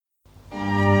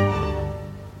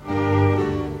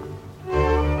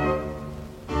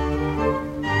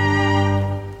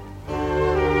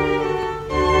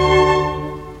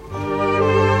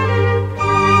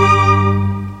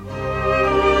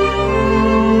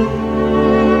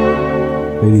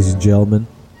Ladies and gentlemen,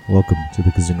 welcome to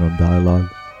the Kazingram Dialogue.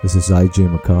 This is IJ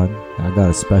Makan, and I got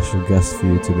a special guest for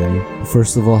you today.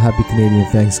 First of all, happy Canadian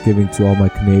Thanksgiving to all my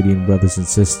Canadian brothers and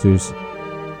sisters.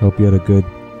 Hope you had a good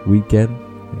weekend.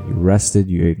 You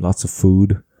rested, you ate lots of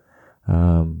food.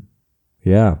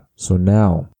 So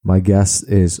now, my guest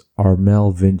is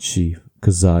Armel Vinci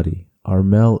Kazadi.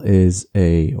 Armel is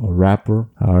a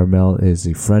rapper. Armel is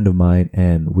a friend of mine,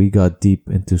 and we got deep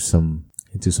into some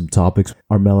topics.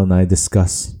 Armel and I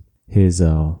discuss his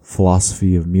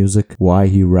philosophy of music, why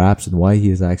he raps, and why he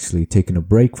has actually taken a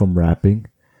break from rapping,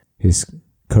 his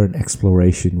current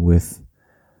exploration with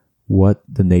what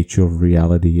the nature of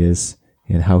reality is,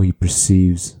 and how he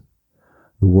perceives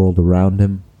the world around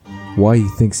him, why he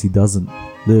thinks he doesn't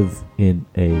live in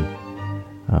a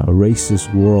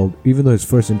racist world, even though his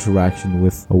first interaction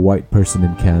with a white person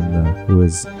in Canada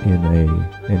was in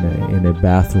a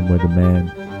bathroom where the man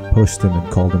pushed him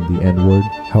and called him the N-word,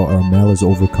 how Armel has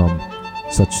overcome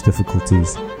such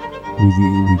difficulties.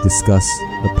 We discuss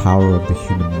the power of the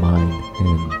human mind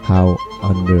and how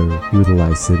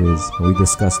underutilized it is. We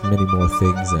discuss many more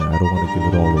things, and I don't want to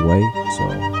give it all away. So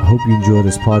I hope you enjoy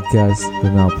this podcast.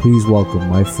 And now please welcome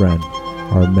my friend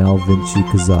Armel Vinci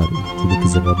Kazadi to the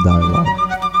Kazingram Dialogue.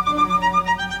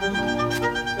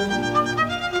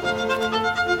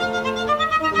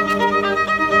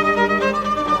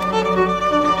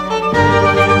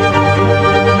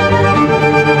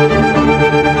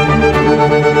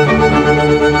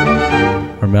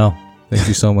 Armel, thank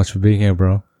you so much for being here,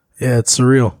 bro. Yeah, it's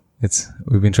surreal.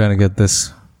 We've been trying to get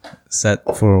this set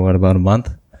for about a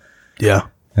month. Yeah.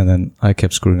 And then I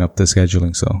kept screwing up the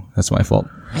scheduling, so that's my fault.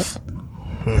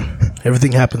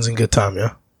 Everything happens in good time,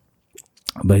 yeah?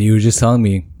 But you were just telling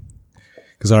me,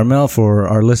 because Armel, for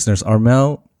our listeners,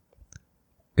 Armel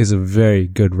is a very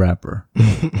good rapper.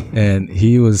 And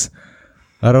he was,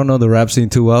 I don't know the rap scene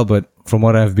too well, but from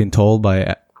what I've been told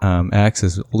by Axe,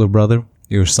 his older brother,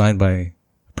 you were signed by a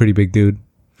pretty big dude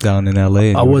down in LA.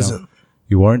 And I wasn't.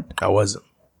 You weren't? I wasn't.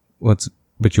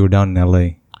 But you were down in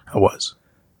LA. I was.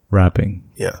 Rapping.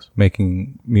 Yes.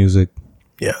 Making music.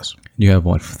 Yes. You have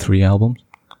what, 3 albums?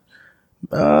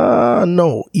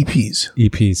 No, EPs.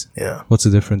 EPs. Yeah. What's the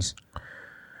difference?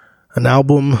 An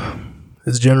album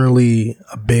is generally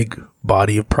a big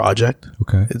body of project.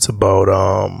 Okay. It's about,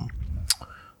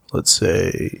 let's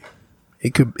say,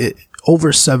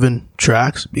 over 7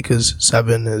 tracks, because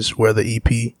 7 is where the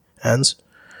EP ends.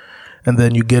 And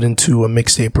then you get into a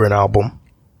mixtape or an album.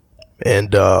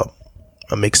 And a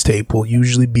mixtape will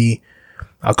usually be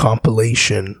a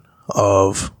compilation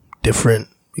of different,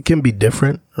 it can be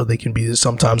different, or they can be,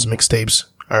 sometimes mixtapes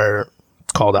are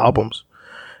called albums.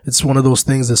 It's one of those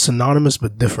things that's synonymous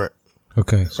but different.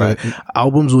 Okay. So right?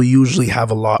 Albums will usually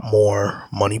have a lot more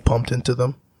money pumped into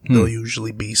them. They'll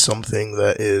usually be something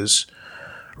that is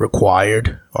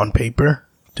required on paper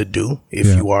to do.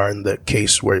 If you are in the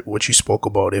case where what you spoke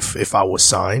about, if I was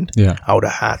signed, I would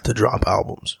have had to drop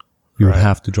albums. You would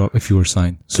have to drop if you were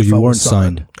signed. So you weren't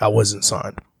signed. I wasn't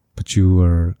signed. But you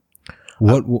were.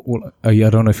 What I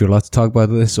don't know if you're allowed to talk about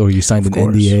this, or you signed an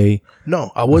NDA.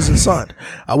 No, I wasn't signed.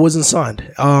 I wasn't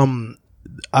signed.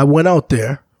 I went out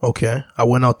there. Okay, I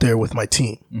went out there with my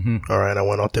team. All right, I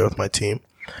went out there with my team,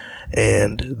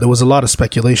 and there was a lot of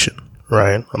speculation.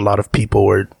 Right, a lot of people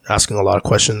were asking a lot of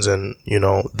questions, and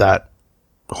that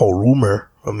whole rumor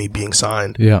of me being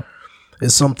signed,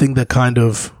 is something that kind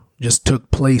of just took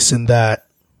place in that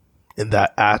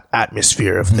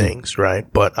atmosphere of things,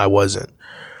 right? But I wasn't.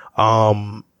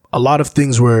 A lot of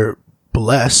things were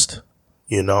blessed,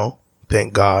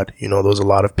 thank God. There was a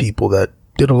lot of people that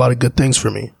did a lot of good things for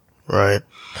me, right?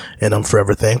 And I'm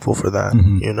forever thankful for that,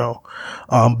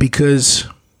 because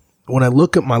when I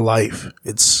look at my life,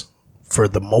 it's, for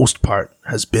the most part,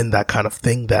 has been that kind of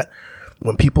thing that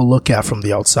when people look at from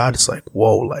the outside, it's like,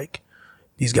 whoa, like,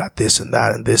 he's got this and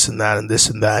that and this and that and this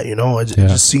and that, it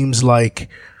just seems like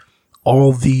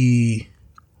all the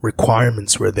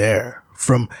requirements were there.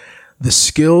 From the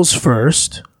skills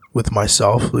first with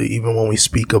myself, even when we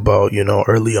speak about,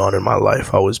 early on in my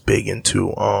life, I was big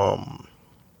into,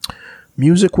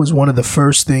 music was one of the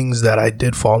first things that I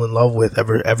did fall in love with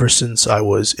ever since I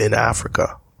was in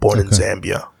Africa, born in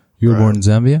Zambia. You were born in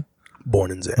Zambia?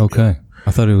 Born in Zambia. Okay. I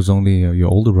thought it was only your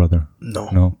older brother.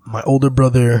 No. My older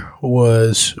brother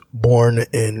was born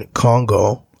in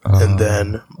Congo, and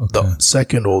then the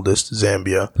second oldest,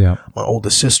 Zambia. Yeah. My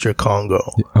oldest sister,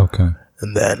 Congo. Okay.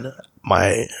 And then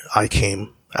I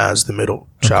came as the middle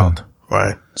child,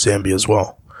 right? Zambia as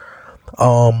well.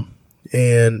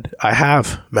 And I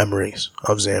have memories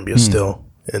of Zambia still.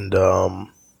 And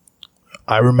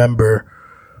I remember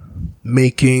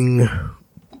making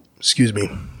excuse me,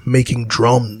 making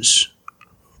drums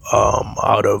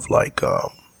out of like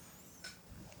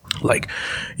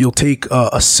you'll take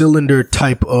a cylinder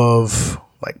type of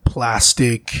like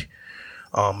plastic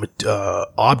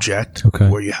object, Okay.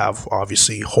 where you have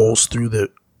obviously holes through the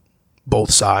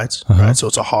both sides, right? So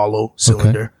it's a hollow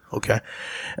cylinder, okay?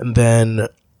 And then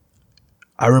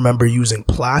I remember using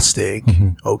plastic,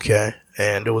 okay,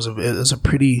 and it was a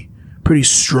pretty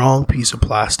strong piece of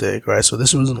plastic, right? So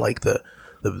this wasn't like the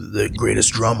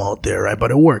greatest drum out there, right?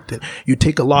 But it worked. And you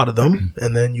take a lot of them,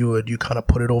 and then you kind of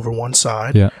put it over one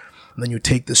side, Yeah. and then you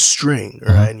take the string,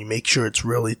 right, and you make sure it's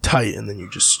really tight, and then you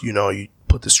just you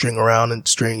put the string around and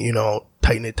string,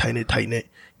 tighten it,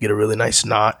 get a really nice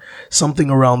knot, something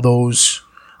around those.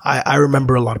 I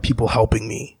remember a lot of people helping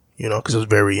me, because I was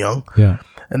very young. Yeah.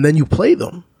 And then you play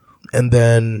them, and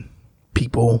then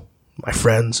people, my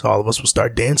friends, all of us will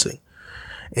start dancing.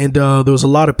 And there was a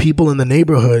lot of people in the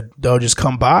neighborhood that would just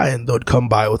come by, and they'd come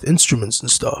by with instruments and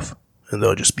stuff, and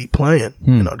they'll just be playing.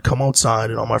 And I'd come outside,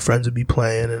 and all my friends would be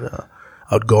playing, and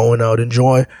I'd go and I'd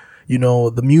enjoy,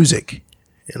 the music.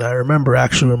 And I remember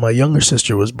actually when my younger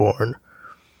sister was born,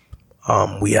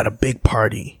 we had a big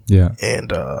party. Yeah.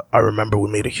 And I remember we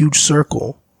made a huge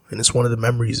circle, and it's one of the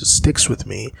memories that sticks with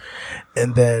me.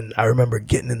 And then I remember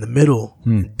getting in the middle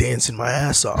and dancing my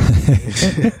ass off.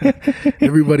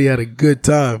 Everybody had a good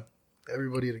time.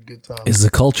 Is the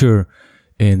culture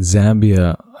in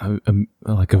Zambia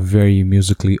like a very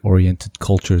musically oriented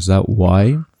culture? Is that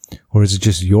why? Or is it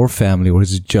just your family, or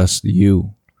is it just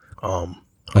you?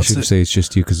 I should say it's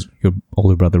just you because your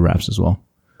older brother raps as well.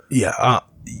 Yeah.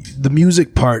 The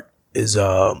music part is,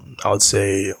 I would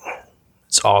say,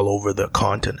 it's all over the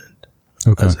continent.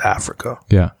 Okay. As Africa.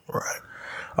 Yeah. Right.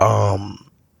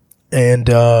 And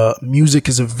music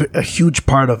is a huge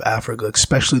part of Africa,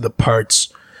 especially the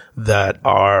parts that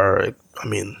are,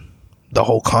 the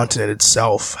whole continent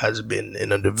itself has been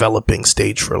in a developing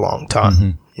stage for a long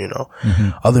time.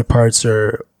 Other parts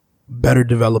are better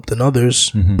developed than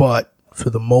others, but for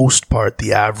the most part,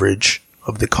 the average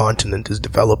of the continent is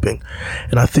developing.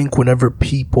 And I think whenever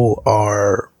people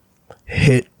are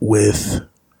hit with,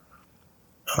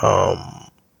 I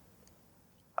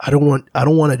don't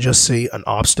want to just say an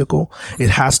obstacle.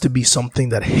 It has to be something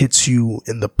that hits you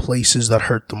in the places that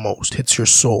hurt the most, hits your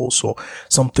soul. So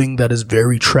something that is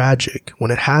very tragic.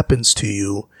 When it happens to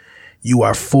you, you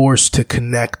are forced to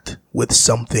connect with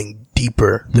something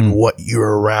deeper than what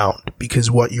you're around, because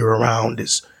what you're around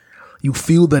is, you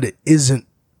feel that it isn't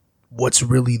what's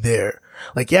really there.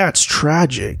 Like, yeah, it's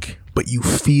tragic, but you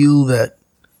feel that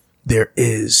there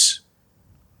is,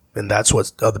 and that's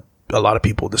what a lot of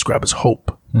people describe as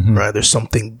hope, right? There's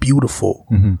something beautiful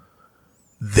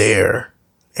there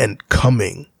and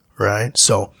coming, right?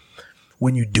 So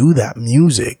when you do that,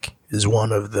 music is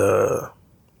one of the,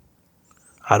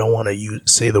 I don't want to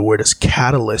say the word as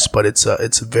catalyst, but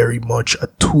it's very much a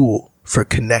tool for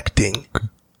connecting.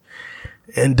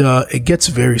 And it gets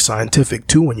very scientific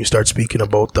too when you start speaking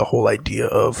about the whole idea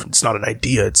of, it's not an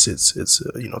idea, it's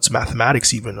it's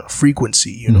mathematics, even a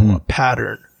frequency, a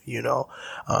pattern,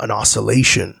 an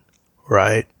oscillation,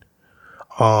 right?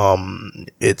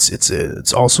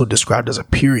 It's also described as a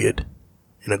period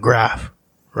in a graph,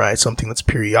 right? Something that's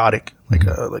periodic,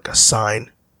 like a sine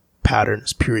pattern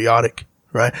is periodic,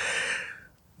 right?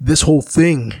 This whole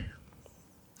thing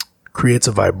creates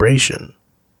a vibration,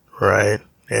 right?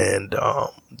 And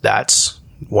that's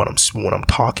what I'm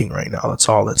talking right now. That's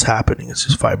all that's happening. It's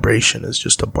just vibration. It's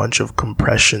just a bunch of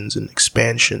compressions and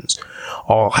expansions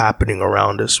all happening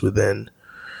around us within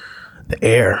the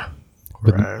air.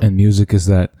 Right? And music is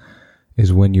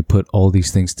when you put all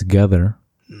these things together,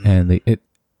 and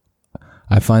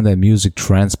I find that music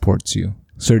transports you.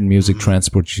 Certain music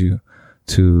transports you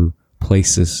to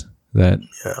places that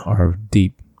are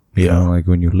deep. You know, like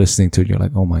when you're listening to it, you're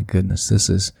like, oh my goodness, this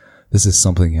is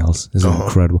something else. This is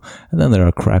incredible. And then there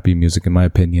are crappy music, in my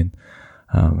opinion.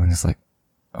 And it's like,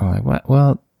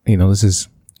 well, this is,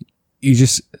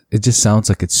 it just sounds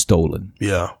like it's stolen.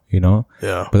 Yeah.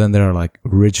 Yeah. But then there are like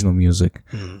original music,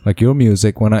 like your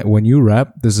music. When you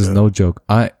rap, this is no joke.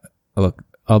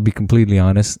 I'll be completely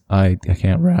honest. I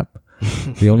can't rap.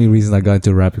 The only reason I got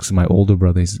into rap is my older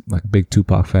brother is like a big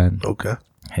Tupac fan. Okay.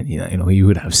 And he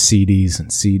would have CDs and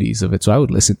CDs of it. So I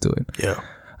would listen to it. Yeah.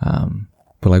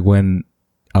 But like when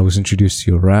I was introduced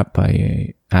to your rap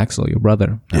by Axel, your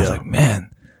brother, I was like, man,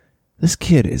 this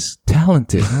kid is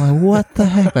talented. I'm like, what the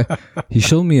heck? Like, he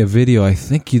showed me a video. I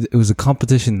think it was a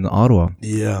competition in Ottawa.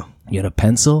 Yeah. You had a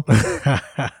pencil,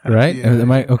 right?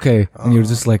 Am I okay? And you're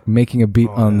just like making a beat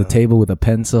on the table with a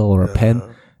pencil or a pen,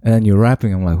 and then you're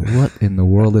rapping. I'm like, what in the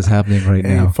world is happening right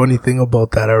now? Funny thing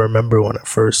about that, I remember when I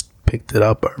first picked it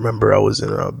up. I remember I was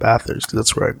in Bathurst, 'cause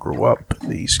that's where I grew up, in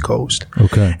the East Coast.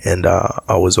 Okay. And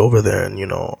I was over there, and you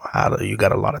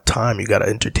got a lot of time. You got to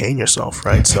entertain yourself,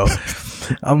 right? So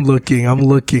I'm looking on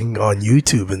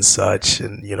YouTube and such,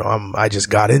 and I just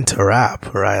got into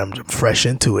rap, right? I'm fresh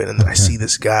into it, and then I see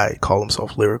this guy call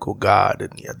himself Lyrical God,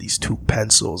 and he had these 2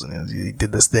 pencils, and he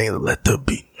did this thing, let the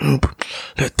beat,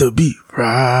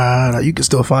 right? You can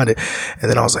still find it. And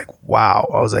then I was like, wow.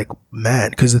 I was like, man,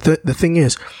 because the thing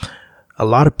is, a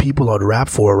lot of people I'd rap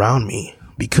for around me,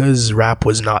 because rap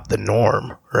was not the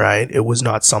norm, right? It was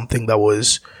not something that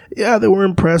was, they were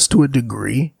impressed to a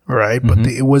degree, right? But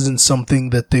it wasn't something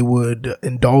that they would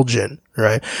indulge in,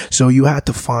 right? So you had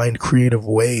to find creative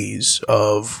ways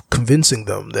of convincing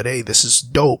them that, hey, this is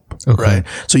dope, right?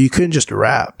 So you couldn't just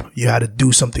rap. You had to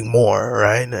do something more,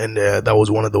 right? And that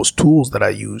was one of those tools that I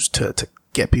used to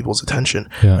get people's attention.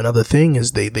 Another thing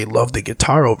is they love the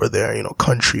guitar over there,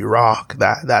 country rock,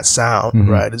 that sound,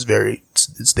 right?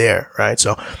 It's there, right?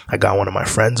 So I got one of my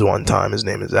friends one time, his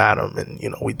name is Adam, and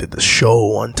we did this show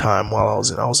one time while I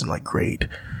was in like grade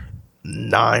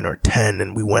 9 or 10,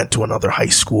 and we went to another high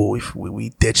school. We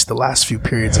ditched the last few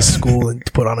periods of school and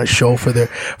put on a show for their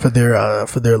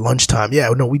lunchtime.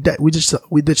 We ditched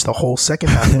the whole second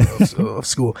half of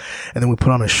school, and then we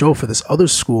put on a show for this other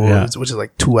school, which is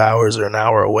like 2 hours or an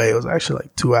hour away. It was actually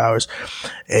like 2 hours,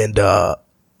 and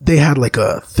they had like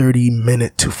a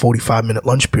 30-minute to 45-minute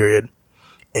lunch period,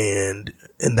 and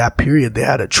in that period they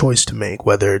had a choice to make,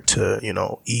 whether to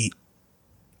eat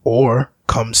or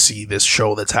come see this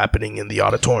show that's happening in the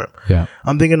auditorium.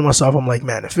 I'm thinking to myself, I'm like,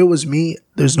 man, if it was me,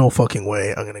 there's no fucking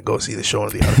way I'm gonna go see the show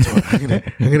in the auditorium.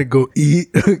 I'm gonna go eat.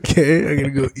 Okay, I'm gonna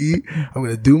go eat. I'm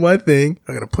gonna do my thing.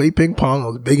 I'm gonna play ping pong. I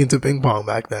was big into ping pong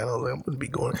back then. I was like, I'm gonna be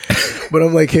going, but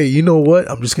I'm like, hey, you know what?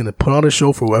 I'm just gonna put on a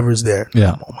show for whoever's there. I'm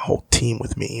on my whole team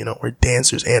with me. We're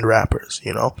dancers and rappers.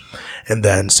 And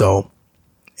then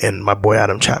and my boy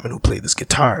Adam Chapman, who played this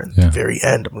guitar, at the very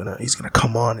end, he's gonna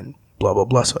come on and blah, blah,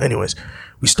 blah. So anyways,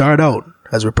 we start out,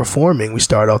 as we're performing,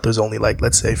 there's only like,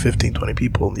 let's say 15, 20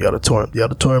 people in the auditorium. The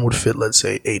auditorium would fit, let's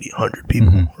say 80, 100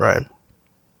 people, right?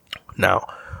 Now,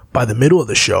 by the middle of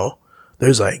the show,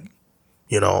 there's like,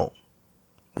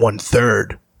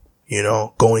 1/3,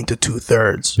 going to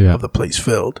 2/3 of the place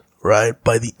filled, right?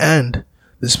 By the end,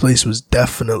 this place was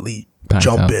definitely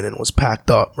jumping and was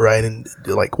packed up, right? And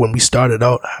like when we started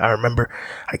out, I remember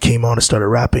I came on and started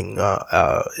rapping in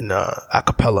a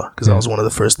cappella, because that was one of the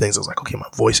first things. I was like, okay, my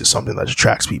voice is something that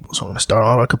attracts people, so I'm gonna start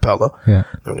on a cappella. Then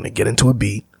I'm gonna get into a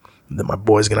beat, and then my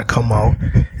boy's gonna come out,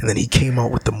 and then he came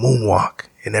out with the moonwalk,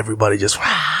 and everybody just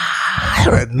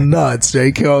went nuts.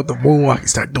 He came out with the moonwalk, he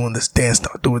started doing this dance,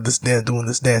 doing this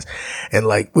dance, and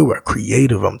like we were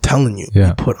creative. I'm telling you,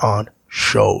 we put on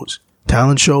shows,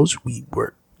 talent shows.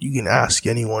 You can ask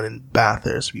anyone in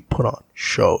Bathurst. We put on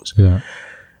shows.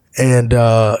 And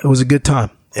it was a good time.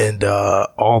 And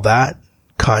all that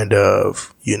kind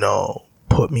of,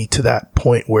 put me to that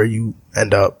point where you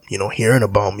end up, hearing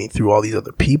about me through all these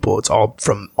other people. It's all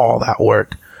from all that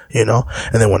work, And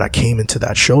then when I came into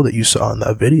that show that you saw in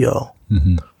that video,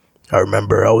 I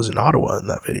remember I was in Ottawa in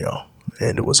that video.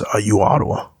 And it was U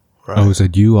Ottawa. Right? Oh, was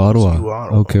it U Ottawa?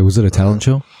 Okay, was it a talent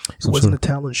show? It wasn't a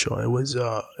talent show. It was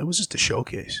just a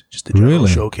showcase, just a general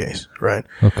showcase, right?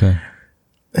 Okay.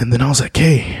 And then I was like,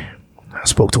 hey, I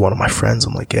spoke to one of my friends.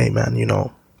 I'm like, hey, man,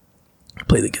 I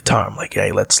play the guitar. I'm like,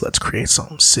 hey, let's create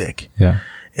something sick.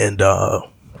 And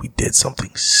we did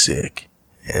something sick,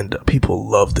 and people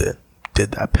loved it.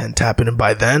 Did that pen tapping, and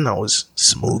by then I was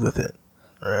smooth with it.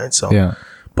 All right, so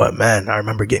but man, I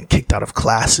remember getting kicked out of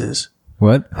classes.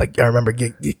 What? Like I remember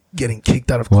getting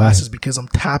kicked out of classes because I'm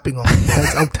tapping on the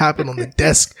desk. I'm tapping on the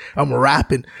desk. I'm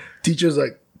rapping. Teacher's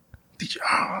like,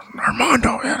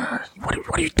 Armando, what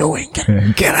are you doing?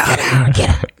 Get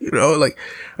out. Like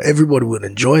everybody would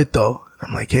enjoy it though.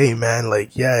 I'm like, hey man,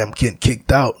 like I'm getting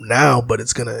kicked out now, but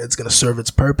it's gonna serve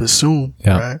its purpose soon,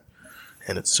 right?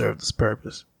 And it served its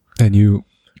purpose. And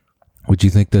would you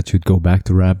think that you'd go back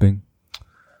to rapping?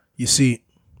 You see,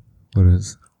 there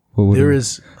is.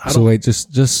 So wait,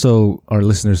 just so our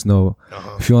listeners know,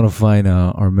 if you want to find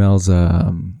Armel's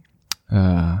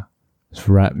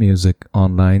rap music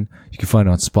online, you can find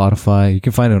it on Spotify. You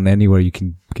can find it on anywhere you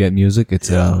can get music. It's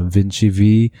Vinchy,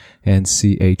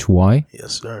 VNCHY.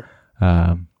 Yes, sir.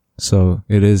 So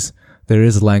there is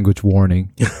a language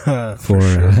warning for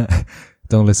sure.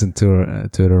 Don't listen to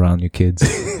it around your kids.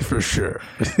 For sure.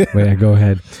 But go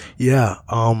ahead. Yeah.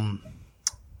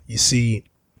 You see,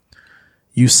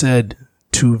 you said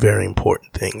 2 very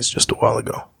important things just a while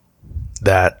ago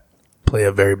that play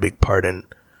a very big part in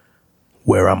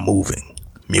where I'm moving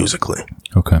musically.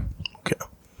 Okay.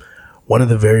 one of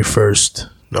the very first,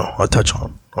 no, I'll touch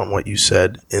on what you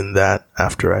said in that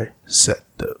after I set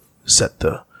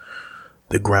the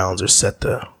grounds, or set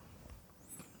the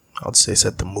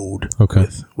mood, Okay.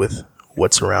 with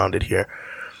what's around it here.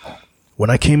 When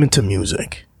I came into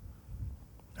music,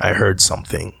 I heard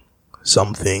something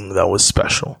that was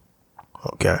special.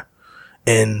 Okay.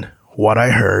 And what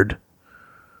I heard,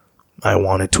 I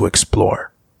wanted to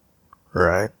explore.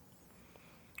 Right?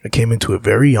 I came into it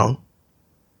very young.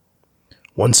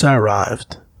 Once I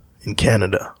arrived in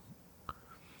Canada,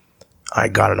 I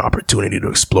got an opportunity to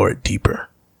explore it deeper.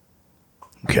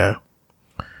 Okay?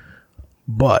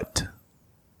 But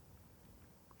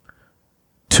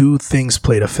two things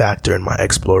played a factor in my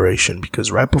exploration,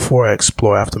 because right before I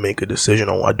explore, I have to make a decision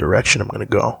on what direction I'm going to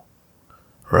go.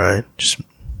 Right? Just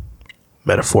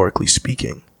metaphorically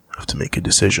speaking, I have to make a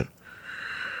decision.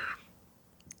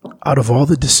 Out of all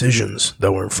the decisions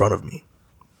that were in front of me,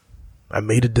 I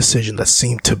made a decision that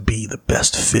seemed to be the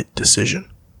best fit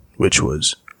decision, which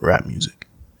was rap music.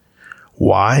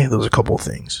 Why? There was a couple of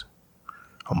things.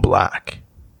 I'm black.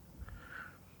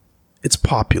 It's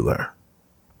popular.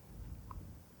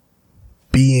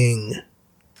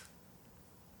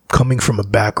 Coming from a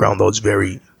background that was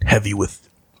very heavy with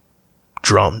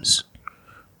drums,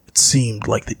 it seemed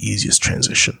like the easiest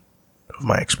transition of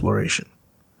my exploration.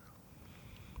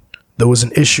 There was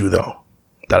an issue, though,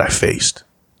 that I faced.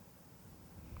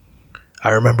 I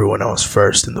remember when I was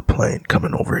first in the plane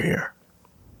coming over here,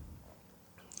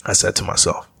 I said to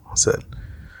myself,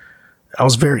 I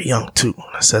was very young too.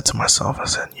 And I said to myself,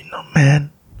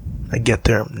 man, I get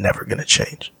there, I'm never going to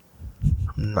change.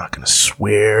 I'm not going to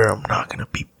swear. I'm not going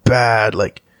to be bad.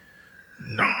 Like,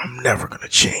 no, I'm never going to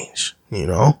change, you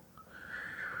know?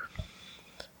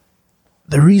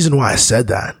 The reason why I said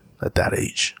that at that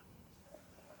age,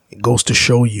 it goes to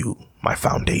show you my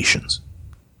foundations,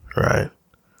 right?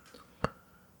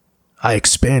 I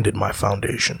expanded my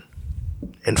foundation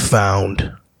and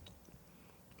found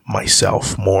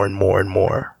myself more and more and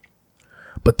more.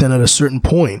 But then at a certain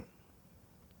point,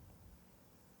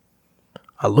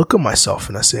 I look at myself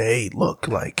and I say, hey, look,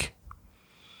 like,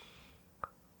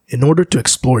 in order to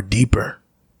explore deeper,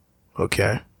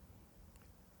 okay,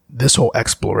 this whole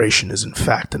exploration is in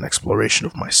fact an exploration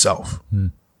of myself.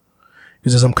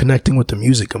 Because as I'm connecting with the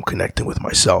music, I'm connecting with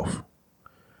myself.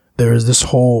 There is this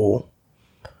whole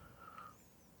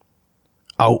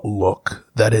outlook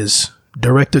that is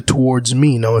directed towards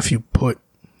me. Now, if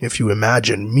you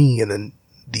imagine me and then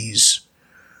these,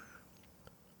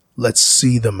 let's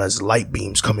see them as light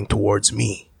beams coming towards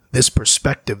me. This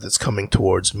perspective that's coming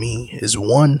towards me is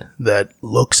one that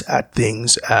looks at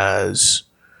things as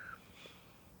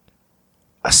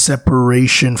a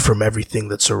separation from everything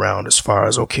that's around, as far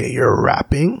as, okay, you're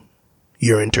rapping,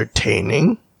 you're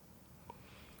entertaining,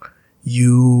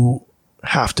 you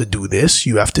have to do this,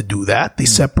 you have to do that. They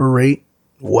separate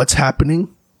what's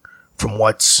happening from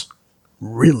what's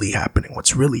really happening,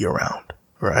 what's really around,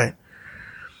 right?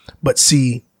 But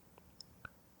see,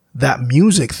 that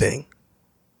music thing,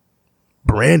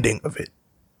 branding of it,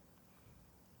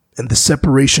 and the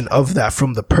separation of that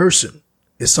from the person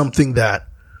is something that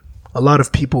a lot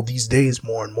of people these days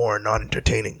more and more are not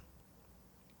entertaining.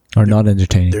 They're not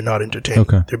entertaining.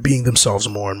 Okay. They're being themselves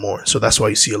more and more. So that's why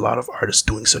you see a lot of artists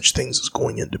doing such things as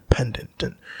going independent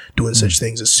and doing such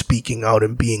things as speaking out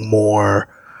and being more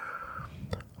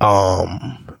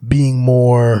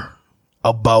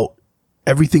about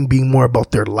everything, being more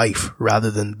about their life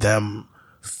rather than them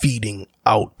feeding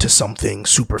out to something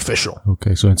superficial.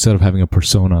 Okay, so instead of having a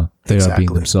persona, they are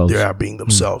being themselves. They are being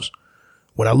themselves.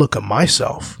 When I look at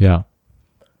myself, yeah,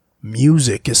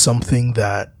 music is something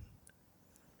that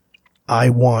I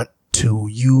want to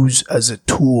use as a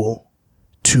tool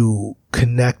to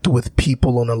connect with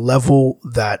people on a level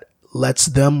that lets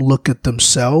them look at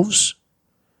themselves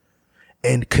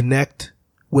and connect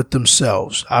with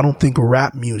themselves. I don't think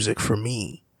rap music for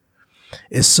me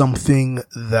is something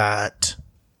that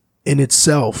in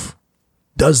itself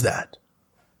does that.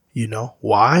 You know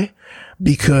why?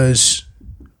 Because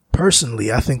personally,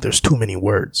 I think there's too many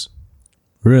words.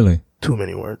 Really? Too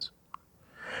many words.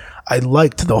 I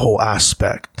liked the whole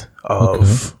aspect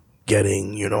of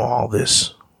getting, all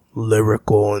this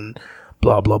lyrical and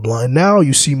blah, blah, blah. And now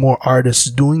you see more artists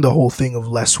doing the whole thing of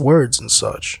less words and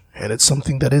such. And it's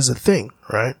something that is a thing,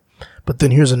 right? But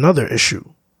then here's another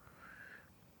issue.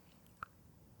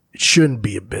 It shouldn't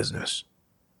be a business.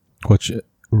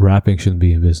 Rapping shouldn't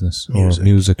be a business.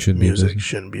 Music shouldn't be a business. Music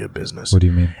shouldn't be a business. What do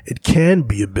you mean? It can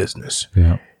be a business.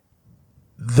 Yeah.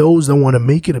 Those that want to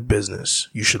make it a business,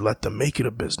 you should let them make it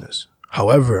a business.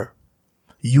 However,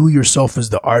 you yourself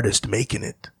as the artist making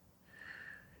it,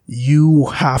 you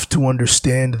have to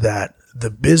understand that the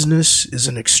business is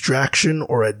an extraction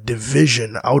or a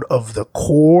division out of the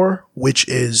core, which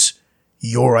is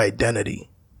your identity.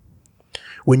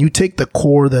 When you take the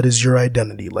core that is your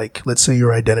identity, like let's say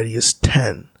your identity is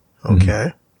 10,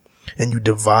 okay? And you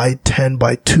divide 10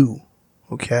 by 2,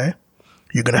 okay?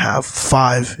 You're going to have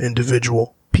 5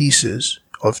 individual pieces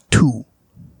of 2,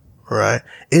 right?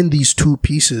 In these 2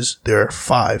 pieces, there are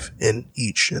 5 in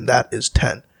each, and that is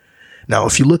 10. Now,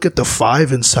 if you look at the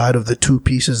 5 inside of the 2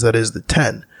 pieces, that is the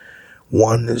 10.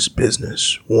 1 is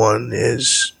business, 1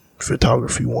 is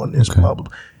photography, 1 is blah, blah.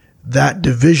 That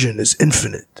division is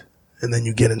infinite. And then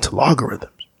you get into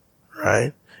logarithms,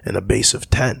 right? And a base of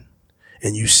 10.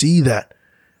 And you see that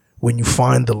when you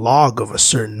find the log of a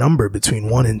certain number between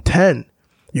 1 and 10,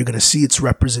 you're going to see its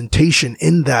representation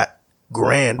in that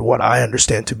grand, what I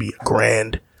understand to be a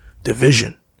grand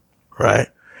division, right?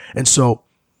 And so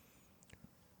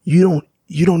you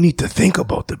don't need to think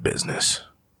about the business.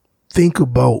 Think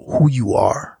about who you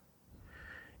are.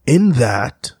 In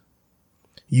that,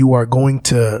 you are going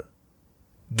to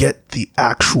get the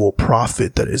actual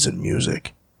profit that is in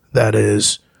music. That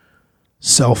is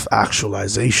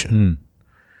self-actualization.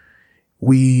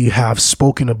 We have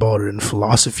spoken about it in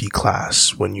philosophy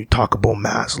class when you talk about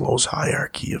Maslow's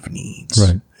hierarchy of needs.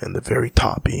 Right. And the very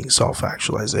top being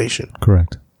self-actualization.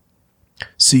 Correct.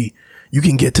 See, you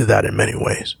can get to that in many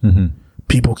ways.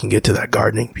 People can get to that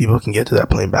gardening. People can get to that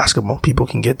playing basketball. People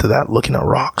can get to that looking at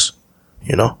rocks.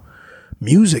 You know?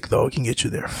 Music, though, can get you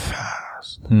there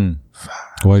fast.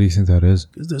 Why do you think that is?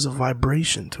 Because there's a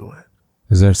vibration to it.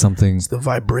 Is there something? It's the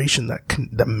vibration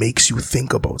that makes you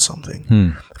think about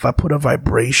something. If I put a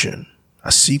vibration,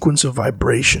 a sequence of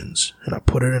vibrations, and I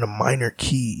put it in a minor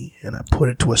key, and I put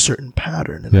it to a certain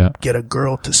pattern, and I get a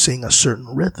girl to sing a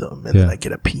certain rhythm, and then I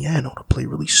get a piano to play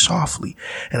really softly,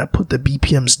 and I put the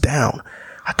BPMs down,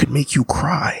 I could make you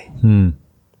cry.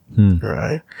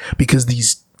 Right? Because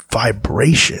these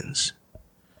vibrations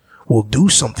will do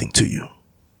something to you.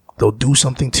 They'll do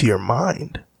something to your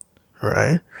mind,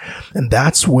 right? And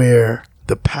that's where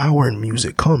the power in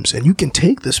music comes. And you can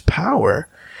take this power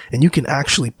and you can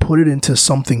actually put it into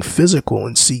something physical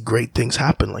and see great things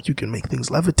happen. Like you can make things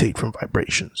levitate from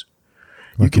vibrations.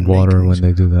 Like you can water when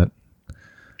they do that.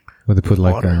 When they put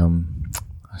like,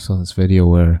 I saw this video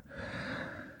where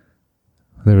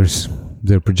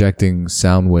they're projecting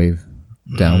sound wave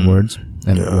downwards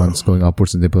and one's going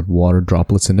upwards, and they put water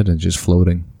droplets in it and just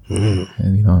floating. And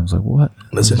I was like, what?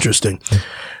 That's interesting.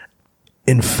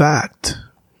 In fact,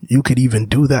 you could even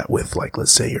do that with, like,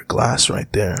 let's say your glass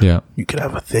right there. Yeah. You could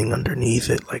have a thing underneath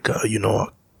it, like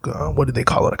what do they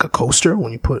call it? Like a coaster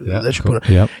when you put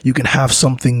you can have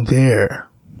something there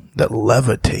that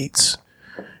levitates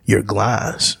your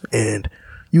glass, and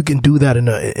you can do that in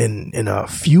a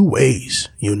few ways.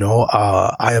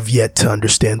 I have yet to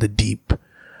understand the deep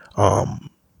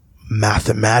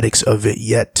mathematics of it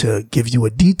yet to give you a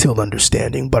detailed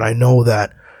understanding, but I know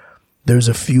that there's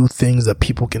a few things that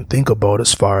people can think about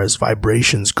as far as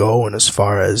vibrations go, and as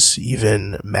far as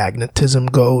even magnetism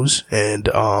goes, and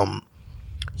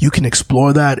you can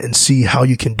explore that and see how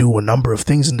you can do a number of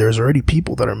things. And there's already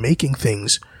people that are making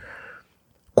things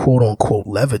quote unquote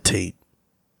levitate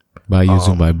by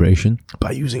using vibration.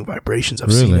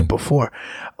 I've seen it before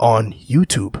on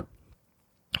YouTube.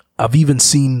 I've even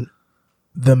seen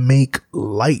them make a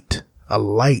light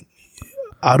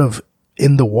out of,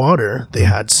 in the water. They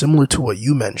had, similar to what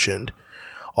you mentioned,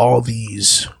 all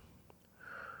these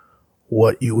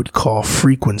what you would call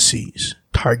frequencies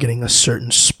targeting a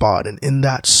certain spot, and in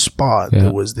that spot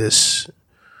there was this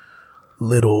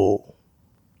little,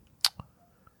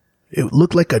 it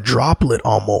looked like a droplet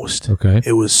almost. Okay.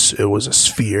 It was a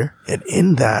sphere, and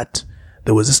in that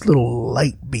there was this little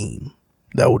light beam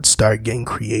that would start getting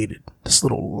created. This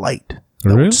little light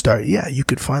that would start. Yeah, you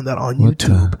could find that on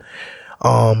YouTube.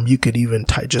 You could even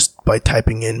just by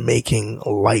typing in "making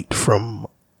light from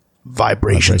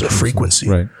vibrations or frequency,"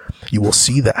 right, you will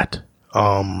see that.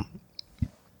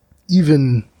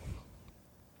 Even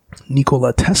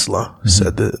Nikola Tesla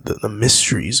said that the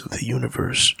mysteries of the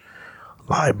universe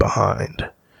lie behind,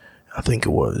 I think it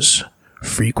was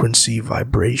frequency,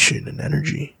 vibration, and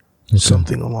energy. Okay.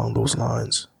 Something along those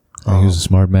lines. He was a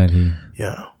smart man.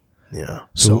 Yeah.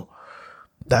 So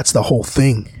that's the whole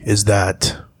thing, is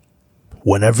that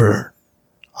whenever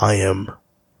I am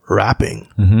rapping,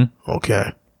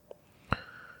 okay,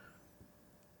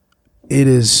 it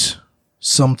is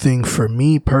something for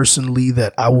me personally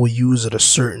that I will use at a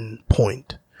certain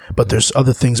point. But there's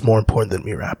other things more important than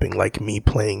me rapping, like me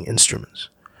playing instruments.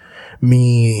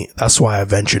 That's why I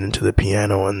ventured into the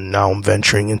piano, and now I'm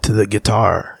venturing into the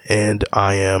guitar, and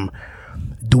I am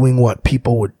doing what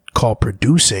people would call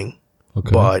producing,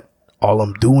 Okay. but all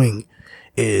I'm doing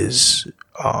is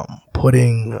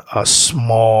putting a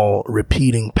small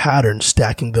repeating pattern,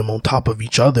 stacking them on top of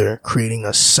each other, creating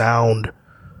a sound,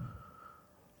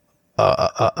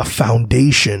 a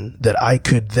foundation that I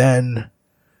could then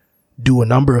do a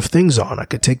number of things on. I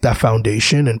could take that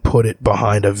foundation and put it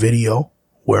behind a video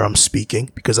where I'm speaking,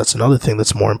 because that's another thing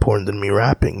that's more important than me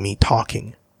rapping, me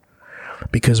talking.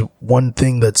 Because one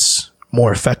thing that's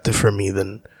more effective for me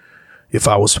than if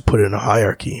I was to put it in a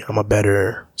hierarchy, I'm a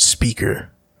better speaker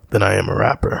than I am a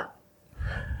rapper.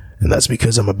 And that's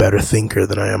because I'm a better thinker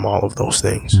than I am all of those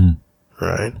things.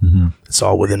 Right? It's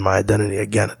all within my identity.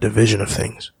 Again, a division of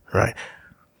things, right?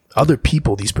 Other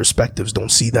people, these perspectives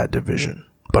don't see that division,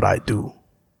 but I do.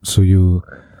 So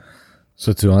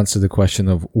to answer the question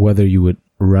of whether you would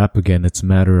rap again, it's a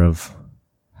matter of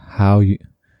how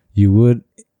you would,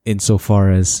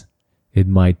 insofar as it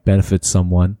might benefit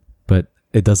someone, but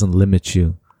it doesn't limit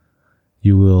you.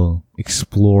 You will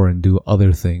explore and do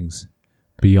other things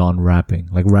beyond rapping.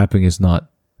 Like, rapping is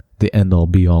not the end all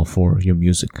be all for your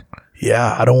music.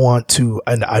 Yeah, I want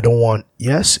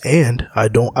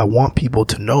people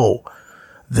to know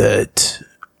that,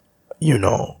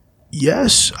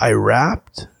 yes, I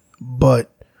rapped,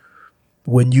 but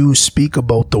when you speak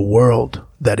about the world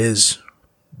that is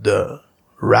the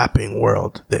rapping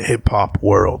world, the hip hop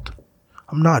world,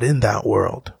 I'm not in that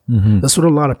world. That's what a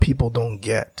lot of people don't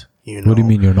get. What do you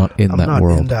mean you're not in that world? I'm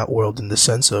not in that world in the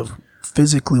sense of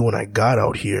physically when I got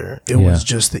out here, it was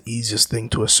just the easiest thing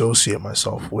to associate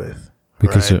myself with.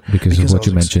 Because of what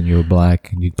you mentioned, you were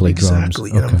black and you play drums.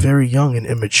 Exactly. And I'm very young and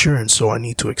immature, and so I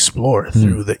need to explore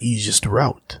through the easiest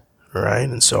route. Right?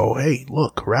 And so, hey,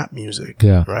 look, rap music.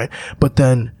 Yeah. Right? But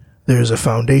then there's a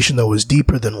foundation that was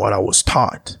deeper than what I was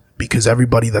taught. Because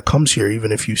everybody that comes here,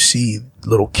 even if you see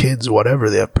little kids, whatever,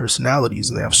 they have personalities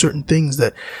and they have certain things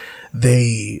that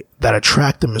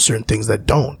attract them and certain things that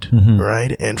don't.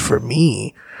 Right? And for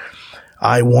me,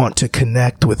 I want to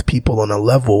connect with people on a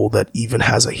level that even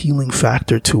has a healing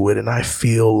factor to it. And I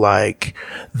feel like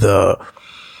the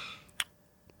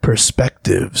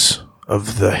perspectives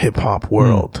of the hip hop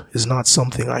world is not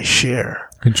something I share.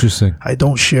 Interesting. I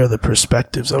don't share the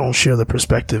perspectives. I don't share the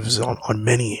perspectives on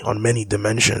many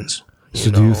dimensions.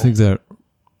 So do you think that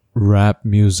rap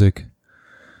music,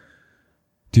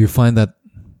 do you find that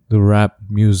the rap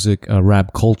music,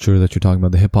 rap culture that you're talking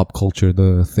about, the hip hop culture,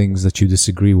 the things that you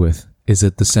disagree with, is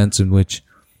it the sense in which,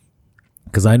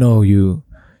 because I know you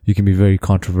can be very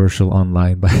controversial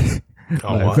online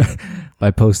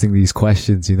by posting these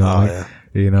questions,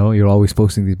 you're always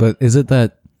posting these, but is it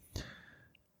that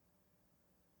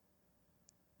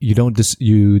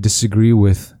you disagree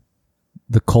with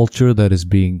the culture that is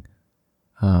being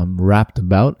rapped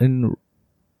about in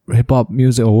hip hop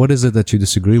music, or what is it that you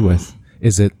disagree with?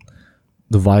 Is it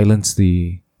the violence,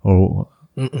 I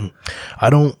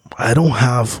don't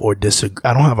have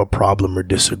a problem or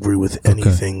disagree with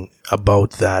anything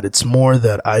about that. It's more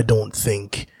that I don't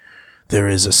think there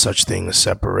is a such thing as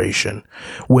separation.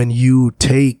 When you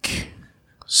take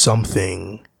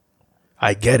something,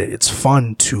 I get it. It's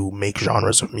fun to make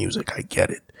genres of music. I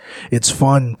get it. It's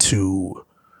fun to,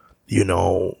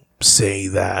 say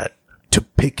that, to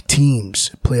pick teams,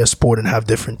 play a sport and have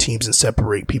different teams and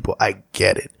separate people. I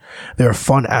get it. There are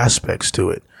fun aspects to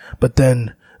it. But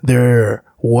then there are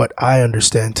what I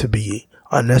understand to be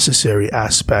unnecessary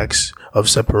aspects of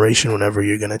separation whenever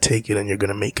you're going to take it and you're going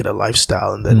to make it a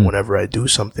lifestyle. And then whenever I do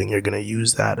something, you're going to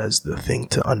use that as the thing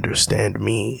to understand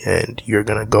me. And you're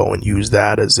going to go and use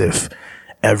that as if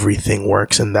everything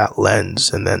works in that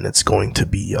lens. And then it's going to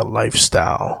be a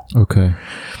lifestyle. Okay.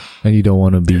 And you don't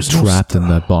want to be trapped in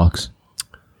that box.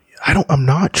 I'm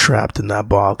not trapped in that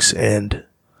box, and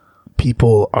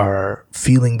people are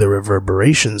feeling the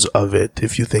reverberations of it.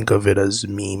 If you think of it as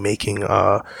me making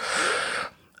a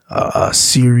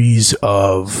series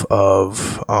of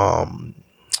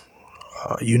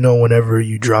whenever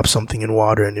you drop something in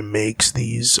water and it makes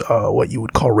these what you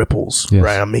would call ripples,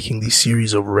 right? I'm making these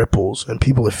series of ripples, and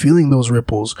people are feeling those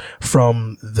ripples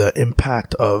from the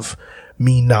impact of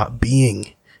me not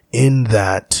being in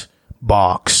that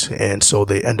box, and so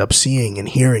they end up seeing and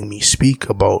hearing me speak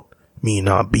about me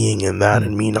not being in that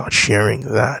and me not sharing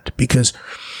that, because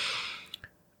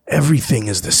everything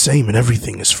is the same and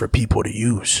everything is for people to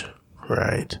use,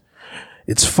 right?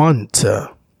 It's fun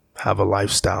to have a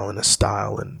lifestyle and a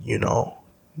style and,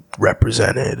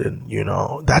 represent it, and,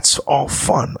 that's all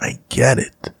fun. I get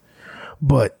it.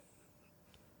 But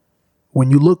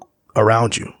when you look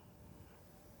around you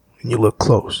and you look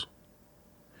close,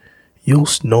 you'll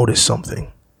notice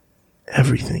something.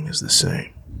 Everything is the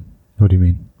same. What do you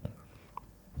mean?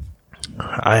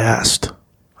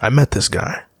 I met this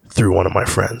guy through one of my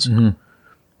friends who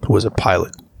was a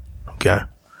pilot. Okay.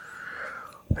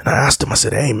 And I asked him, I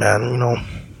said, hey man, you know,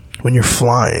 when you're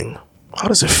flying, how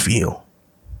does it feel?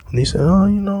 And he said, oh,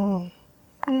 you know,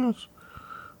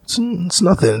 it's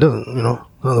nothing. It doesn't, you know,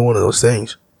 another one of those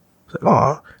things. It's like,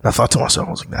 oh, and I thought to myself,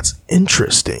 I was like, that's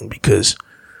interesting, because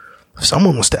if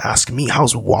someone was to ask me,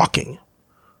 how's walking?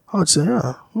 I would say,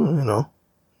 yeah, well, you know.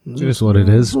 It's just what it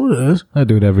is. It's what it is. I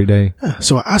do it every day. Yeah.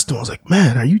 So I asked him, I was like,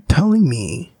 man, are you telling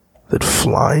me that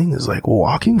flying is like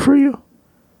walking for you?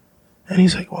 And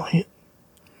he's like, well, he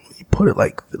put it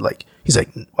like, he's like,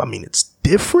 I mean, it's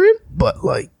different, but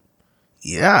like,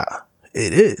 yeah,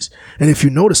 it is. And if you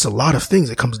notice a lot of things,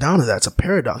 it comes down to that. It's a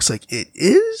paradox. Like, it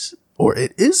is or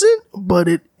it isn't, but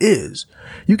it is.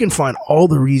 You can find all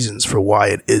the reasons for why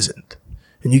it isn't.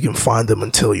 And you can find them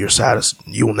until you're satisfied.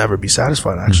 You will never be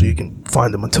satisfied. Actually, you can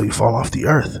find them until you fall off the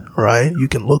earth, right? You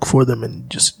can look for them and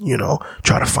just, you know,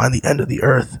 try to find the end of the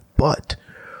earth. But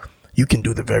you can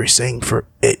do the very same for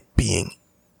it being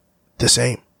the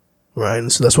same, right?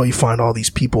 And so that's why you find all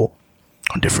these people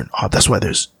on different, that's why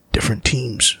there's different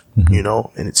teams, you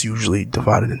know, and it's usually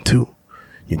divided in two.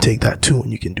 You take that two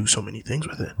and you can do so many things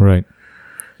with it. Right.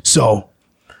 So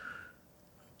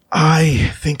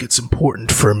I think it's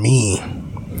important for me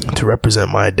to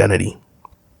represent my identity,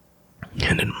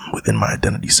 and then within my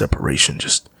identity, separation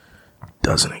just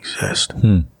doesn't exist.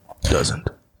 Doesn't.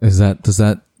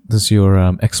 Does your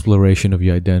exploration of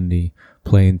your identity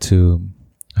play into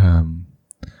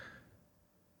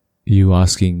you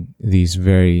asking these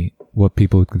what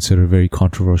people would consider very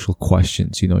controversial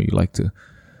questions? You know, you like to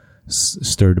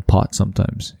stir the pot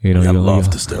sometimes. You know, I love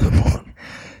to stir the pot.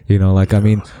 You know, like, I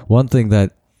mean, one thing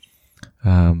that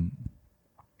I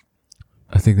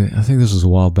think this was a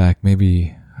while back,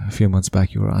 maybe a few months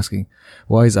back, you were asking,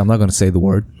 I'm not going to say the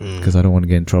word because I don't want to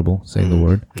get in trouble saying the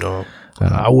word. No,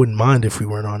 I wouldn't mind if we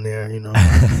weren't on there, you know.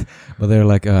 But they're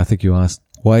like, I think you asked,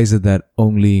 why is it that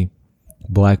only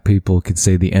black people can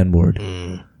say the N-word?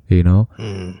 You know?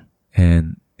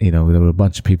 And, you know, there were a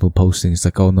bunch of people posting, it's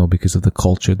like, oh no, because of the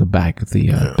culture, the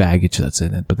baggage that's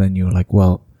in it. But then you're like,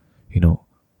 well, you know,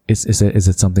 is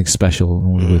it something special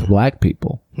only with black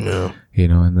people? Yeah. You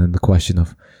know, and then the question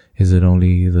of, is it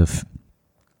only the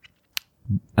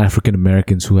African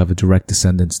Americans who have a direct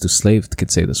descendants to slaves can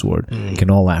say this word? Can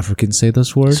all Africans say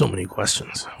this word? So many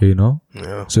questions. You know?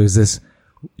 Yeah. So is this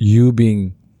you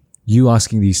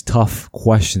asking these tough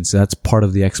questions? That's part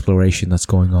of the exploration that's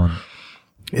going on.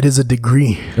 It is a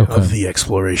degree of the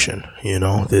exploration, you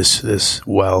know, this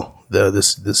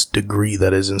degree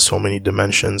that is in so many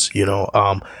dimensions, you know,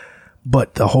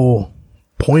 but the whole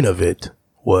point of it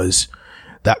was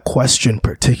that question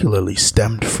particularly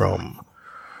stemmed from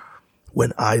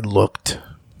when I looked,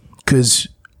 because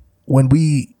when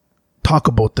we talk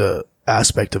about the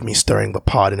aspect of me stirring the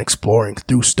pot and exploring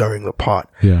through stirring the pot,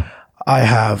 I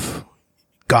have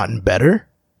gotten better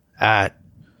at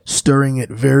stirring it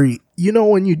very, you know,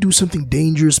 when you do something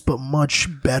dangerous but much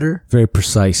better, very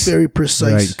precise,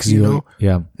 right, you know.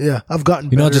 I've gotten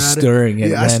better. You're not just stirring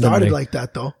it. I started like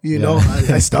that though, you know.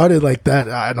 I started like that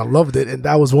and I loved it, and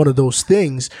that was one of those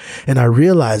things. And I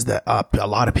realized that a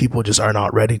lot of people just are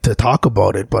not ready to talk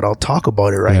about it, but I'll talk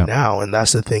about it right now. And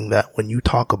that's the thing, that when you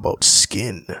talk about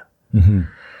skin, you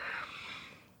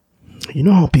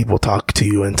know how people talk to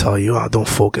you and tell you, oh, don't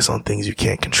focus on things you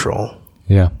can't control.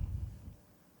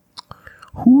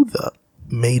 Who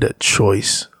made a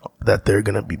choice that they're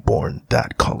going to be born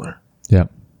that color?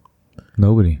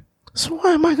 Nobody. So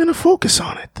why am I going to focus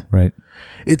on it? Right.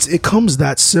 It comes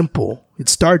that simple. It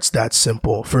starts that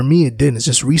simple. For me, it didn't. It's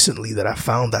just recently that I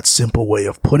found that simple way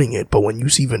of putting it. But when you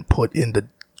even put in the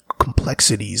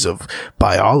complexities of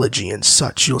biology and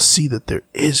such, you'll see that there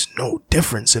is no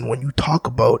difference. And when you talk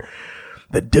about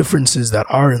the differences that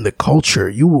are in the culture,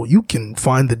 you can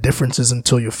find the differences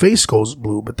until your face goes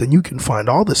blue, but then you can find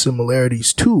all the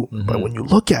similarities too. But when you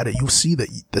look at it, you'll see that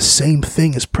the same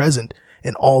thing is present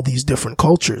in all these different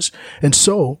cultures. And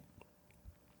so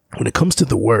when it comes to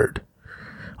the word,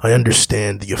 I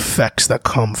understand the effects that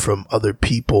come from other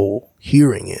people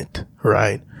hearing it,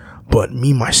 right? But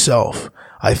me, myself,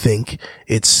 I think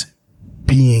it's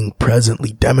being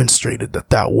presently demonstrated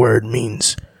that that word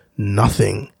means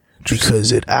nothing,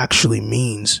 because it actually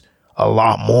means a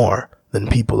lot more than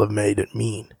people have made it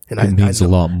mean. And it means a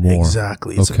lot more.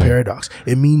 Exactly. It's a paradox.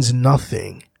 It means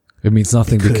nothing. It means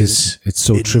nothing because it's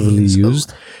so trivially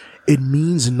used. It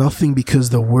means nothing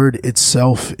because the word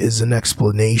itself is an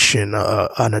explanation,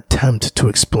 an attempt to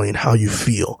explain how you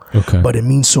feel. Okay. But it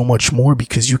means so much more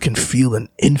because you can feel an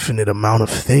infinite amount of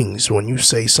things when you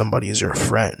say somebody is your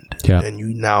friend. Yeah. And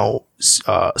you now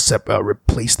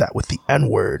replace that with the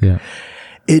N-word. Yeah.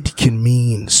 It can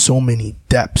mean so many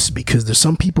depths because there's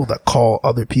some people that call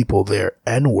other people their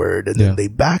N-word and then they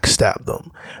backstab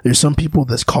them. There's some people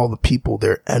that call the people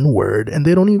their N-word and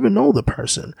they don't even know the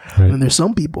person. Right. And there's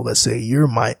some people that say, you're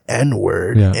my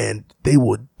N-word and they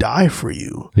would die for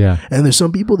you. Yeah. And there's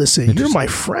some people that say, you're my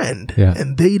friend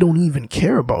and they don't even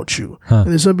care about you. Huh.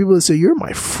 And there's some people that say, you're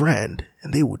my friend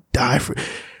and they would die for you.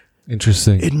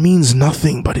 Interesting. It means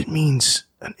nothing, but it means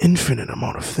an infinite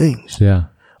amount of things. Yeah.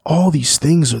 All these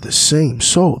things are the same.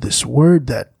 So this word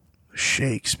that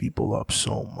shakes people up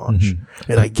so much,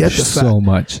 and I get the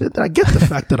fact I get the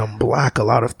fact that I'm black. A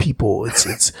lot of people,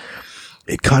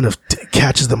 it kind of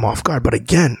catches them off guard. But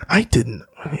again, I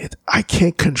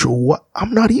can't control what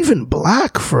I'm not even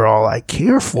black for all I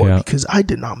care for because I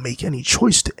did not make any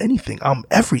choice to anything. I'm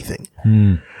everything.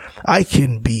 I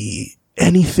can be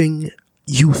anything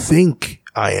you think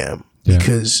I am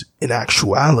because in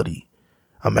actuality,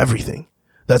 I'm everything.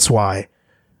 That's why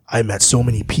I met so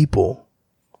many people,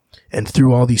 and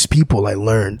through all these people, I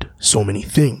learned so many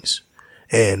things.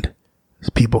 And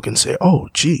people can say, oh,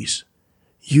 geez,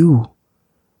 you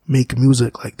make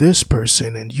music like this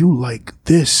person, and you like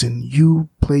this, and you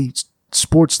play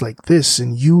sports like this,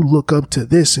 and you look up to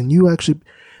this, and you actually,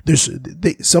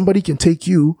 somebody can take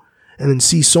you and then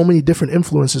see so many different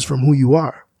influences from who you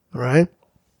are, right?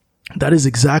 That is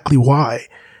exactly why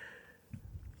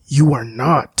you are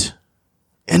not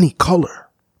any color.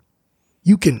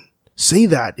 You can say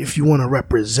that if you want to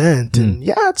represent, and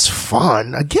it's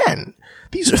fun. Again,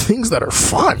 these are things that are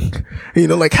fun.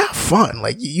 Like have fun.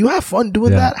 Like you have fun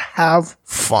doing that, have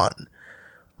fun.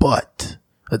 But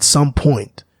at some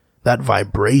point, that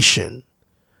vibration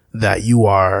that you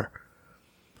are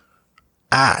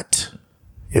at,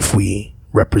 if we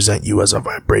represent you as a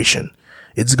vibration,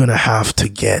 it's going to have to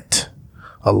get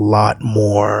a lot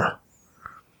more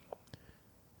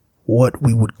what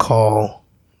we would call,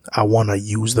 I want to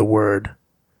use the word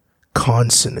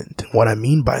consonant. What I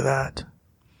mean by that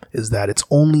is that it's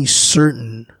only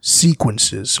certain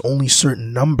sequences, only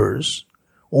certain numbers,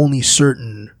 only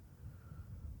certain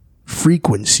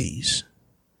frequencies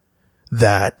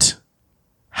that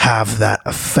have that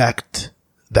effect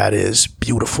that is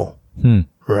beautiful,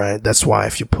 right? That's why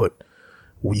if you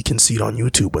can see it on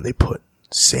YouTube when they put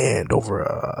sand over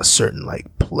a certain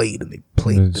plate, and they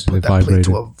put that plate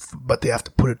but they have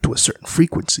to put it to a certain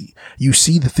frequency. You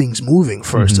see the things moving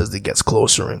first as it gets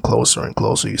closer and closer and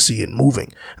closer. You see it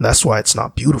moving, and that's why it's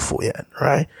not beautiful yet,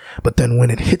 right? But then when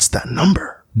it hits that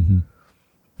number,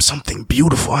 something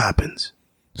beautiful happens.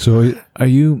 So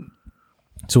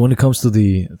so when it comes to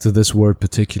this word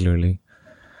particularly,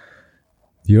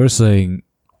 you're saying,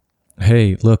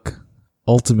 hey, look,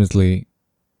 ultimately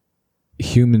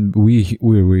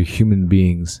we're human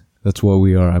beings. That's what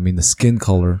we are. I mean, the skin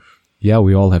color,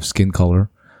 we all have skin color,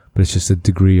 but it's just a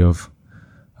degree of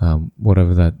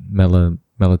whatever that mellow,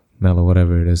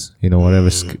 whatever it is, whatever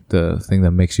the thing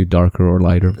that makes you darker or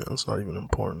lighter. That's not even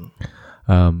important.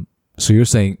 So you're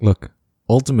saying, look,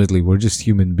 ultimately we're just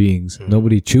human beings.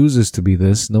 Nobody chooses to be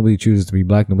this. Nobody chooses to be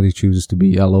black. Nobody chooses to be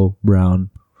yellow, brown.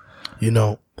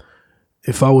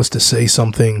 If I was to say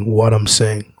something, what I'm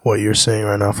saying, what you're saying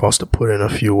right now, if I was to put in a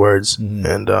few words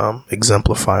and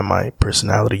exemplify my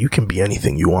personality, you can be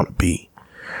anything you want to be.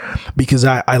 Because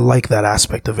I like that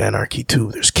aspect of anarchy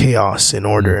too. There's chaos and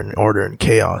order and order and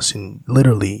chaos. And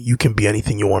literally, you can be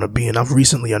anything you want to be. And I've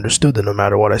recently understood that no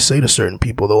matter what I say to certain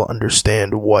people, they'll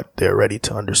understand what they're ready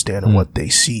to understand and what they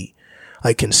see.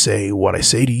 I can say what I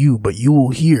say to you, but you will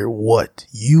hear what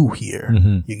you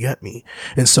hear. You get me?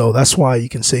 And so that's why you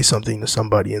can say something to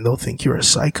somebody and they'll think you're a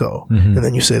psycho. And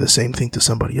then you say the same thing to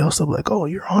somebody else. They'll be like, oh,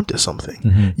 you're onto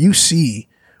something. You see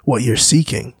what you're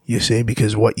seeking, you see,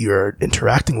 because what you're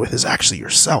interacting with is actually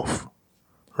yourself,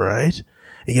 right?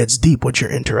 It gets deep. What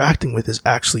you're interacting with is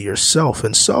actually yourself.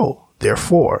 And so,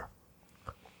 therefore,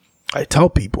 I tell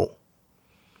people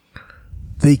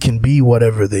they can be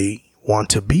whatever they want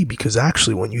to be, because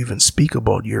actually when you even speak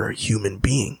about you're a human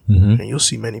being, and you'll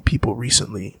see many people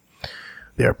recently,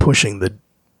 they are pushing the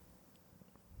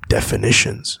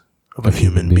definitions of a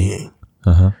human being.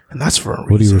 And that's for a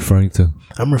reason. What are you referring to?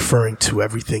 I'm referring to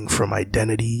everything from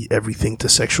identity, everything to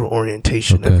sexual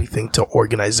orientation, everything to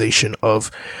organization of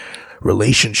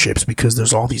relationships, because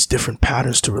there's all these different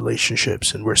patterns to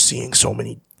relationships, and we're seeing so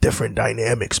many different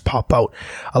dynamics pop out.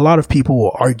 A lot of people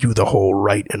will argue the whole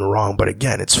right and wrong, but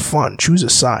again, it's fun. Choose a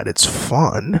side. It's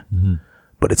fun,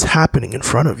 but it's happening in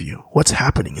front of you. What's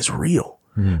happening is real.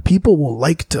 People will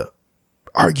like to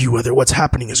argue whether what's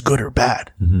happening is good or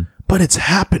bad, but it's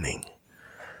happening.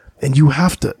 And you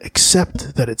have to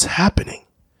accept that it's happening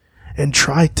and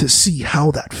try to see how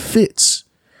that fits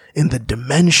in the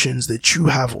dimensions that you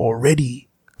have already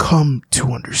come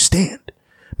to understand,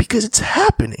 because it's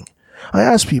happening. I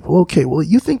ask people, okay, well,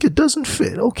 you think it doesn't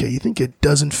fit. Okay, you think it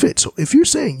doesn't fit. So if you're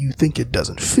saying you think it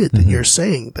doesn't fit, then you're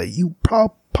saying that you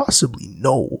possibly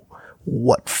know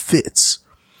what fits.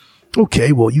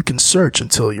 Okay, well, you can search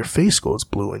until your face goes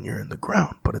blue and you're in the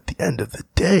ground. But at the end of the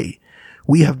day,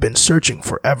 we have been searching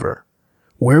forever.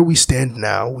 Where we stand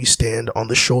now, we stand on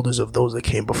the shoulders of those that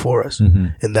came before us.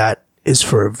 And that is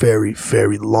for a very,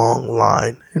 very long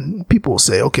line. And people will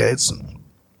say, okay,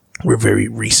 we're very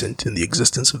recent in the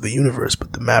existence of the universe.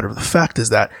 But the matter of the fact is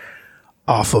that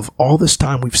off of all this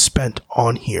time we've spent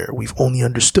on here, we've only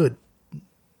understood.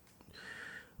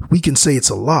 We can say it's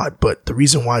a lot, but the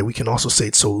reason why we can also say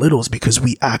it's so little is because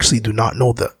we actually do not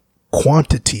know the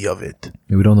quantity of it.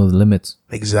 We don't know the limits.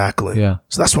 Exactly. Yeah.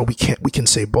 So that's why we can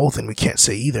say both and we can't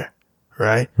say either.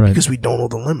 Right? Right. Because we don't know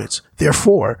the limits.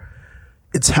 Therefore,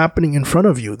 it's happening in front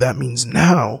of you. That means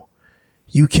now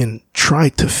you can try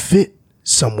to fit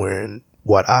somewhere. And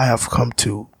what I have come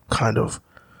to kind of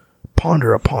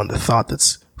ponder upon, the thought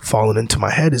that's fallen into my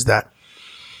head, is that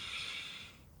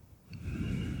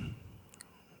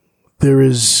there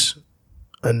is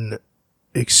an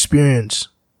experience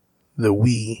that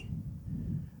we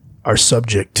are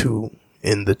subject to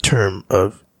in the term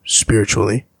of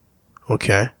spiritually,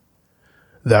 okay?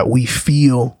 That we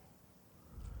feel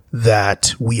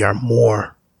that we are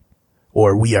more,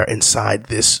 or we are inside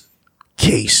this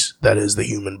case that is the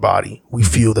human body. We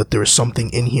feel that there is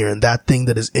something in here, and that thing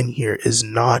that is in here is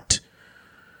not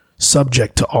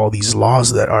subject to all these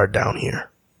laws that are down here.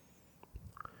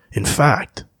 In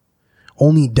fact,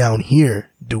 only down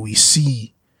here do we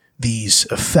see these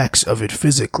effects of it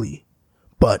physically,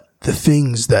 but the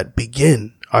things that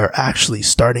begin are actually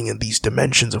starting in these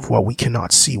dimensions of what we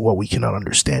cannot see, what we cannot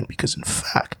understand, because in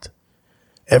fact,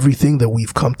 everything that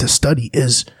we've come to study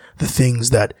is the things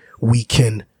that we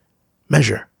can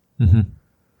measure.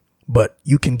 But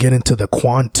you can get into the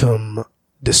quantum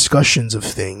discussions of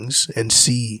things and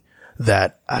see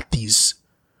that at these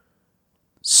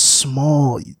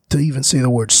small, to even say the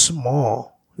word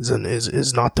small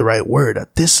is not the right word.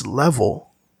 At this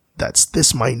level, that's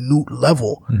this minute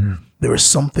level, there is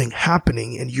something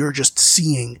happening, and you're just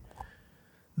seeing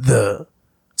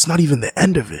it's not even the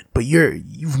end of it, but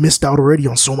you've missed out already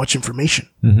on so much information,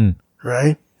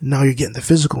 right? Now you're getting the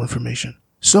physical information.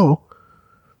 So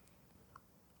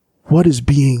what is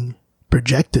being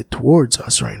projected towards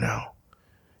us right now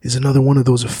is another one of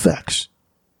those effects,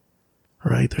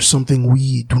 right? There's something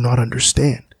we do not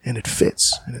understand, and it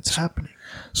fits, and it's happening.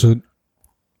 So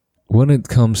when it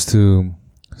comes to,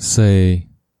 say,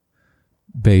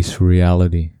 base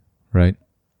reality, right?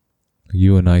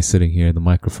 You and I sitting here, the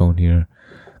microphone here,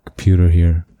 computer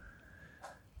here.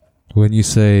 When you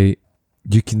say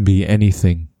you can be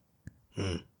anything,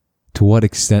 to what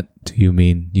extent do you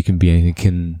mean you can be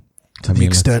anything? To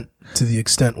the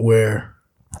extent where,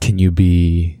 can you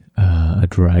be a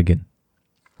dragon?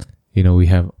 You know, we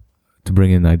have, to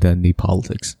bring in identity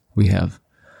politics, we have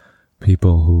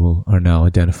people who are now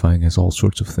identifying as all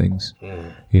sorts of things.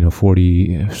 You know,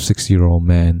 60-year-old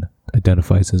man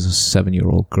identifies as a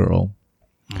 7-year-old girl.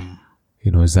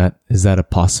 You know, is that a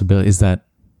possibility? Is that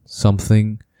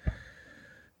something?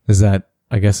 Is that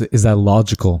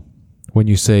logical? When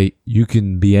you say you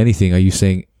can be anything, are you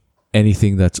saying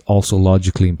anything that's also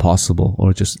logically impossible,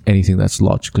 or just anything that's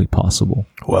logically possible?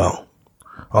 Well,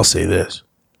 I'll say this.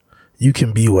 You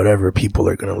can be whatever people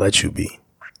are going to let you be.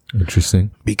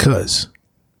 Interesting. Because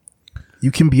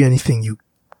you can be anything you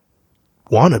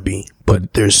want to be,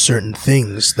 but there's certain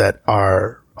things that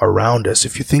are around us.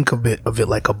 If you think of it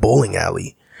like a bowling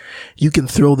alley, you can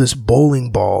throw this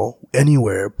bowling ball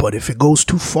anywhere, but if it goes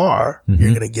too far,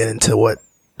 you're going to get into what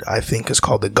I think is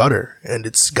called the gutter, and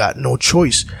it's got no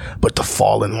choice but to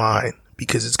fall in line,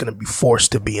 because it's going to be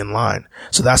forced to be in line.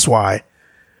 So that's why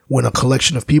when a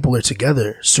collection of people are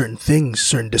together, certain things,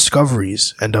 certain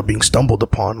discoveries end up being stumbled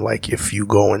upon. Like if you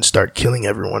go and start killing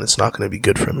everyone, it's not going to be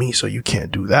good for me. So you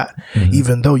can't do that.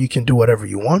 Even though you can do whatever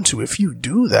you want to. If you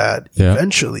do that,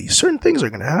 eventually certain things are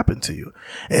going to happen to you,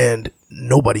 and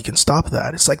nobody can stop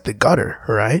that. It's like the gutter,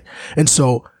 right? And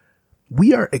so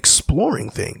we are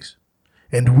exploring things,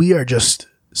 and we are just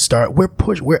we're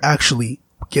pushing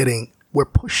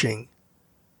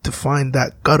to find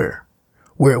that gutter.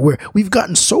 we've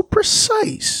gotten so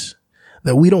precise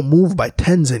that we don't move by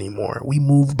tens anymore. We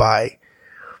move by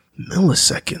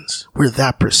milliseconds. We're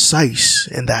that precise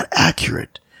and that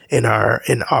accurate in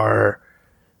the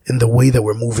way that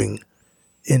we're moving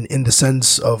in the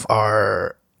sense of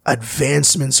our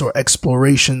advancements or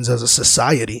explorations as a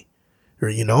society.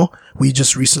 Or, we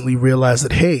just recently realized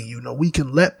that, hey, we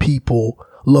can let people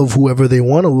love whoever they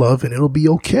want to love and it'll be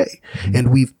okay. Mm-hmm.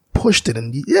 And we've pushed it,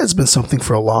 and yeah, it's been something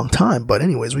for a long time, but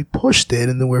anyways, we pushed it,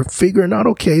 and then we're figuring out,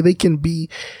 okay, they can be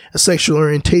a sexual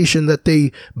orientation that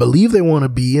they believe they want to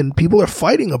be, and people are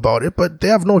fighting about it, but they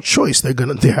have no choice. They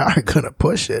are gonna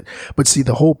push it. But see,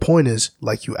 the whole point is,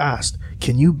 like you asked,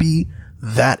 can you be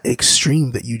that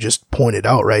extreme that you just pointed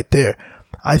out right there?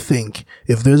 I think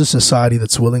if there's a society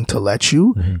that's willing to let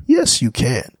you, mm-hmm. yes, you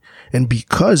can. And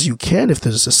because you can, if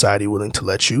there's a society willing to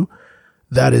let you,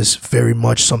 that is very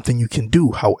much something you can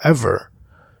do. However,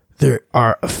 there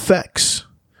are effects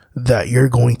that you're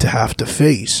going to have to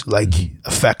face, like mm-hmm.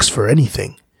 effects for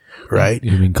anything, right?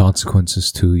 You mean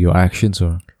consequences to your actions,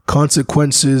 or?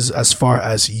 Consequences as far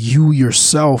as you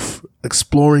yourself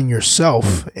exploring yourself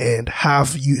mm-hmm. and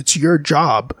it's your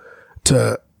job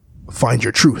to find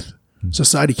your truth. Mm-hmm.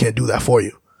 Society can't do that for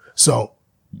you. So,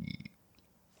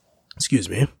 excuse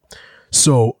me.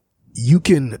 So you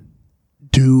can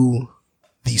do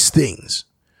these things,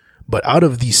 but out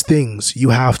of these things, you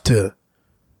have to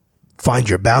find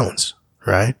your balance,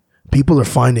 right? People are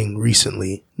finding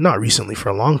not recently, for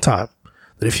a long time,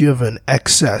 that if you have an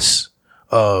excess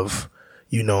of,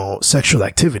 sexual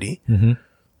activity, mm-hmm.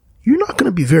 you're not going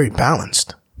to be very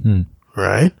balanced,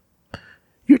 right?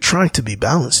 You're trying to be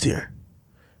balanced here.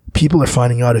 People are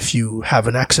finding out if you have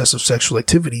an excess of sexual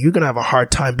activity, you're going to have a hard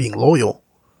time being loyal,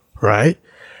 right?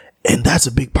 And that's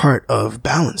a big part of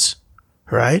balance.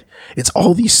 Right? It's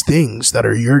all these things that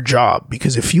are your job,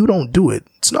 because if you don't do it,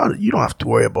 you don't have to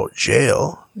worry about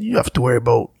jail. You have to worry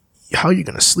about how you're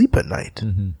going to sleep at night,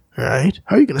 mm-hmm. right?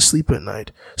 How are you going to sleep at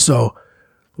night? So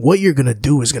what you're going to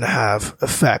do is going to have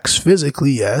effects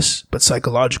physically, yes, but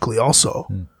psychologically also.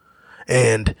 Mm.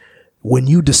 And when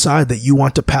you decide that you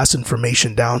want to pass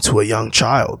information down to a young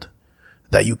child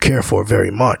that you care for very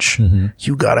much, mm-hmm.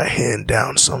 you gotta hand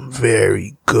down some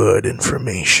very good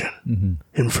information. Mm-hmm.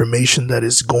 Information that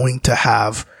is going to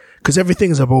have, because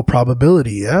everything is about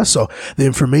probability, yeah? So the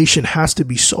information has to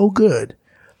be so good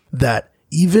that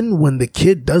even when the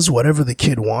kid does whatever the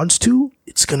kid wants to,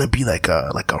 it's gonna be like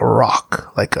a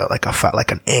rock, like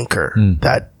an anchor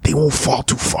that they won't fall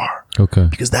too far. Okay.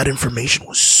 Because that information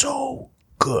was so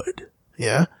good,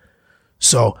 yeah?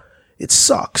 So it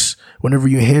sucks whenever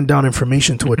you hand down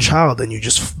information to a child and you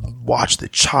just watch the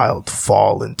child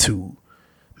fall into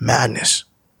madness.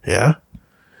 Yeah.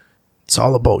 It's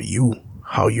all about you,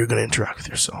 how you're going to interact with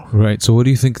yourself. Right. So what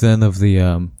do you think then of the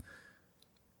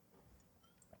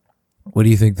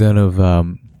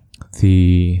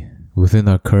within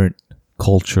our current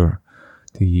culture,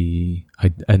 the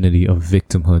identity of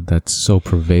victimhood that's so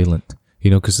prevalent,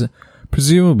 because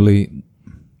presumably,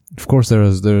 of course,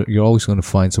 you're always going to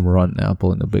find some rotten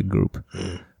apple in a big group.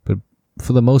 But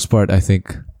for the most part, I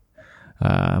think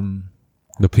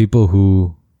the people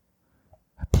who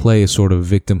play a sort of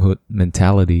victimhood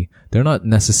mentality, they're not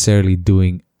necessarily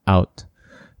doing it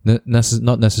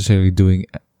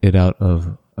out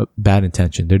of bad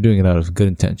intention. They're doing it out of good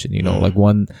intention. Like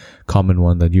one common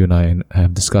one that you and I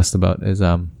have discussed about is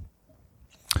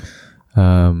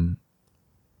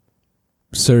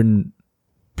certain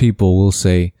people will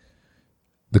say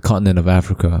the continent of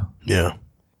Africa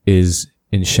is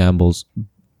in shambles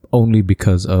only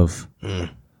because of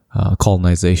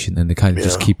colonization, and they kind of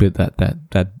just keep it that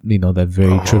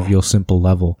very trivial, simple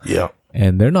level. Yeah,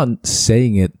 and they're not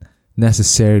saying it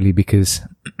necessarily because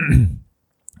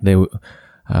they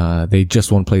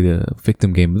just want to play the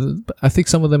victim game. I think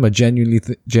some of them are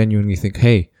genuinely think,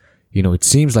 hey, it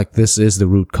seems like this is the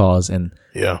root cause, and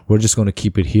we're just going to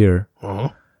keep it here.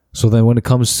 So then, when it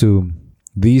comes to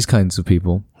these kinds of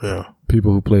people,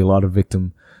 people who play a lot of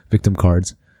victim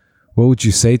cards, what would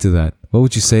you say to that? What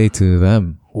would you say to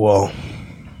them? Well,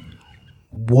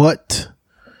 what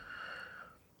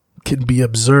can be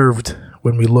observed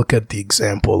when we look at the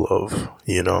example of,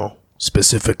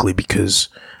 specifically because,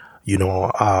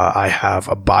 I have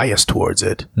a bias towards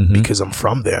it because I'm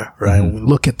from there, right? Mm-hmm. When we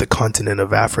look at the continent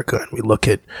of Africa and we look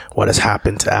at what has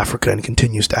happened to Africa and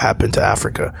continues to happen to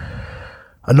Africa,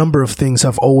 a number of things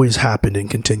have always happened and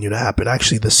continue to happen.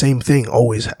 Actually, the same thing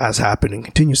always has happened and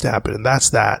continues to happen. And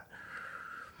that's that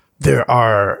there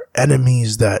are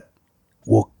enemies that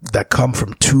come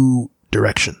from two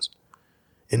directions,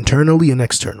 internally and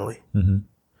externally. Mm-hmm.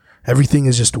 Everything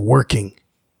is just working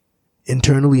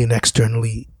internally and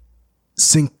externally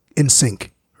in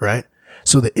sync, right?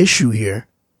 So the issue here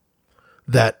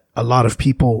that a lot of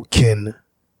people can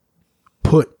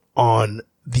put on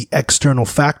the external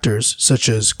factors, such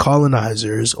as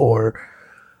colonizers or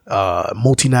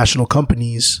multinational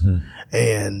companies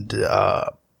and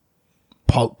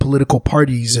political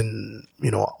parties and,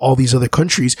 all these other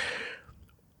countries,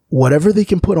 whatever they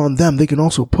can put on them, they can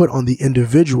also put on the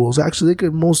individuals. Actually, they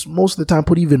could most of the time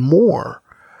put even more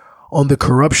on the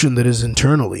corruption that is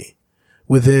internally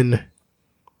within.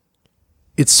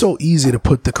 It's so easy to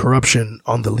put the corruption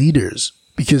on the leaders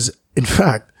because, in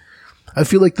fact, I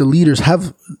feel like the leaders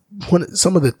have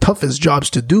some of the toughest jobs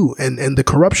to do, and the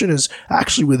corruption is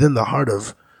actually within the heart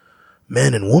of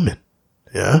men and women.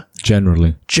 Yeah.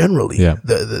 Generally. Yeah.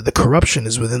 The corruption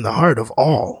is within the heart of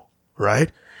all,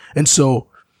 right? And so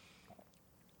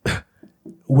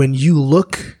when you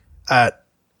look at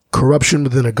corruption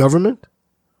within a government,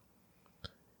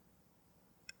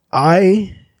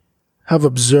 I have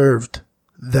observed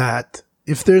that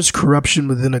if there's corruption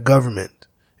within a government,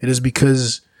 it is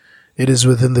because it is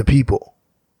within the people.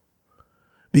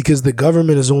 Because the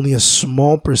government is only a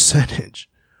small percentage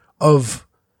of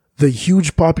the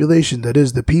huge population that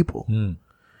is the people.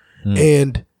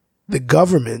 And the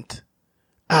government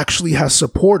actually has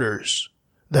supporters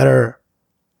that are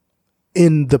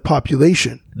in the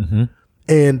population.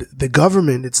 And the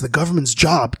government, it's the government's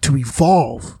job to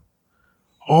evolve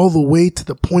all the way to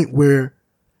the point where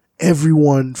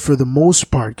everyone, for the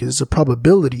most part, because it's a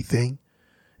probability thing,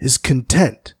 is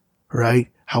content, right?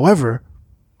 However,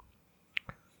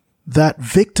 that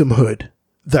victimhood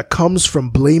that comes from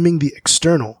blaming the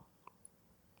external,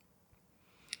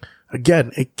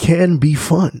 again, it can be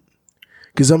fun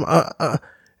because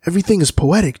everything is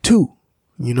poetic too,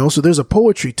 so there's a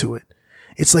poetry to it.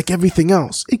 It's like everything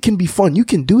else. It can be fun. You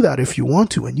can do that if you want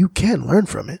to, and you can learn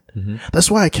from it. That's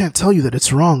why I can't tell you that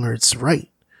it's wrong or it's right,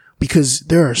 because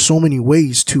there are so many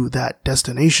ways to that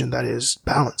destination that is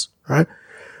balance, right?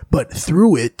 But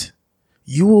through it,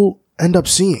 you will end up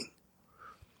seeing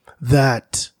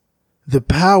that the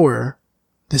power,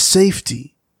 the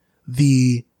safety,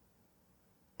 the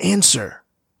answer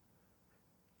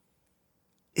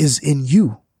is in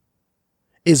you,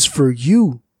 is for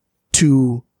you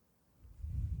to,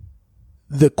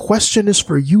 the question is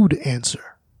for you to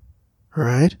answer,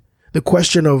 right? The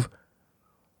question of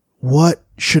what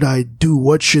should I do?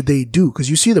 What should they do? Because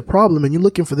you see the problem and you're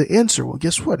looking for the answer. Well,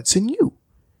 guess what? It's in you.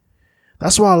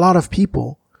 That's why a lot of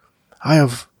people,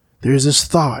 there's this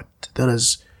thought that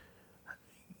is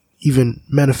even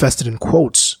manifested in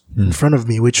quotes in front of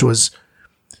me, which was,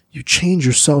 you change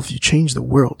yourself, you change the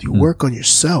world. You work on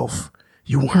yourself,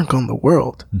 you work on the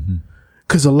world.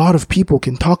 Because a lot of people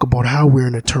can talk about how we're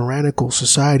in a tyrannical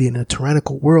society, in a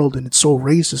tyrannical world, and it's so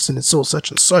racist and it's so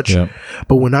such and such. Yeah.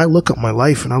 But when I look at my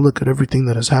life and I look at everything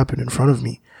that has happened in front of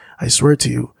me, I swear to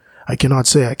you, I cannot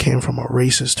say I came from a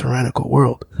racist, tyrannical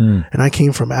world. And I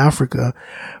came from Africa.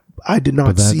 I did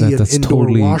not see an indoor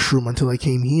washroom until I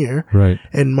came here. Right.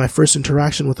 And my first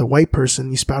interaction with a white person,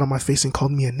 he spat on my face and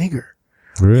called me a nigger.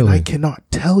 Really? And I cannot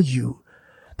tell you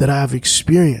that I have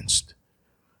experienced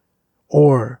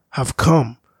or have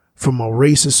come from a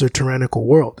racist or tyrannical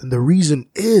world. And the reason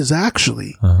is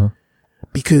actually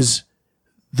because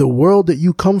the world that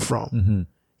you come from,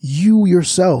 you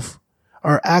yourself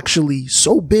are actually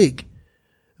so big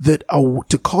that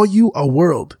to call you a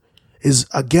world is,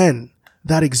 again,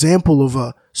 that example of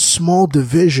a small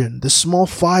division, the small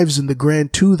fives in the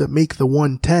grand two that make the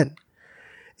 110.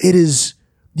 It is,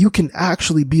 you can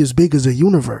actually be as big as a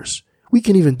universe. We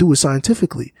can even do it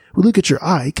scientifically. We look at your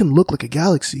eye, it can look like a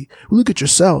galaxy. We look at your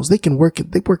cells, they work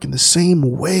in the same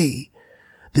way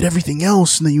that everything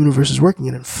else in the universe is working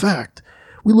in. In fact,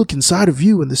 we look inside of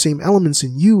you and the same elements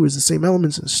in you is the same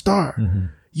elements in a star.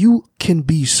 You can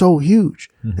be so huge.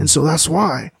 And so that's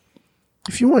why,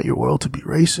 if you want your world to be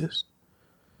racist,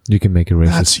 you can make it racist.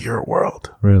 That's your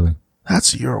world. Really?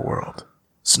 That's your world.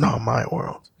 It's not my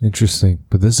world. Interesting.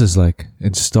 But this is like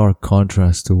in stark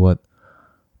contrast to what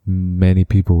many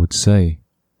people would say.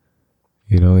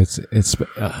 It's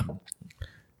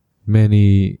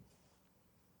many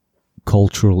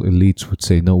cultural elites would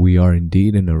say, no, we are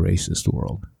indeed in a racist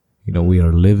world. We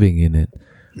are living in it.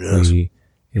 Yes.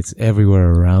 It's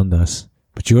everywhere around us.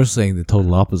 But you're saying the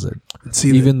total opposite.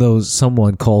 Even though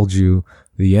someone called you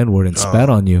the N-word and spat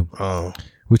on you,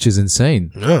 which is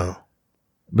insane. Yeah.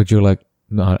 But you're like,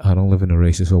 no, I don't live in a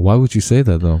racist world. Why would you say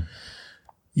that though?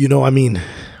 I mean,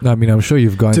 I'm sure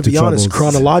you've gone to be honest,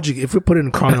 troubles. if we put it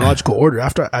in chronological order,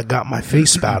 after I got my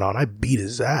face spat on, I beat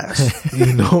his ass.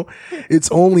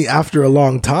 It's only after a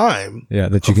long time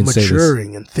that you can say this.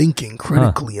 maturing and thinking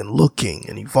critically and looking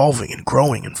and evolving and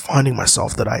growing and finding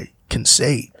myself that I can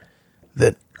say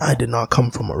that I did not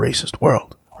come from a racist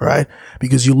world, right?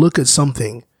 Because you look at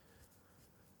something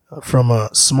from a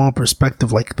small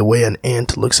perspective, like the way an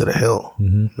ant looks at a hill,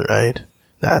 right?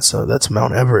 That's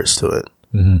Mount Everest to it.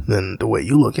 Then the way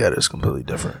you look at it is completely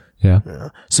different. Yeah.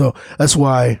 So that's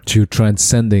why you're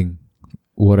transcending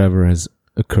whatever has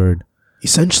occurred.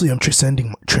 Essentially, I'm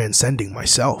transcending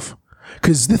myself.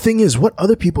 Because the thing is, what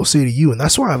other people say to you, and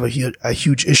that's why I have a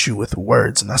huge issue with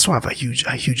words, and that's why I have a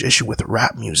huge issue with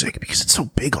rap music, because it's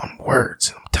so big on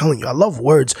words. I'm telling you, I love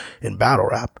words in battle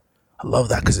rap. I love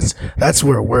that because that's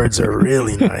where words are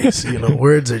really nice.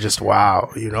 Words are just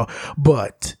wow.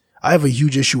 But I have a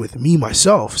huge issue with me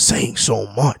myself saying so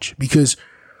much because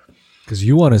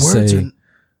you want to say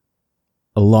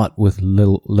a lot with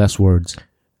less words.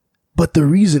 But the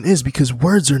reason is because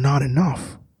words are not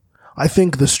enough. I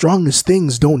think the strongest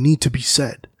things don't need to be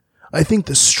said. I think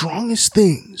the strongest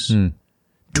things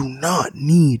do not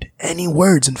need any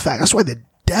words. In fact, that's why the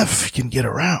deaf can get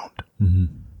around.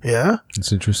 Yeah?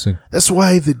 It's interesting. That's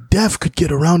why the deaf could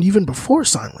get around even before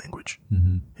sign language.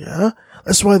 Yeah?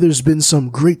 That's why there's been some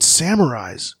great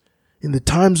samurais in the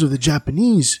times of the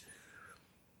Japanese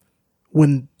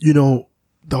when, the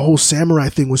whole samurai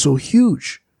thing was so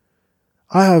huge.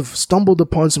 I have stumbled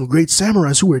upon some great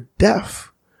samurais who were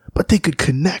deaf, but they could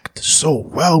connect so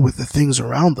well with the things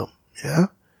around them. Yeah?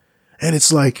 And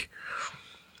it's like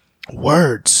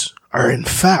words are in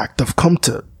fact, I've come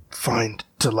to find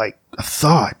like a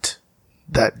thought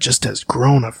that just has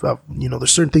grown.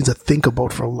 There's certain things I think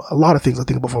about for a lot of things I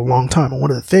think about for a long time. And one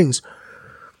of the things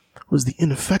was the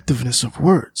ineffectiveness of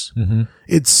words.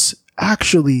 It's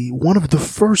actually one of the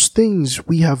first things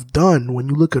we have done when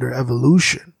you look at our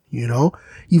evolution,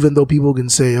 even though people can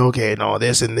say, okay, no,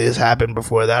 this and this happened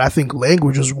before that. I think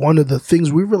language is one of the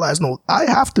things we realized, no, I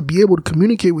have to be able to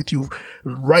communicate with you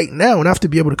right now and I have to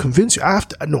be able to convince you.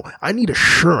 I need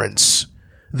assurance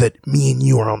that me and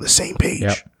you are on the same page.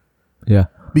 Yep. Yeah.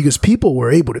 Because people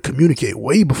were able to communicate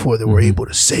way before they were able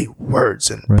to say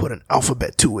words and put an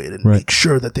alphabet to it and make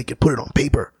sure that they could put it on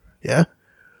paper. Yeah.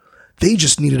 They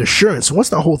just needed assurance. And what's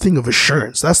the whole thing of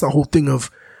assurance? That's the whole thing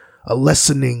of a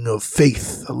lessening of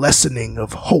faith, a lessening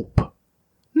of hope.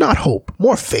 Not hope,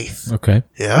 more faith. Okay.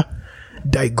 Yeah.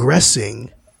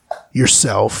 Digressing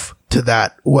yourself to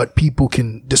that, what people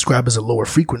can describe as a lower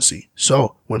frequency.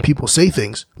 So when people say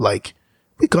things like,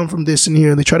 we come from this and here,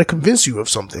 and they try to convince you of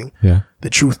something. Yeah. The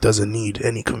truth doesn't need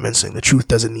any convincing. The truth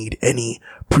doesn't need any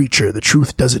preacher. The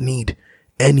truth doesn't need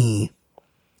any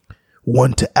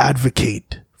one to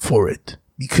advocate for it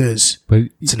because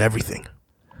it's in everything.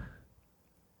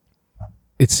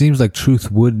 It seems like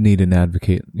truth would need an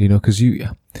advocate, because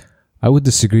I would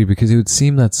disagree because it would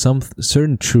seem that some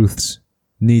certain truths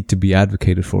need to be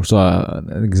advocated for. So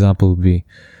an example would be,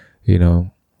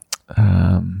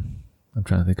 I'm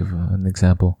trying to think of an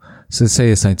example. So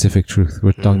say a scientific truth.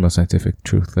 We're talking about scientific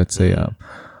truth. Let's say the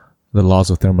laws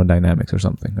of thermodynamics or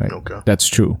something, right? Okay. That's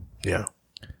true. Yeah.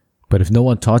 But if no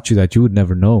one taught you that, you would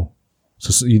never know.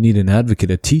 So you need an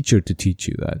advocate, a teacher to teach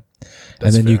you that.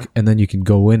 That's and then fair. you can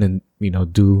go in and,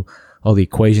 do all the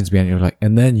equations behind it. You're like,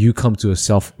 and then you come to a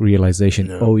self-realization.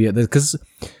 Yeah. Oh yeah. Because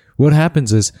what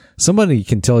happens is somebody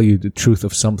can tell you the truth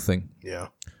of something. Yeah.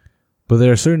 But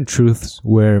there are certain truths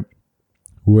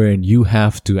wherein you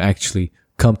have to actually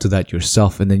come to that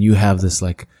yourself, and then you have this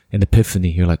like an epiphany.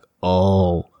 You're like,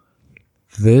 oh,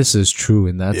 this is true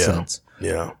in that sense.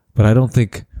 Yeah. But I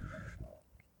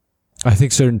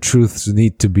think certain truths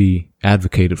need to be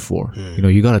advocated for.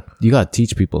 You gotta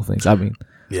teach people things.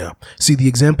 Yeah. See, the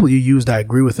example you used, I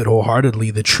agree with it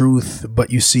wholeheartedly, the truth.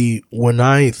 But you see, when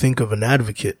I think of an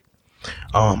advocate,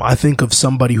 I think of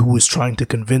somebody who is trying to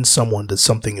convince someone that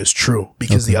something is true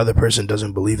because the other person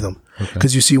doesn't believe them.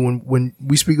 Because you see, when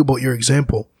we speak about your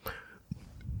example,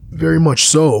 very much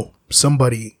so,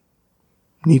 somebody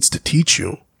needs to teach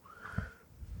you,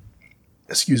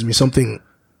 something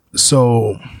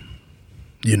so,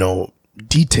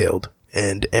 detailed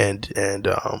and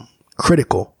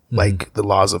critical, like the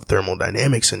laws of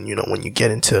thermodynamics. And, when you get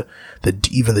into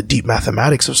even the deep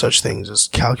mathematics of such things as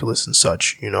calculus and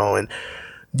such, and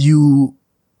you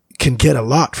can get a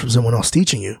lot from someone else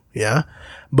teaching you. Yeah.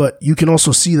 But you can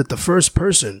also see that the first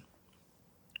person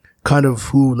kind of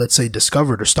who, let's say,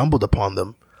 discovered or stumbled upon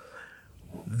them,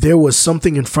 there was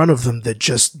something in front of them that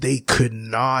just, they could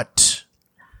not,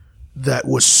 that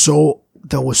was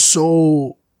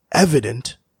so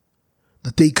evident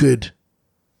that they could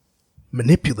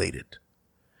manipulate it.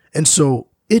 And so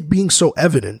it being so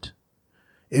evident,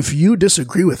 if you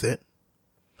disagree with it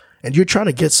and you're trying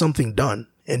to get something done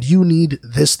and you need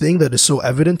this thing that is so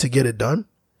evident to get it done,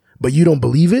 but you don't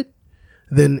believe it,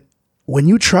 then when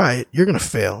you try it, you're going to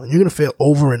fail, and you're going to fail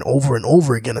over and over and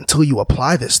over again until you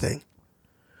apply this thing.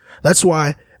 That's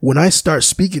why when I start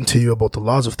speaking to you about the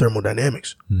laws of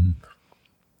thermodynamics,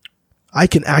 I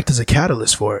can act as a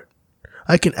catalyst for it.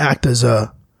 I can act as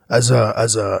a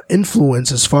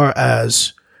influence as far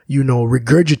as, you know,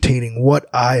 regurgitating what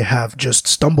I have just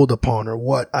stumbled upon or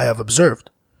what I have observed.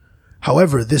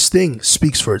 However, this thing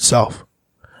speaks for itself,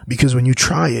 because when you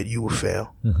try it, you will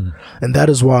fail. And that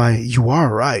is why you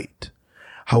are right.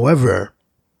 However,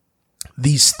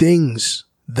 these things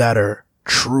that are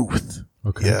truth,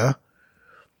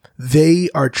 they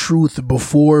are truth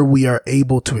before we are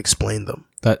able to explain them.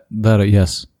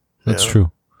 Yes, that's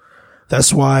true.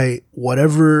 That's why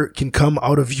whatever can come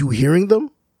out of you hearing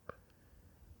them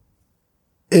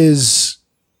is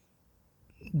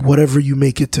whatever you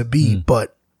make it to be,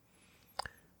 but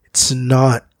it's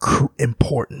not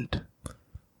important.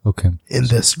 In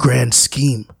this grand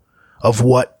scheme of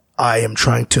what I am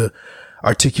trying to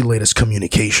articulate as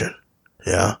communication.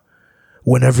 Yeah.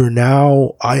 Whenever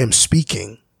now I am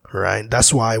speaking, right?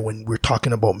 That's why when we're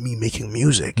talking about me making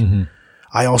music,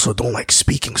 I also don't like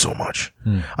speaking so much.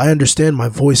 I understand my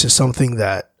voice is something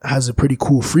that has a pretty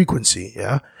cool frequency.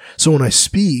 Yeah. So when I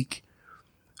speak,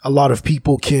 a lot of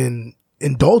people can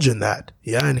indulge in that.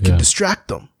 Yeah. And it can distract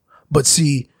them. But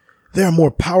see, there are more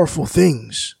powerful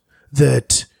things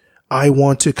that I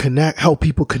want to help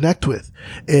people connect with.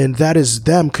 And that is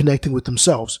them connecting with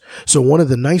themselves. So one of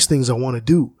the nice things I want to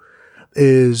do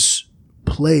is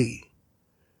play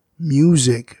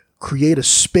music, create a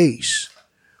space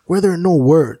where there are no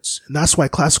words. And that's why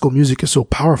classical music is so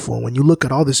powerful. And when you look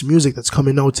at all this music that's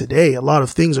coming out today, a lot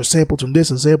of things are sampled from this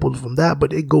and sampled from that,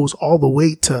 but it goes all the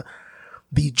way to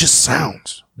be just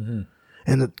sounds.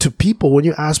 And to people, when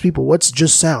you ask people what's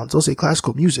just sounds, they'll say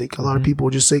classical music. A lot of people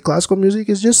just say classical music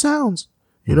is just sounds.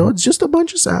 You know, it's just a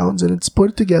bunch of sounds and it's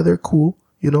put together cool.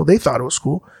 You know, they thought it was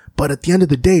cool. But at the end of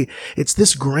the day, it's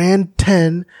this grand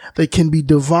 10 that can be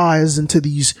devised into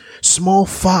these small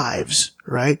 5s,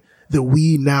 right? That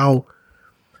we now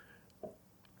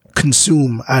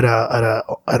consume at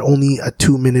only a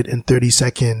 2-minute and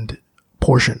 30-second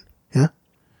portion. Yeah.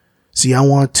 See, I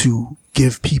want to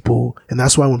give people, and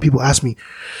that's why when people ask me,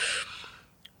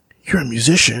 you're a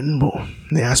musician, well,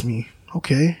 they ask me,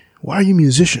 okay, why are you a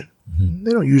musician?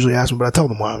 They don't usually ask me, but I tell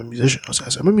them why I'm a musician. I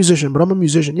say, I'm a musician, but I'm a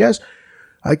musician. Yes,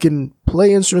 I can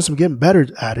play instruments. I'm getting better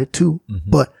at it too,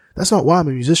 but that's not why I'm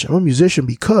a musician. I'm a musician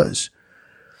because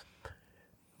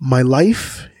my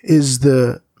life is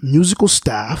the musical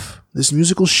staff, this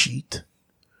musical sheet.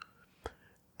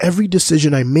 Every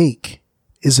decision I make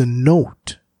is a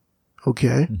note.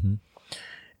 Okay.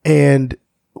 And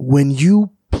when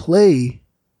you play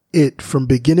it from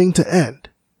beginning to end,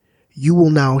 you will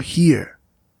now hear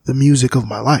the music of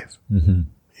my life.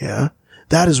 Yeah.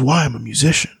 That is why I'm a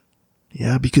musician.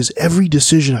 Yeah. Because every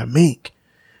decision I make,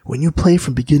 when you play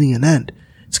from beginning and end,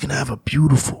 it's going to have a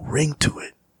beautiful ring to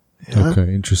it. Yeah?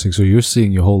 Okay. Interesting. So you're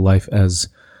seeing your whole life as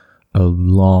a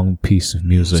long piece of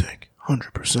music.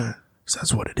 100%. Because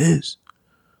that's what it is.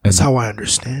 That's how I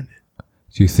understand it.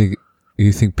 Do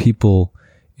you think people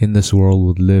in this world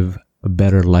would live a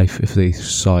better life if they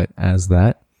saw it as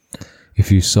that? If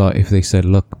they said,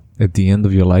 look, at the end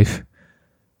of your life,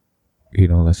 you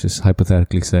know, let's just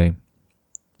hypothetically say,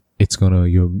 it's gonna,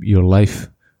 your life,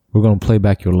 we're gonna play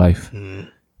back your life.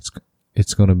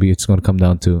 It's gonna come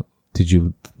down to, did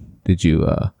you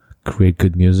create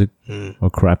good music or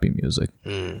crappy music?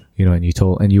 You know,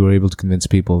 and you were able to convince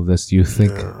people of this. Do you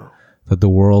think that the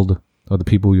world or the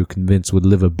people you convinced would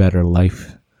live a better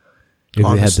life if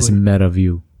they had this meta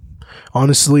view?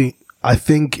 Honestly, I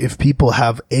think if people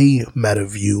have a meta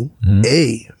view,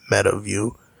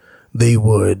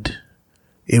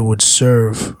 it would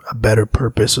serve a better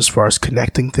purpose as far as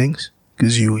connecting things.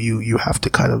 Because you have to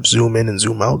kind of zoom in and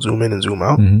zoom out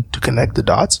to connect the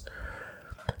dots.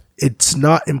 It's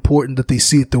not important that they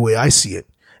see it the way I see it.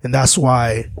 And that's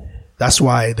why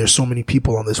there's so many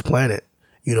people on this planet.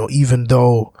 You know, even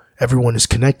though everyone is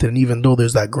connected and even though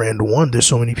there's that grand one, there's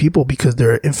so many people because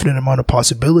there are infinite amount of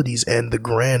possibilities, and the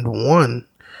grand one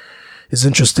is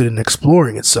interested in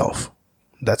exploring itself.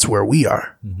 That's where we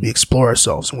are. We explore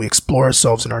ourselves, and we explore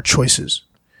ourselves in our choices.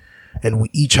 And we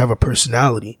each have a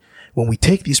personality. When we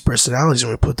take these personalities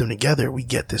and we put them together, we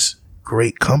get this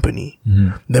great company.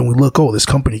 Then we look, this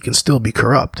company can still be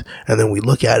corrupt. And then we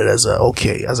look at it as a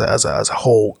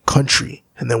whole country.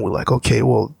 And then we're like, okay,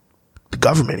 well, the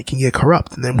government. It can get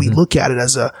corrupt. And then we look at it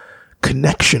as a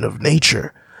connection of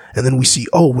nature. And then we see,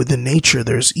 oh, within nature,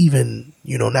 there's even,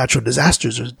 natural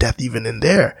disasters. There's death even in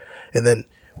there. And then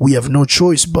we have no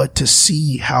choice but to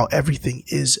see how everything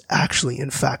is actually, in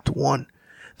fact, one.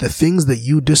 The things that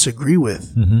you disagree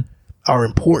with are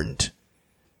important.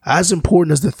 As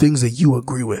important as the things that you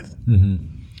agree with.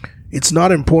 It's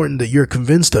not important that you're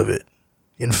convinced of it.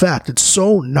 In fact, it's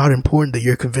so not important that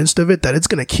you're convinced of it that it's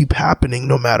going to keep happening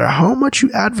no matter how much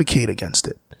you advocate against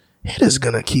it. It is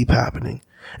going to keep happening.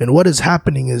 And what is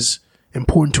happening is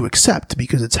important to accept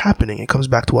because it's happening. It comes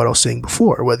back to what I was saying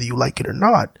before, whether you like it or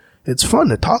not. It's fun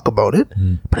to talk about it,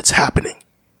 but it's happening.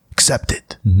 Accept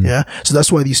it. Yeah. So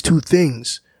that's why these two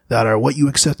things that are what you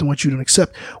accept and what you don't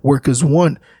accept work as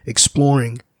one,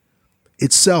 exploring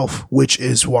itself, which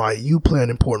is why you play an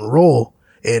important role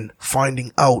in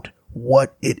finding out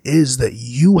what it is that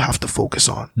you have to focus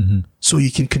on so you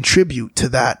can contribute to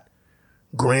that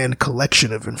grand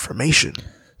collection of information.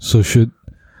 So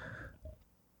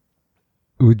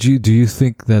do you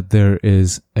think that there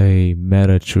is a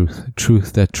meta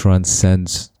truth that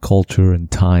transcends culture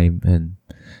and time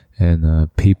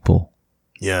and people?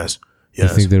 Yes. I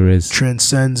think there is.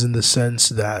 Transcends in the sense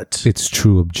that it's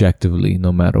true objectively,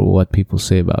 no matter what people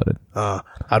say about it.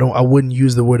 I wouldn't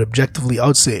use the word objectively. I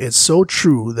would say it's so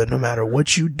true that no matter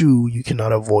what you do, you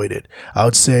cannot avoid it. I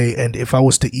would say, and if I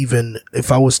was to even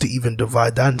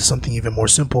divide that into something even more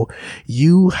simple,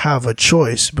 you have a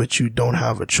choice, but you don't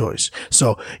have a choice.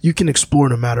 So you can explore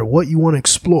no matter what you want to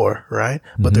explore, right?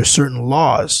 But there's certain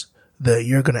laws that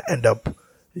you're going to end up,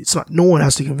 no one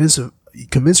has to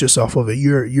convince yourself of it.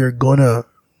 You're gonna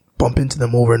bump into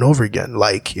them over and over again.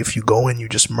 Like if you go and you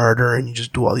just murder and you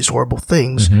just do all these horrible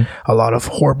things, a lot of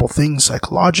horrible things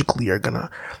psychologically are gonna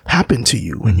happen to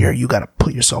you, and you gotta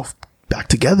put yourself back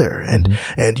together. And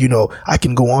I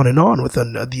can go on with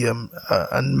the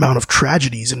amount of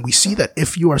tragedies, and we see that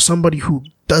if you are somebody who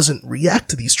doesn't react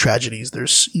to these tragedies,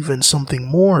 there's even something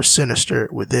more sinister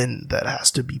within that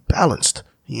has to be balanced.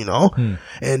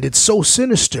 And it's so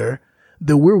sinister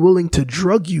that we're willing to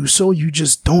drug you so you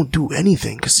just don't do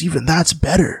anything, because even that's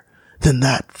better than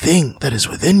that thing that is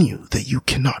within you that you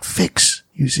cannot fix.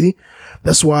 You see?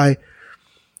 That's why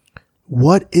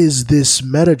what is this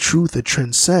meta truth that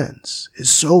transcends is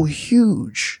so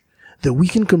huge that we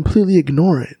can completely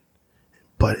ignore it,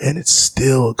 and it's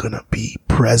still gonna be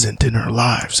present in our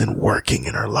lives and working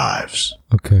in our lives.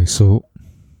 Okay, so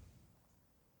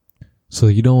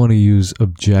you don't want to use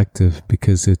objective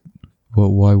because it.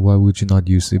 Why would you not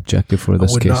use the objective for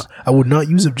this case? I would not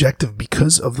use objective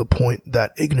because of the point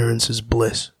that ignorance is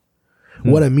bliss.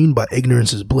 What I mean by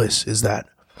ignorance is bliss is that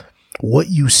what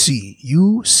you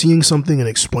seeing something and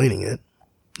explaining it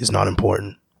is not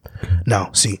important.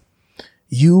 Now, see,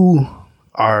 you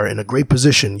are in a great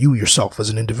position, you yourself as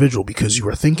an individual, because you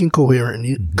are thinking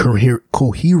coherently,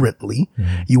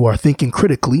 you are thinking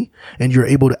critically, and you're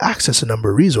able to access a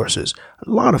number of resources. A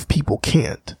lot of people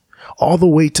can't. All the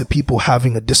way to people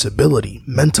having a disability,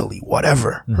 mentally,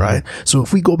 whatever, right? So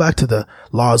if we go back to the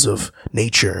laws of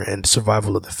nature and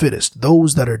survival of the fittest,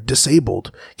 those that are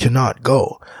disabled cannot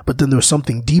go. But then there's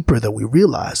something deeper that we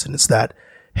realize, and it's that,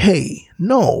 hey,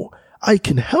 no, I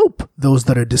can help those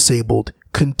that are disabled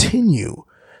continue.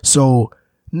 So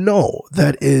no,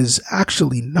 that is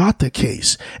actually not the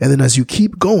case. And then as you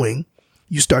keep going,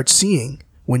 you start seeing,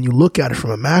 when you look at it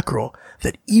from a macro,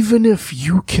 that even if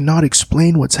you cannot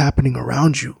explain what's happening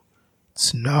around you,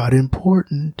 it's not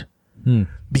important.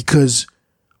 Because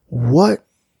what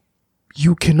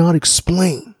you cannot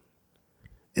explain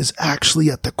is actually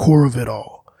at the core of it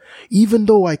all. Even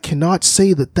though I cannot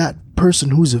say that that person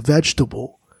who's a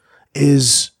vegetable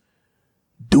is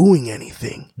doing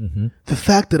anything, the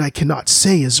fact that I cannot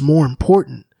say is more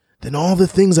important than all the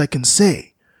things I can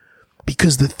say.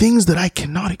 Because the things that I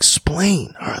cannot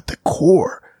explain are at the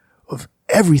core of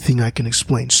everything I can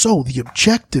explain. So the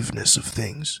objectiveness of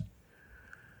things,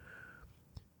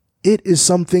 it is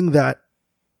something that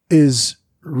is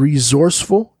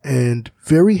resourceful and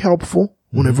very helpful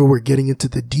whenever we're getting into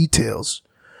the details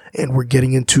and we're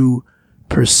getting into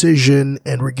precision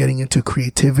and we're getting into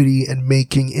creativity and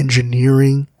making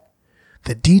engineering.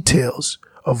 The details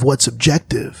of what's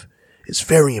objective is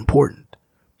very important.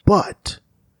 But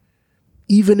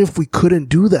even if we couldn't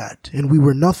do that and we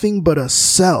were nothing but a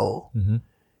cell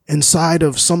inside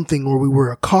of something, or we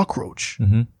were a cockroach,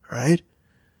 right?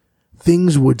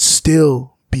 Things would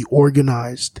still be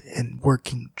organized and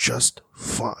working just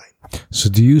fine. So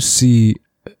do you see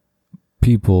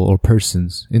people or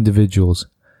persons, individuals,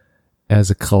 as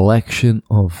a collection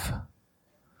of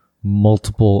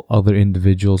multiple other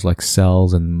individuals like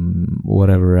cells and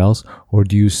whatever else? Or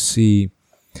do you see,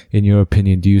 in your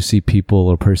opinion, do you see people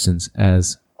or persons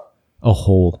as a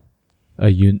whole, a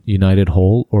united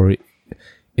whole, or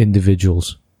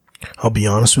individuals? I'll be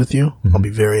honest with you. I'll be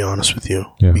very honest with you,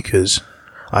 because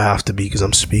I have to be, because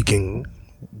I'm speaking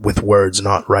with words,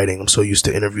 not writing. I'm so used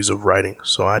to interviews of writing,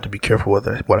 so I had to be careful with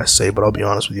what I say, but I'll be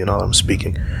honest with you now that I'm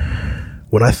speaking.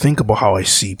 When I think about how I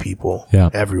see people,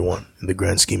 everyone in the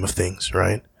grand scheme of things,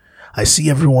 right? I see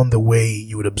everyone the way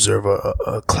you would observe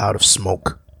a cloud of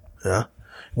smoke. Yeah.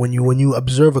 When you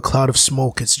observe a cloud of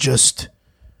smoke, it's just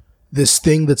this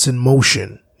thing that's in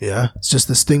motion. Yeah. It's just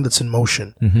this thing that's in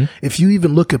motion. Mm-hmm. If you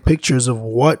even look at pictures of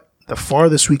what the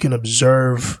farthest we can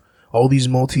observe all these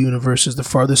multi-universes, the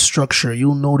farthest structure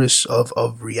you'll notice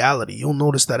of reality, you'll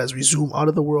notice that as we zoom out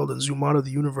of the world and zoom out of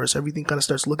the universe, everything kind of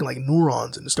starts looking like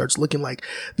neurons, and it starts looking like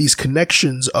these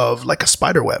connections of like a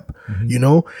spider web, you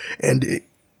know? And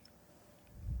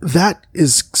that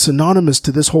is synonymous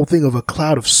to this whole thing of a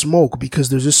cloud of smoke, because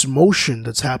there's this motion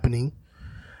that's happening.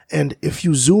 And if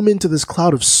you zoom into this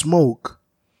cloud of smoke,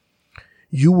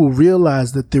 you will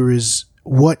realize that there is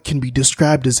what can be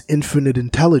described as infinite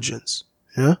intelligence.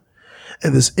 Yeah.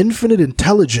 And this infinite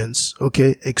intelligence,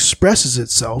 okay, expresses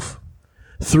itself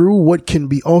through what can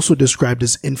be also described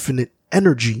as infinite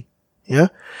energy. Yeah.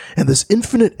 And this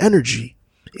infinite energy,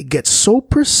 it gets so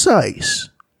precise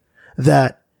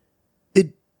that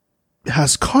it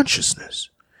has consciousness.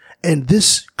 And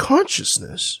this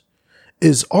consciousness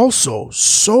is also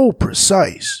so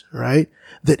precise, right,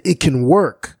 that it can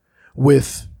work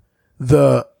with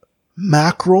the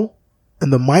macro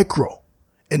and the micro.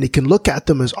 And it can look at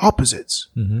them as opposites,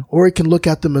 or it can look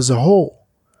at them as a whole.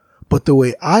 But the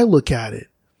way I look at it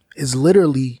is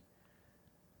literally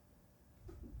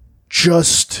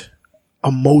just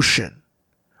a motion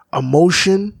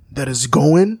that is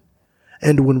going.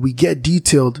 And when we get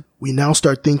detailed, we now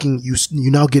start thinking, you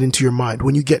now get into your mind.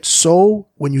 When you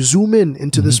zoom in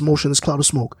into this motion, this cloud of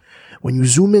smoke, when you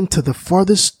zoom into the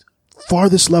farthest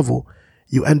level,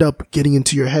 you end up getting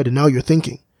into your head, and now you're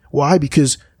thinking. Why?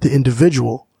 Because the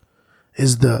individual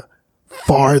is the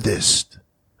farthest,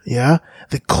 yeah?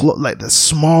 Like the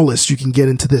smallest you can get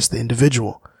into this, the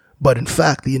individual. But in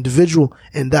fact, the individual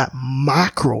and that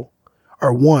macro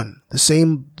are one. The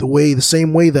same way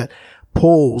that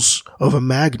poles of a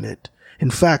magnet. In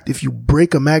fact, if you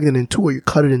break a magnet in two, or you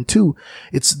cut it in two,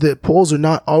 it's the poles are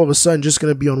not all of a sudden just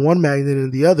going to be on one magnet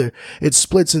and the other. It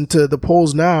splits into the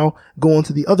poles now go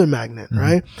onto the other magnet,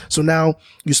 right? So now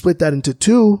you split that into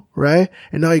two, right?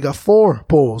 And now you got 4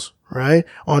 poles, right?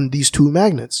 On these 2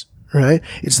 magnets, right?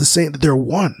 It's the same. They're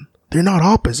one. They're not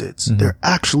opposites. They're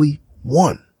actually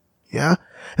one. Yeah.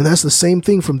 And that's the same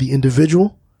thing from the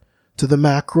individual to the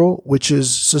macro, which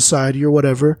is society or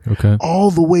whatever, all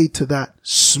the way to that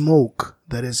smoke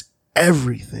that is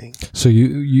everything. So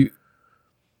would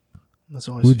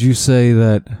you say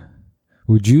that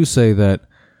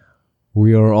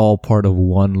we are all part of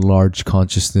one large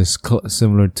consciousness,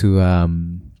 similar to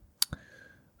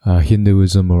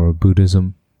Hinduism or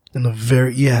Buddhism?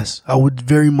 Yes, I would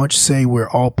very much say we're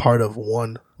all part of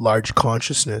one large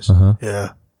consciousness. Yeah.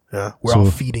 Yeah, we're all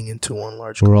feeding into one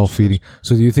large. We're all feeding.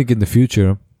 So do you think in the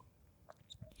future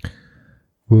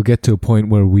we'll get to a point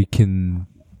where we can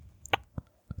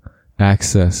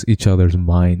access each other's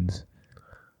minds?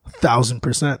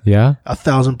 1,000%. Yeah?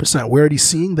 1,000%. We're already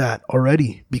seeing that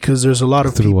already, because there's a lot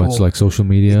of people. Through what's like social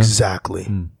media? Exactly.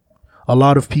 A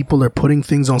lot of people are putting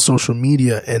things on social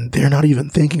media and they're not even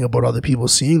thinking about other people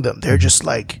seeing them. They're just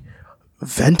like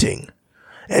venting.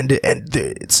 And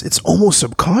it's almost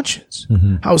subconscious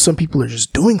how some people are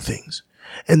just doing things,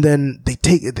 and then they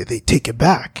take it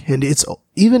back, and it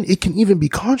can even be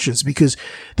conscious, because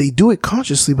they do it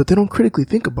consciously, but they don't critically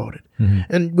think about it.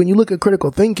 And when you look at critical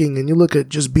thinking and you look at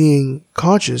just being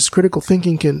conscious, critical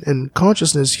thinking and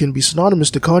consciousness can be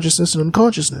synonymous to consciousness and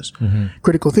unconsciousness.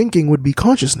 Critical thinking would be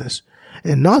consciousness,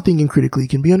 and not thinking critically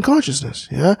can be unconsciousness.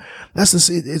 Yeah,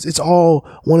 it's all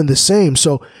one and the same.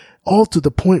 So. All to the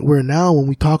point where now when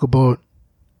we talk about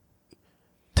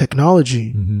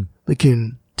technology that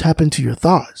can tap into your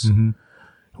thoughts,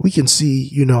 we can see,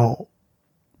 Elon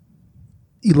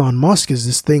Musk is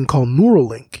this thing called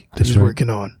Neuralink that he's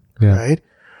working on, right?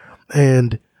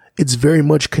 And it's very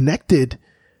much connected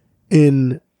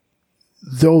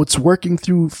though it's working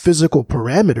through physical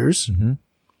parameters.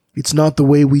 It's not the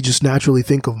way we just naturally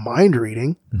think of mind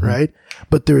reading, right?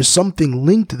 But there is something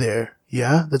linked there.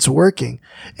 Yeah, that's working.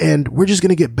 And we're just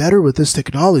going to get better with this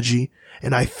technology.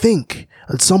 And I think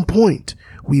at some point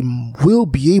we will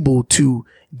be able to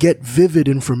get vivid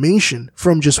information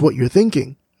from just what you're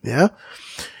thinking. Yeah.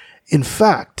 In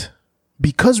fact,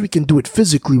 because we can do it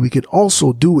physically, we can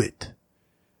also do it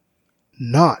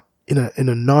not in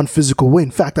a non-physical way.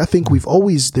 In fact, I think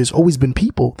there's always been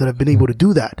people that have been able to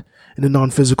do that in a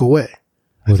non-physical way.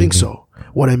 I think so.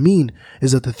 What I mean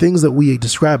is that the things that we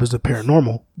describe as the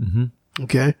paranormal,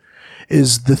 okay,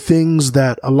 is the things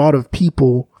that a lot of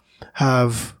people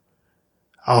have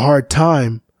a hard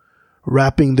time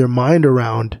wrapping their mind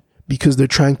around because they're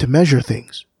trying to measure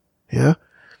things. Yeah.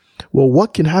 Well,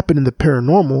 what can happen in the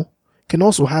paranormal can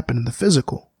also happen in the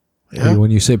physical. Yeah.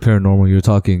 When you say paranormal, you're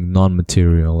talking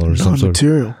non-material or some sort of...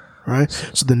 Non-material, right?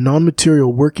 So the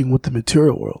non-material working with the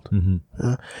material world.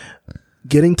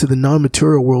 Getting to the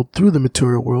non-material world through the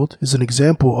material world is an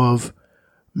example of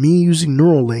me using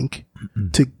Neuralink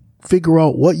to figure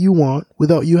out what you want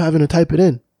without you having to type it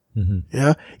in.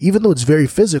 Yeah. Even though it's very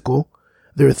physical,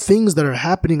 there are things that are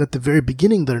happening at the very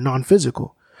beginning that are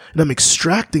non-physical. And I'm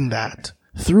extracting that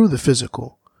through the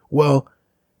physical. Well,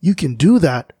 you can do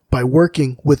that by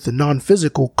working with the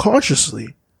non-physical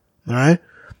consciously, all right?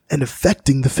 And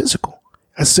affecting the physical.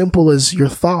 As simple as your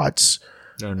thoughts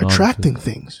attracting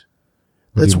things.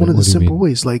 That's one of the simple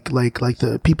ways. Like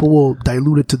the people will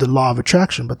dilute it to the law of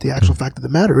attraction, but the actual fact of the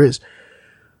matter is,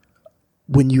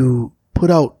 when you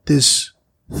put out this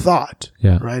thought,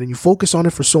 right, and you focus on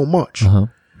it for so much,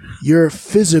 your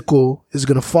physical is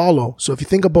going to follow. So if you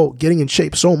think about getting in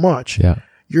shape so much,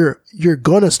 you're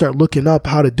going to start looking up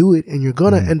how to do it, and you're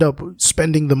going to end up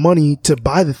spending the money to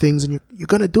buy the things, and you're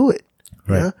going to do it.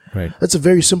 Right. Right. That's a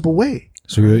very simple way.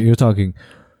 So you're talking,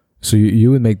 so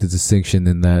you would make the distinction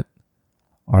in that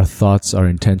our thoughts,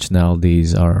 our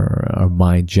intentionalities, our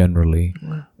mind generally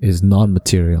is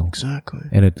non-material. Exactly.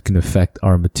 And it can affect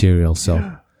our material self.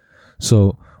 Yeah.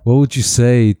 So what would you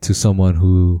say to someone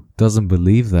who doesn't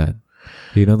believe that?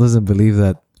 Doesn't believe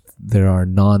that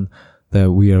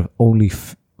that we are only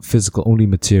physical, only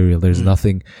material. There's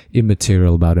nothing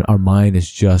immaterial about it. Our mind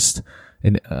is just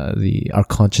our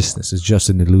consciousness is just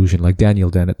an illusion, like Daniel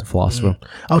Dennett, the philosopher.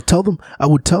 I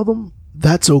would tell them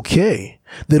that's okay.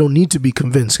 They don't need to be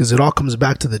convinced, because it all comes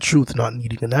back to the truth, not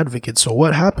needing an advocate. So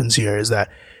what happens here is that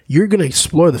you're going to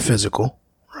explore the physical,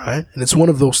 right? And it's one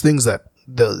of those things that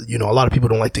a lot of people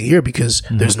don't like to hear, because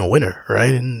there's no winner,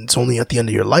 right? And it's only at the end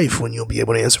of your life when you'll be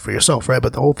able to answer for yourself, right?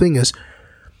 But the whole thing is,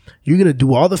 you're going to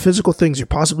do all the physical things you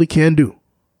possibly can do.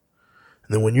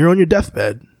 And then when you're on your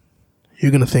deathbed,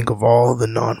 you're going to think of all the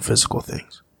non-physical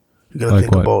things. You're going to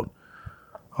think about,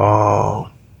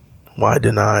 why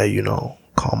didn't I,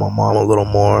 call my mom a little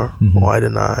more? Why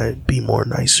didn't I be more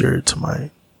nicer to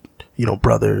my,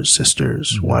 brothers,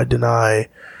 sisters? Why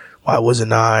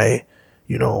wasn't I,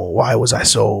 why was I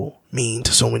so mean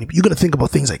to so many people? You're going to think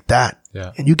about things like that.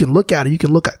 Yeah. And you can look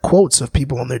at quotes of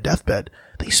people on their deathbed.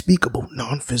 They speak about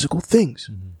non-physical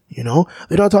things. They're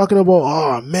not talking about,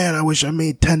 oh man, I wish I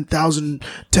made 10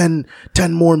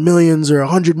 more millions or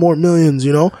 100 more millions,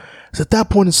 So at that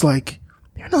point, it's like,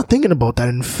 you're not thinking about that.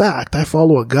 In fact, I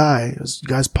follow a guy, this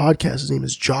guy's podcast, his name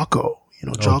is Jocko.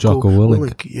 Jocko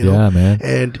Willink. Yeah, man.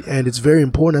 And it's very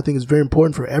important. I think it's very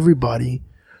important for everybody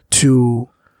to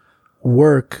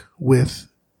work with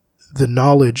the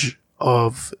knowledge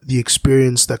of the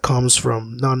experience that comes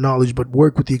from, not knowledge, but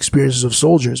work with the experiences of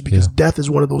soldiers, because death is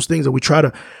one of those things that we try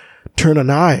to turn an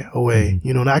eye away,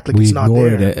 and act like it's not there.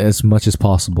 We ignore it as much as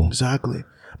possible. Exactly.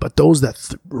 But those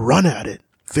that run at it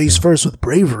face first with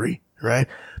bravery, right?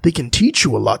 They can teach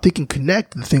you a lot. They can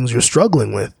connect the things you're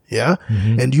struggling with. Yeah.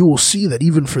 And you will see that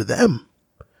even for them,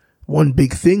 one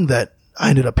big thing that I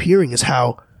ended up hearing is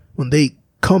how when they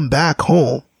come back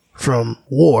home from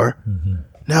war,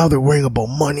 now they're worrying about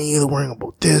money, they're worrying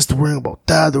about this, they're worrying about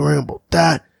that, they're worrying about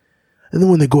that. And then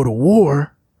when they go to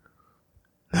war,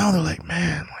 now they're like,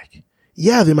 man,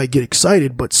 they might get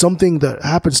excited, but something that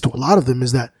happens to a lot of them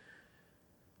is that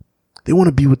they want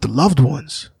to be with the loved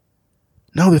ones.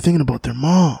 Now they're thinking about their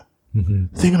mom,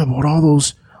 thinking about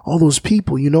all those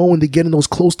people, when they get in those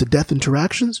close to death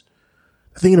interactions,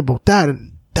 they're thinking about that.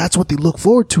 And that's what they look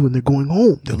forward to when they're going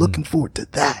home. They're looking forward to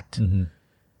that,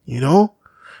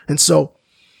 And so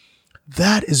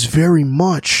that is very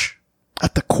much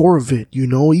at the core of it,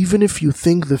 even if you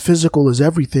think the physical is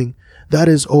everything, that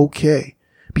is okay,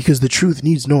 because the truth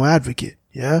needs no advocate.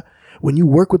 Yeah. When you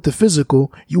work with the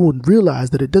physical, you will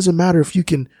realize that it doesn't matter if you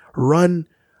can run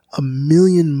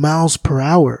 1,000,000 miles per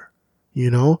hour.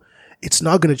 It's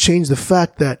not going to change the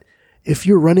fact that if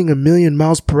you're running 1,000,000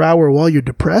 miles per hour while you're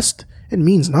depressed, it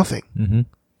means nothing.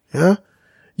 Yeah.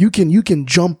 You can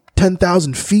jump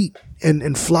 10,000 feet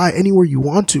and fly anywhere you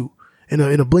want to in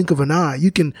a blink of an eye.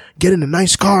 You can get in a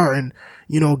nice car and,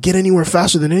 get anywhere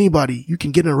faster than anybody. You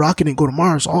can get in a rocket and go to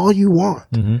Mars all you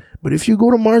want. But if you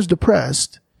go to Mars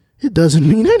depressed, it doesn't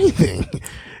mean anything.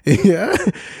 Yeah.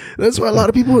 That's why a lot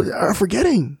of people are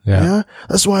forgetting. Yeah.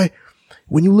 That's why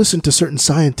when you listen to certain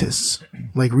scientists,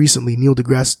 like recently, Neil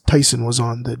deGrasse Tyson was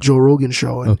on the Joe Rogan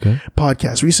show and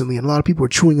podcast recently, and a lot of people were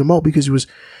chewing him out because he was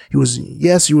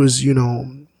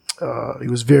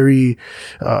very,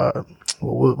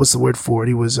 what's the word for it?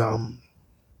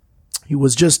 He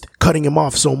was just cutting him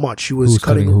off so much. He was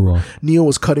cutting who off? Neil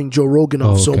was cutting Joe Rogan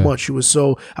off so much. He was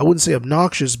so, I wouldn't say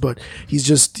obnoxious, but he's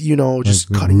just, just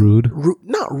like cutting rude.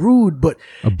 Not rude, but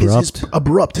abrupt.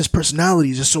 Abrupt. His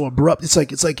personality is just so abrupt. It's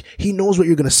like he knows what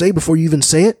you're going to say before you even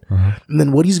say it. And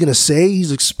then what he's going to say,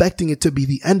 he's expecting it to be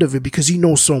the end of it because he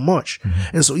knows so much.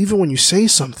 And so even when you say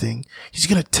something, he's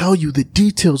going to tell you the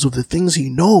details of the things he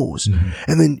knows.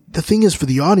 And then the thing is, for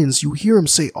the audience, you hear him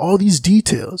say all these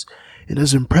details. And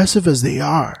as impressive as they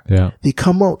are, they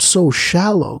come out so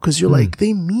shallow because you're like,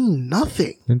 they mean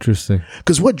nothing. Interesting.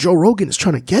 Because what Joe Rogan is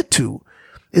trying to get to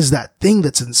is that thing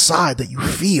that's inside that you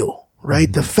feel,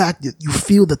 right? The fact that you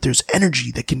feel that there's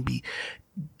energy that can be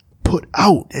put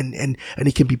out and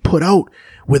it can be put out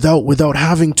without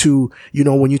having to,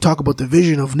 when you talk about the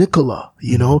vision of Nikola,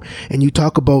 and you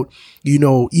talk about,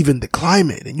 even the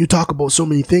climate, and you talk about so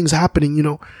many things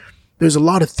happening, there's a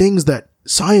lot of things that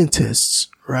scientists,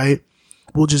 right,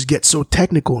 will just get so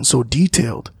technical and so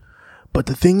detailed. But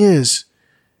the thing is,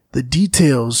 the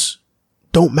details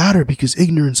don't matter because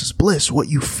ignorance is bliss. What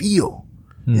you feel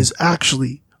is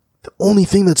actually the only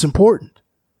thing that's important,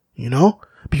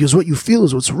 because what you feel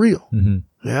is what's real.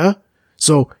 Yeah.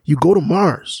 So you go to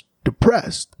Mars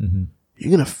depressed,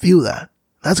 you're going to feel that.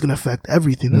 That's going to affect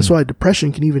everything. That's why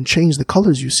depression can even change the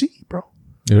colors you see, bro.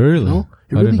 Really?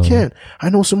 It really can. I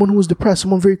know someone who was depressed,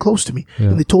 someone very close to me,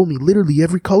 and they told me literally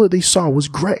every color they saw was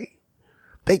gray.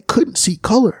 They couldn't see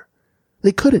color.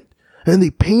 They couldn't. And they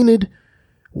painted,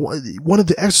 one of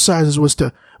the exercises was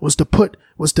to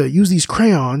use these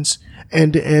crayons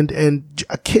and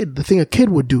the thing a kid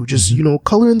would do, just,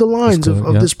 color in the lines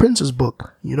of this princess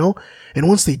book, and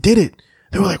once they did it,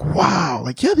 they were like, wow,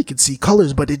 like, yeah, they could see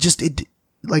colors, but it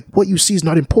like what you see is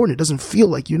not important. It doesn't feel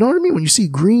like, you know what I mean? When you see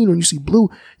green, when you see blue,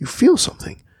 you feel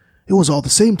something. It was all the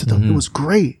same to them. It was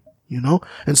gray,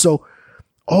 And so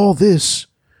all this,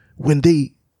 when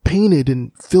they painted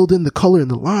and filled in the color and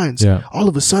the lines, all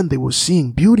of a sudden they were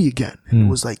seeing beauty again. And it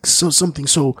was like something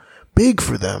so big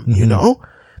for them,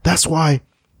 That's why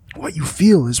what you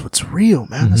feel is what's real,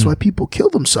 man. That's why people kill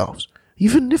themselves,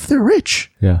 even if they're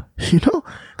rich. Yeah.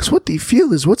 Because what they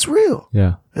feel is what's real.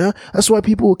 Yeah. Yeah. That's why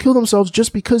people will kill themselves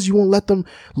just because you won't let them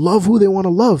love who they want to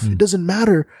love. It doesn't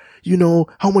matter,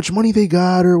 how much money they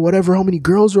got or whatever, how many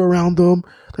girls are around them.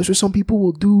 That's why some people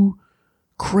will do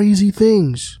crazy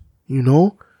things,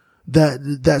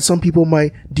 that some people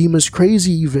might deem as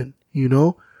crazy even,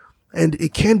 and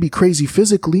it can be crazy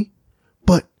physically,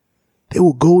 but they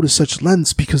will go to such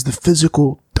lengths because the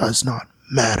physical does not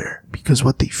matter, because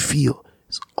what they feel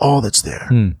is all that's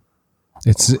there.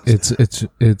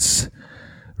 It's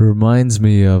reminds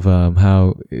me of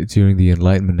how during the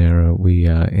Enlightenment era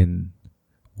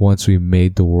once we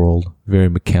made the world very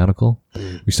mechanical,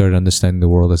 we started understanding the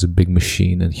world as a big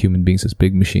machine and human beings as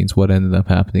big machines. What ended up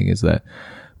happening is that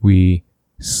we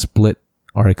split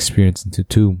our experience into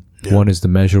two. One is the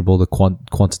measurable, the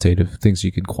quantitative things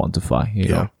you can quantify, you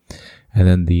know, and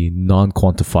then the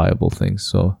non-quantifiable things.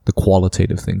 So the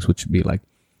qualitative things, which would be like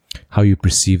how you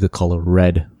perceive the color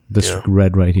red. This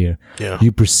red right here,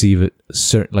 you perceive it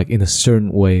in a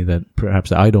certain way that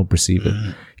perhaps I don't perceive it.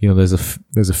 There's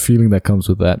a feeling that comes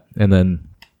with that, and then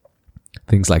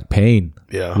things like pain,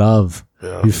 love.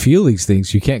 You feel these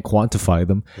things. You can't quantify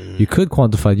them. You could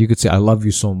quantify. You could say, "I love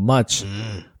you so much,"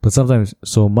 but sometimes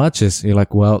so much is you're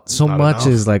like, well, so not much enough.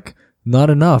 Is like not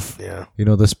enough.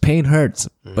 This pain hurts,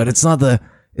 but it's not it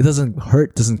doesn't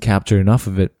hurt. Doesn't capture enough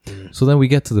of it. So then we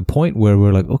get to the point where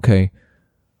we're like, okay,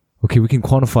 we can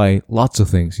quantify lots of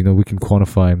things.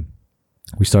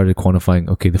 We started quantifying,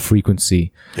 the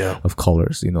frequency of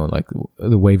colors, like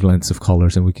the wavelengths of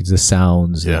colors, and the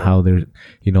sounds and how they're,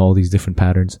 all these different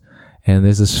patterns. And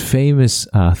there's this famous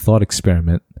thought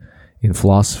experiment in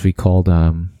philosophy called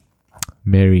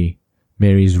Mary's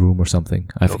Room or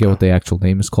something. I forget what the actual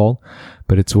name is called,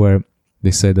 but it's where they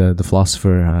said the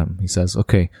philosopher, he says,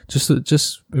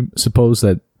 just suppose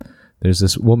that there's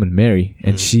this woman, Mary,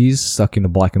 and she's stuck in a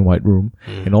black and white room,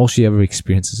 and all she ever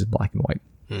experiences is black and white.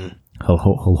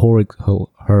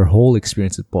 Her whole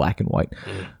experience is black and white.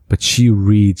 But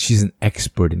she's an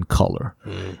expert in color.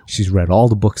 She's read all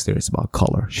the books there is about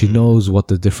color. She knows what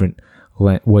the different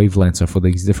wavelengths are for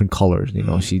these different colors.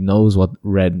 She knows what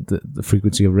red, the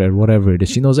frequency of red, whatever it is.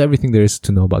 She knows everything there is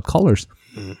to know about colors.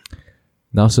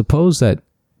 Now suppose that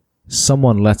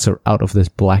someone lets her out of this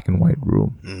black and white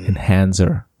room and hands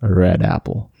her a red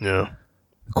apple. Yeah.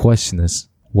 The question is,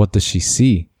 what does she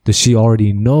see? Does she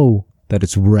already know that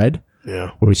it's red?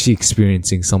 Yeah. Or is she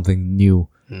experiencing something new?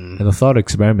 And the thought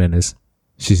experiment is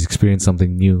she's experienced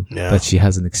something new that she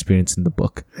hasn't experienced in the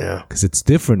book. Yeah. Because it's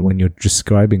different when you're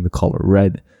describing the color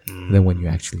red than when you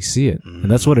actually see it.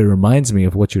 And that's what it reminds me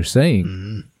of what you're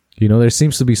saying. You know, there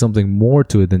seems to be something more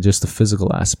to it than just the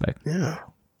physical aspect. Yeah.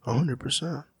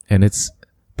 100%. And it's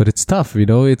tough, you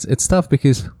know, it's tough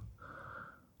because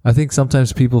I think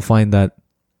sometimes people find that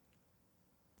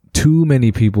too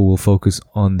many people will focus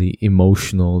on the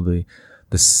emotional, the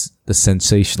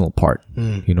sensational part.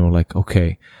 You know, like,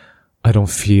 okay, I don't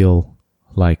feel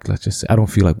like, let's just say, I don't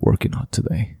feel like working out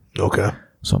today. Okay.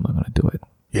 So I'm not going to do it.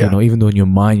 Yeah. You know, even though in your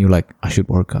mind you're like, I should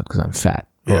work out because I'm fat.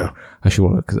 Yeah. Or I should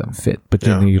work out because I'm fit. But you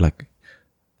know, you're like,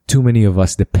 too many of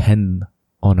us depend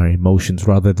on our emotions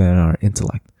rather than our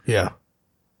intellect. Yeah.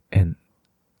 And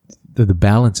the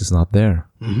balance is not there.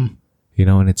 You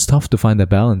know, and it's tough to find that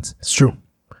balance. It's true.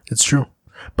 It's true.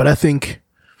 But I think,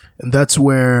 and that's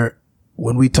where,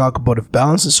 when we talk about if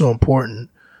balance is so important,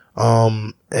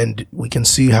 and we can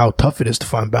see how tough it is to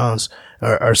find balance,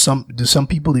 do some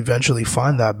people eventually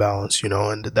find that balance, you know,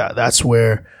 and that's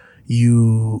where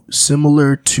you,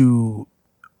 similar to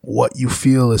what you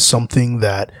feel is something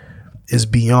that is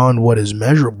beyond what is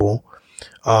measurable,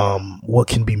 what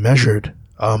can be measured,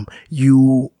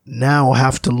 you now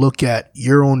have to look at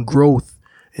your own growth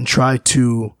and try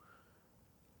to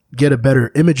get a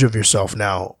better image of yourself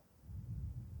now.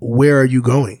 Where are you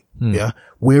going? Yeah.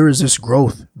 Where is this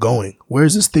growth going? Where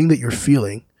is this thing that you're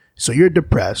feeling? So you're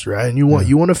depressed, right? And you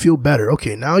want to feel better.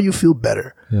 Okay. Now you feel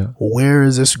better. Yeah. Where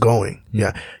is this going?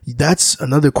 Yeah. That's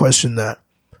another question that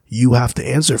you have to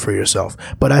answer for yourself.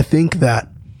 But I think that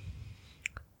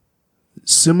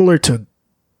similar to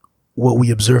what we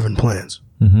observe in plants,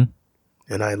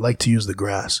 and I like to use the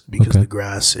grass because the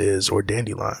grass is, or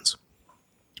dandelions,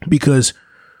 because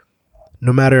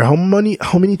no matter how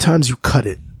many times you cut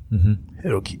it,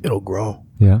 it'll grow.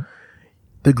 Yeah.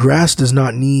 The grass does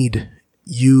not need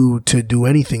you to do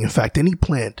anything. In fact, any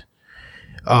plant,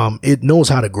 it knows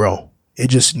how to grow. It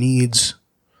just needs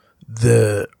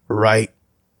the right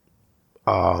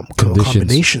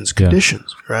conditions,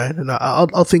 right? And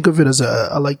I'll think of it as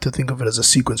I like to think of it as a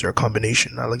sequence or a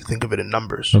combination. I like to think of it in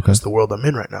numbers. That's the world I'm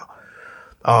in right now.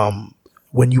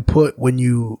 When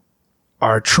you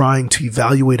are trying to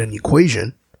evaluate an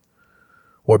equation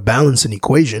or balance an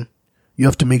equation, you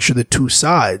have to make sure the two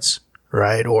sides,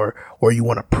 right? Or you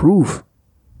want to prove,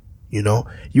 you know,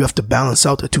 you have to balance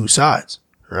out the two sides,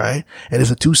 right? And if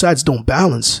the two sides don't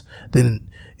balance, then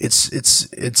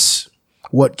it's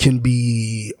what can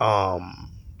be,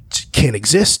 can't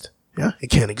exist. Yeah. It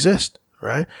can't exist.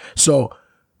 Right. So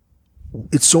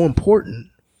it's so important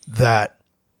that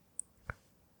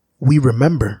we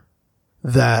remember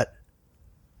that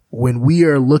when we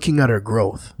are looking at our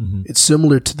growth, it's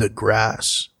similar to the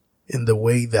grass in the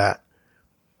way that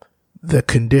the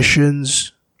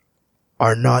conditions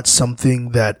are not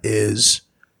something that is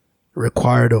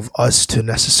required of us to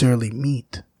necessarily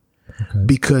meet,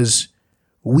 because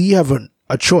we have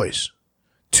a choice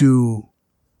to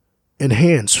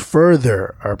enhance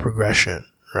further our progression,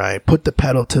 right? Put the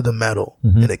pedal to the metal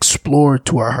and explore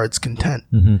to our heart's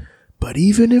content. But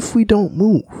even if we don't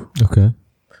move,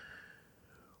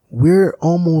 we're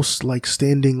almost like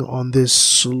standing on this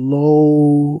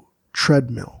slow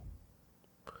treadmill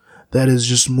that is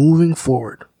just moving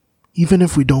forward. Even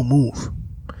if we don't move,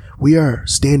 we are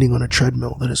standing on a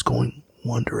treadmill that is going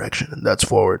one direction, and that's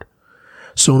forward.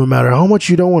 So no matter how much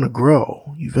you don't want to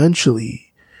grow,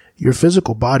 eventually your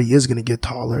physical body is going to get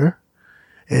taller,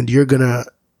 and you're going to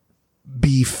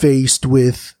be faced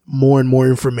with more and more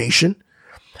information,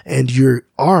 and you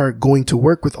are going to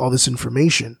work with all this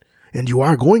information, and you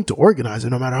are going to organize it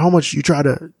no matter how much you try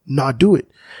to not do it.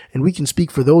 And we can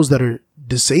speak for those that are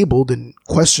disabled and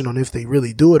question on if they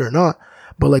really do it or not.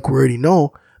 But like we already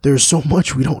know, there's so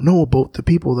much we don't know about the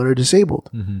people that are disabled.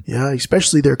 Yeah,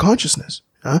 especially their consciousness.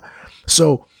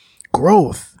 So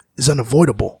growth is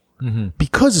unavoidable.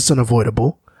 Because it's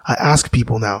unavoidable, I ask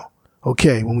people now,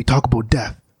 okay, when we talk about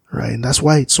death, right? And that's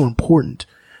why it's so important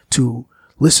to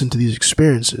listen to these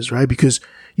experiences, right? Because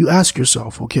you ask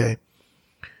yourself, okay,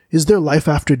 is there life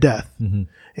after death?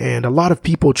 And a lot of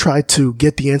people try to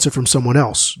get the answer from someone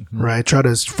else, right? Try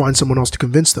to find someone else to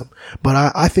convince them.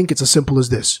 But I think it's as simple as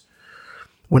this.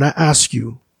 When I ask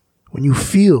you, when you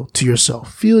feel to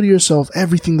yourself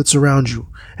everything that's around you.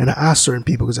 And I ask certain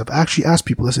people, because I've actually asked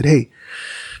people, I said, hey,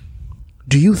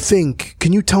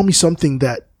 can you tell me something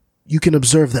that you can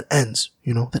observe that ends,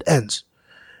 that ends?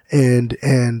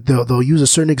 and they'll use a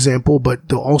certain example, but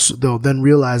they'll then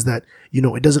realize that,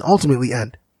 it doesn't ultimately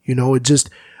end. It just,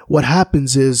 what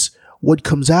happens is what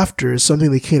comes after is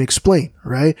something they can't explain,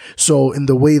 right? So in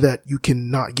the way that you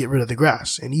cannot get rid of the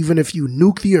grass, and even if you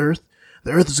nuke the earth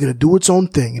is going to do its own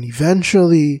thing, and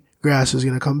eventually grass is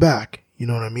going to come back. You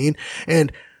know what I mean?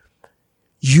 And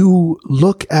you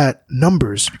look at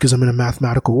numbers, because I'm in a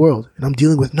mathematical world and I'm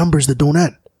dealing with numbers that don't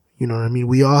end. You know what I mean?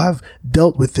 We all have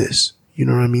dealt with this. You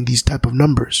know what I mean? These type of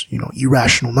numbers,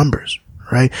 irrational numbers,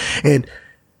 right? And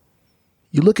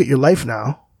you look at your life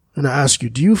now and I ask you,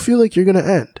 do you feel like you're going to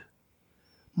end?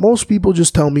 Most people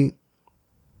just tell me,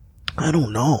 I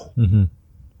don't know. Mm-hmm.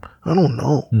 I don't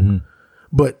know. Mm-hmm.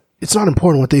 But it's not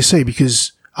important what they say,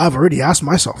 because I've already asked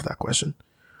myself that question.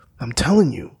 I'm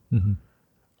telling you, mm-hmm.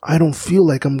 I don't feel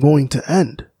like I'm going to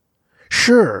end.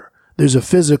 Sure, there's a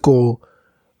physical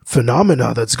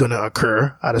phenomena that's going to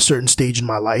occur at a certain stage in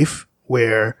my life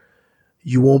where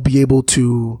you won't be able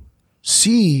to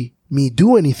see me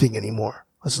do anything anymore.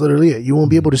 That's literally it. You won't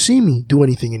be able to see me do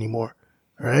anything anymore.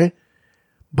 Right?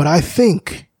 But I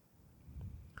think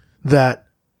that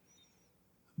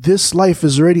this life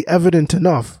is already evident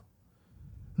enough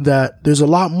that there's a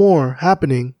lot more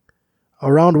happening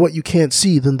around what you can't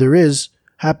see than there is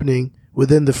happening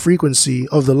within the frequency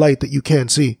of the light that you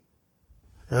can't see.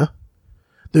 Yeah?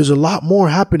 There's a lot more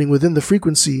happening within the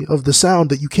frequency of the sound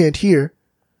that you can't hear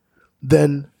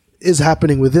than is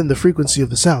happening within the frequency of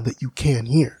the sound that you can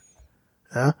hear.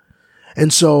 Yeah?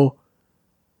 And so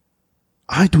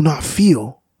I do not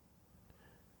feel,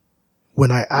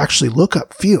 when I actually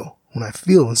when I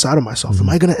feel inside of myself, am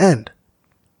I going to end?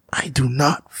 I do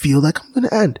not feel like I'm going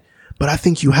to end. But I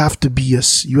think you have to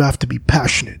be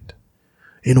passionate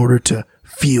in order to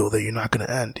feel that you're not going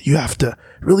to end. You have to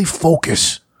really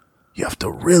focus. You have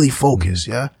to really focus,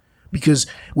 yeah? Because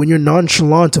when you're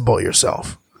nonchalant about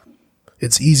yourself,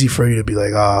 it's easy for you to be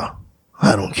like,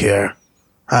 I don't care.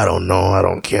 I don't know. I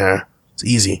don't care. It's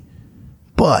easy.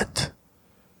 But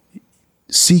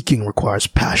seeking requires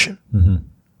passion. Mm-hmm. It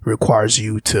requires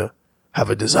you to have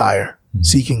a desire. Mm-hmm.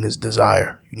 Seeking is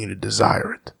desire. You need to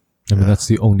desire it. I mean, that's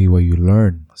the only way you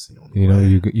learn.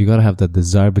 You got to have that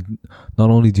desire, but not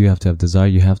only do you have to have desire,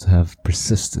 you have to have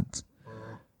persistence.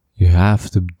 You have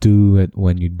to do it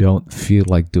when you don't feel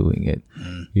like doing it.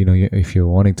 If you're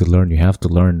wanting to learn, you have to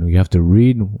learn. You have to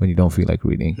read when you don't feel like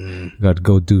reading. You got to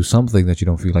go do something that you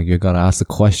don't feel like. You got to ask the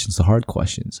questions, the hard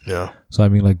questions. Yeah. So, I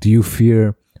mean, like, do you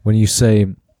fear when you say,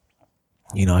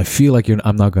 I feel like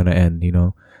I'm not going to end,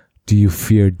 do you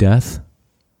fear death?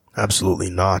 Absolutely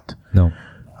not. No.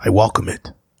 I welcome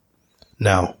it.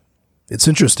 Now, it's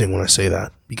interesting when I say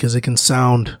that, because it can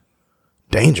sound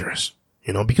dangerous,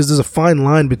 because there's a fine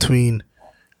line between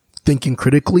thinking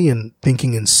critically and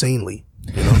thinking insanely.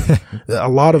 A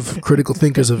lot of critical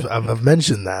thinkers have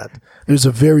mentioned that. There's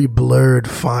a very blurred,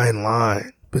 fine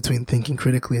line between thinking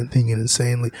critically and thinking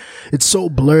insanely. It's so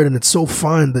blurred and it's so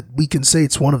fine that we can say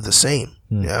it's one of the same.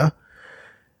 Yeah.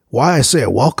 Why I say I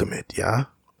welcome it, yeah,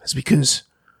 is because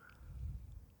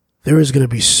there is going to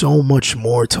be so much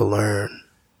more to learn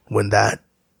when that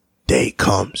day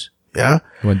comes. Yeah.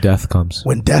 When death comes.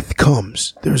 When death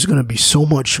comes, there's going to be so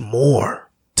much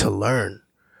more to learn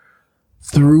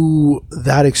through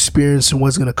that experience and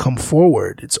what's going to come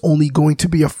forward. It's only going to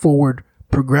be a forward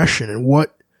progression. And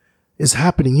what is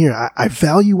happening here, I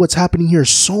value what's happening here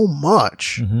so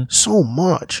much, so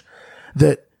much,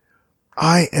 that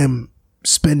I am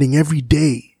spending every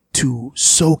day to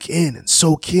soak in and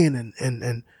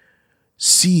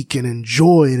seek and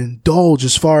enjoy and indulge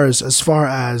as far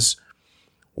as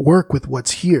work with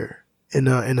what's here in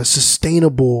a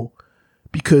sustainable,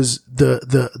 because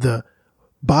the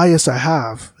bias I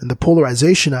have and the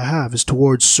polarization I have is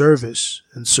towards service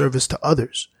and service to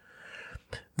others.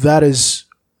 That is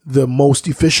the most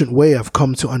efficient way I've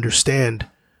come to understand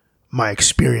my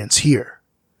experience here,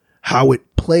 how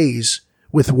it plays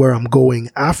with where I'm going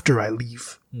after I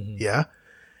leave. Yeah.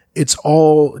 It's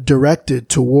all directed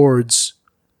towards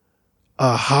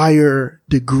a higher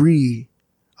degree,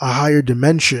 a higher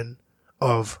dimension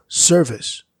of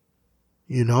service,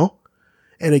 and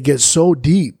it gets so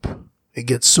deep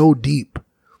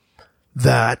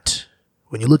that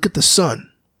when you look at the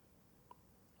sun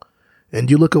and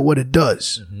you look at what it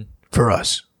does for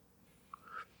us,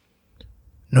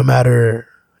 no matter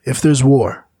if there's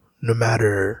war, no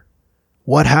matter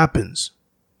what happens,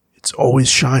 it's always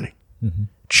shining. It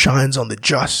shines on the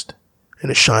just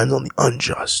and it shines on the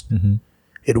unjust.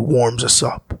 It warms us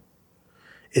up.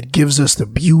 It gives us the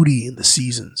beauty in the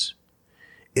seasons.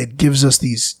 It gives us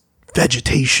these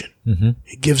vegetation.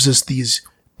 It gives us these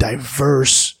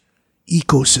diverse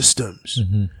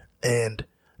ecosystems and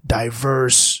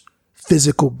diverse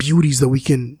physical beauties that we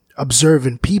can observe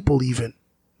in people even,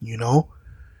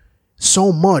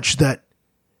 so much that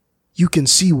you can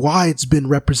see why it's been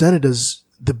represented as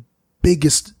the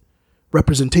biggest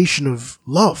representation of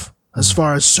love as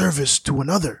far as service to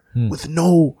another with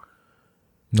no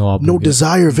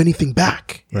desire of anything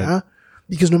back. Right. Yeah.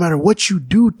 Because no matter what you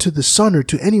do to the sun or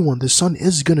to anyone, the sun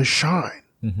is going to shine.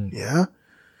 Yeah.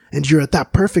 And you're at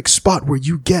that perfect spot where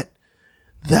you get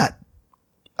that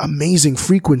amazing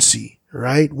frequency,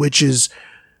 right? Which is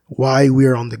why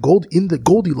we're in the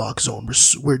Goldilocks zone.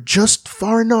 We're just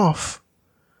far enough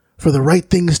for the right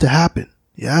things to happen.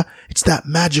 Yeah. It's that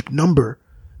magic number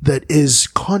that is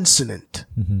consonant.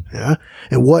 Yeah.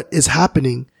 And what is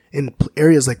happening in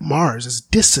areas like Mars is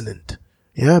dissonant.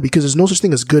 Yeah. Because there's no such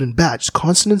thing as good and bad. Just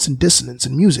consonance and dissonance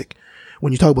in music.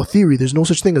 When you talk about theory, there's no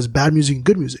such thing as bad music and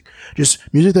good music. Just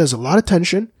music that has a lot of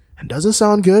tension and doesn't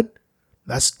sound good.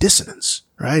 That's dissonance,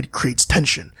 right? It creates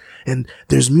tension. And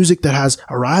there's music that has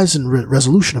a rise and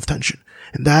resolution of tension.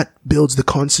 And that builds the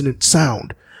consonant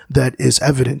sound that is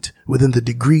evident within the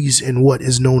degrees in what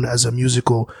is known as a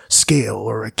musical scale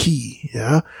or a key.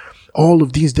 Yeah. All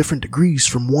of these different degrees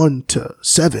from 1 to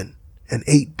 7 and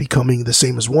 8 becoming the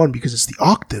same as 1 because it's the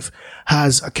octave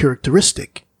has a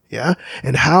characteristic. Yeah.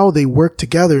 And how they work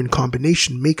together in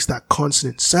combination makes that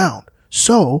consonant sound.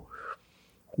 So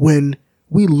when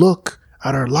we look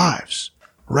at our lives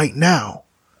right now,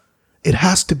 it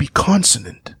has to be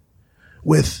consonant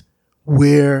with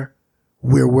where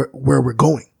we're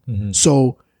going.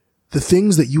 So the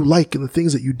things that you like and the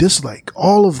things that you dislike,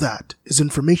 all of that is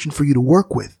information for you to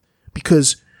work with,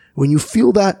 because when you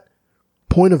feel that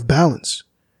point of balance,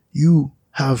 you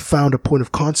have found a point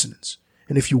of consonance.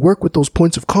 And if you work with those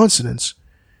points of consonance,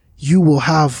 you will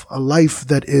have a life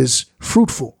that is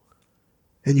fruitful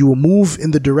and you will move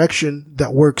in the direction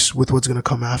that works with what's going to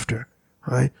come after.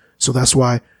 Right. So that's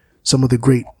why some of the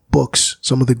great books,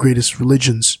 some of the greatest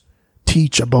religions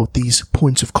teach about these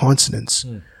points of consonance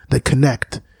that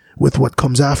connect with what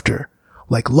comes after,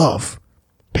 like love,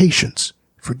 patience,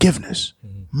 forgiveness,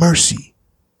 mercy,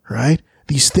 right?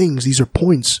 These are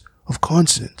points of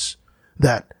consonance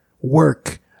that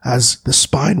work as the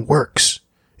spine works.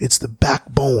 It's the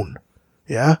backbone,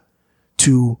 yeah,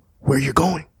 to where you're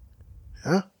going.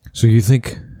 Yeah. So you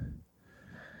think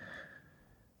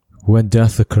when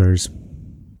death occurs,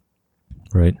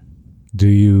 right?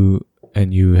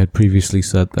 And you had previously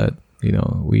said that,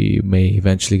 we may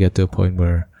eventually get to a point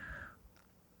where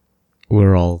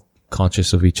we're all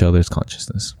conscious of each other's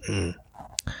consciousness.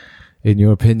 In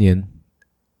your opinion,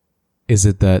 is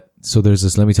it that, so there's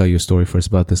this, let me tell you a story first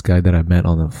about this guy that I met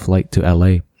on a flight to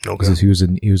LA. Okay.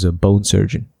 He was a bone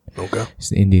surgeon. Okay.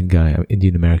 He's an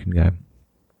Indian American guy.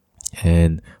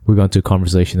 And we got into a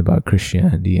conversation about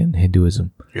Christianity and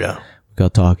Hinduism. Yeah. We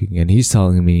got talking and he's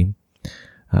telling me,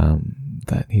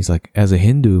 that he's like, as a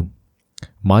Hindu,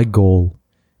 my goal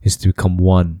is to become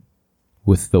one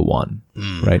with the one,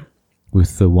 right?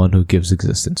 With the one who gives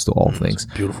existence to all things.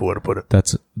 Beautiful way to put it.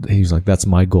 He's like, that's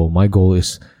my goal. My goal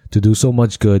is to do so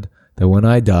much good that when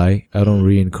I die, I don't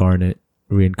reincarnate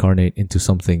into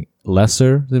something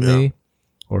lesser than me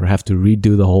or have to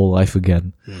redo the whole life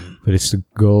again. But it's to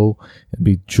go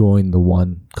and join the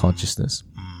one consciousness.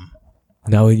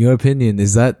 Now, in your opinion,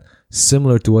 is that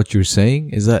similar to what you're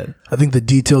saying? Is that? I think the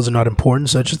details are not important.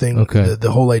 Such a thing. Okay.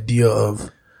 The whole idea of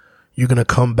you're going to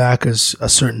come back as a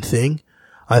certain thing.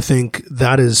 I think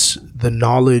that is the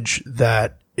knowledge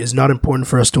that is not important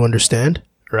for us to understand.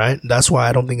 Right. That's why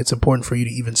I don't think it's important for you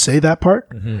to even say that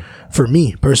part. For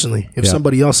me personally, if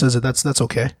somebody else says it, that's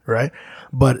okay. Right.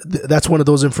 But that's one of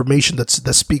those information that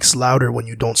speaks louder when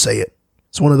you don't say it.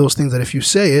 It's one of those things that if you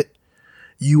say it,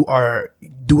 you are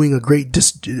doing I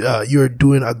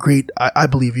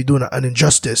believe you're doing an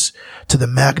injustice to the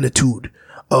magnitude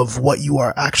of what you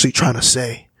are actually trying to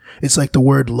say. It's like the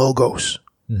word logos.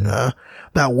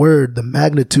 That word, the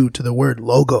magnitude to the word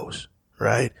logos,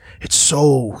 right? It's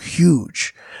so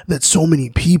huge that so many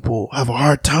people have a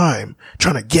hard time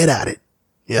trying to get at it.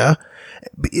 Yeah.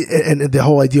 And the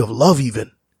whole idea of love,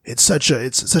 even, it's such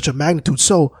a magnitude.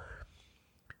 So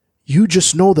you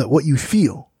just know that what you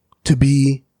feel to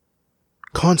be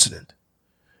consonant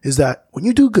is that when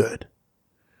you do good,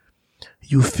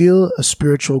 you feel a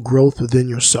spiritual growth within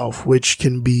yourself, which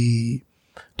can be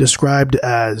described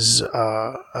as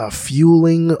a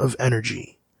fueling of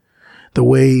energy. The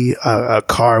way a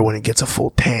car, when it gets a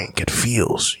full tank, it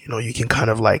feels, you can kind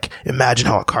of like imagine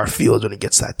how a car feels when it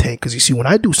gets that tank. Cause you see, when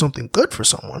I do something good for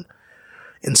someone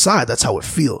inside, that's how it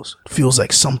feels. It feels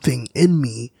like something in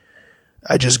me.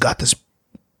 I just got this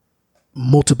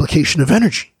multiplication of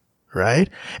energy, right?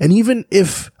 And even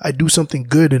if I do something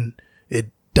good and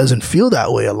it doesn't feel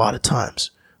that way a lot of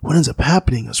times, what ends up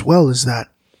happening as well is that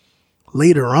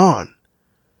later on,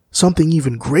 something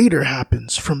even greater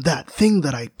happens from that thing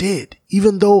that I did.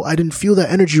 Even though I didn't feel that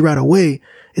energy right away,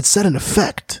 it set an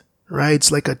effect, right?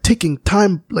 It's like a ticking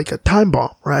time, like a time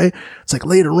bomb, right? It's like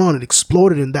later on it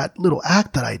exploded, and that little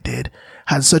act that I did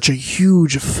had such a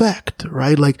huge effect,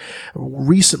 right? Like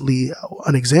recently,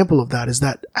 an example of that is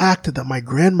that act that my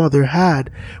grandmother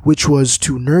had, which was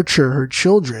to nurture her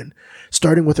children,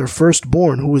 starting with her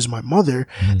firstborn, who is my mother.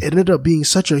 It ended up being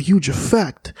such a huge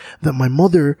effect that my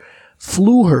mother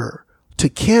flew her to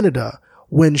Canada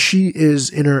when she is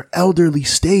in her elderly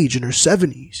stage, in her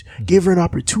 70s, gave her an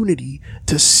opportunity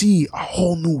to see a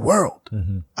whole new world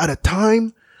at a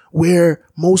time where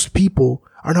most people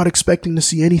are not expecting to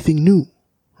see anything new,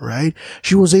 right?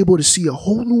 She was able to see a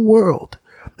whole new world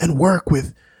and work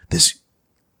with this,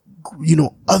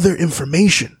 other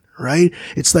information, right?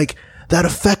 It's like that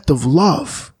effect of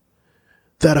love,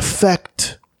 that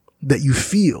effect that you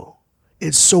feel.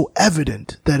 It's so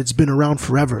evident that it's been around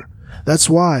forever. That's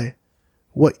why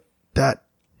what that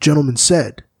gentleman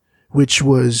said, which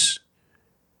was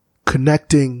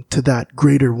connecting to that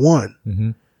greater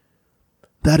one,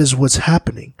 that is what's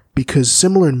happening. Because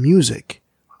similar in music,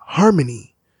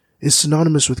 harmony is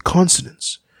synonymous with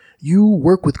consonance. You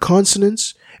work with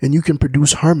consonance and you can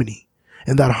produce harmony.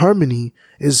 And that harmony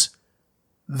is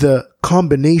the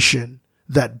combination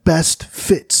that best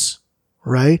fits,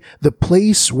 right? The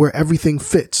place where everything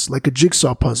fits, like a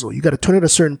jigsaw puzzle. You got to turn it a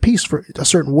certain piece for a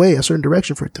certain way, a certain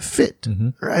direction for it to fit,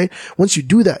 right? Once you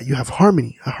do that, you have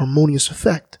harmony, a harmonious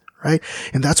effect, right?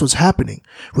 And that's what's happening.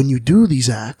 When you do these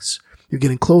acts, you're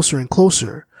getting closer and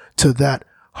closer to that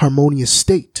harmonious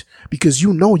state, because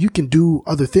you can do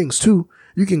other things too.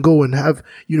 You can go and have,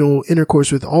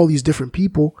 intercourse with all these different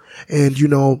people, and, you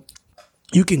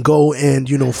can go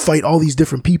and, fight all these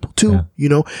different people too.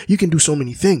 Yeah. You can do so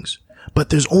many things, but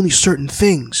there's only certain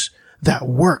things that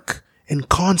work in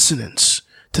consonance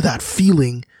to that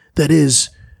feeling that is,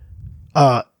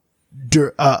 that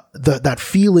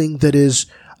feeling that is,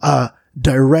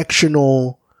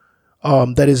 directional,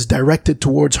 that is directed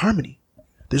towards harmony.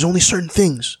 There's only certain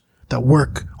things that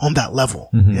work on that level.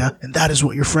 Yeah. And that is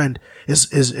what your friend is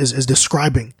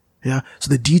describing. Yeah. So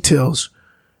the details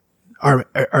are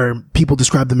people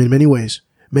describe them in many ways,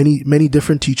 many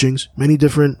different teachings, many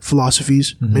different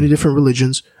philosophies, many different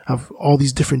religions have all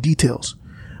these different details,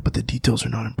 but the details are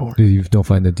not important. You don't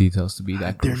find the details to be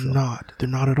that crucial. They're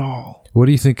not at all. What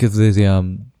do you think of the,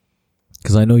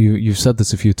 cause I know you've said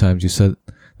this a few times. You said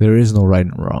there is no right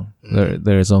and wrong.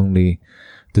 There is only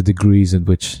the degrees in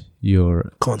which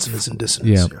your consonance and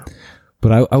dissonance. Yeah.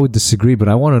 But I would disagree, but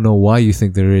I want to know why you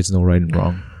think there is no right and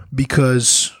wrong.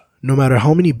 Because no matter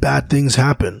how many bad things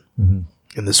happen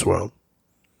in this world,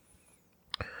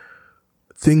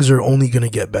 things are only going to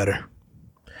get better.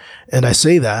 And I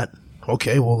say that,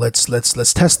 okay, well, let's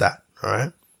test that. All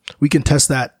right. We can test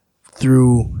that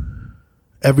through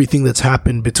everything that's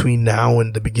happened between now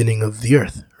and the beginning of the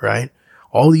earth, right?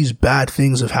 All these bad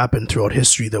things have happened throughout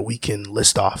history that we can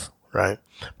list off, right?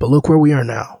 But look where we are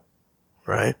now,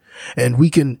 right? And we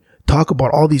can talk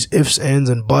about all these ifs, ands,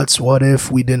 and buts. What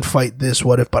if we didn't fight this?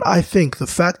 What if? But I think the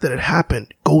fact that it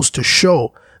happened goes to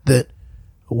show that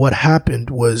what happened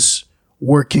was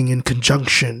working in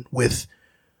conjunction with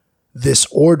this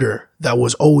order that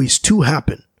was always to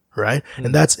happen, right?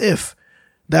 And that's if.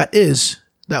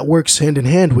 That works hand in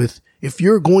hand with, if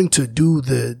you're going to do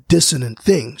the dissonant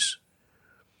things,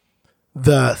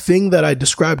 the thing that I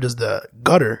described as the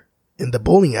gutter in the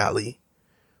bowling alley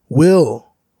will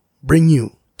bring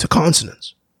you to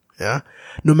consonance. Yeah.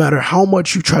 No matter how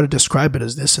much you try to describe it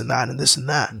as this and that and this and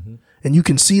that. And you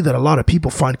can see that a lot of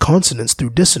people find consonance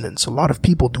through dissonance. A lot of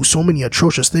people do so many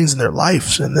atrocious things in their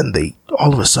lives, and then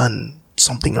all of a sudden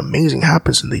something amazing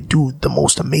happens and they do the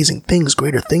most amazing things,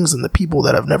 greater things than the people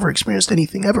that have never experienced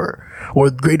anything ever, or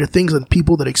greater things than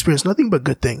people that experience nothing but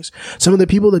good things. Some of the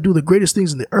people that do the greatest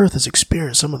things in the earth has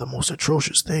experienced some of the most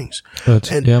atrocious things.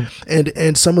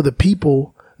 And some of the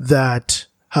people that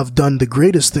have done the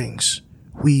greatest things,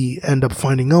 we end up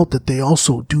finding out that they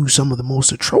also do some of the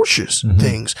most atrocious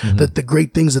things, that the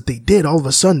great things that they did all of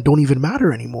a sudden don't even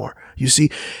matter anymore. You see,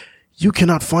 you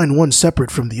cannot find one separate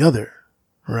from the other.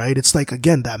 Right? It's like,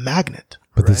 again, that magnet.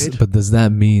 But does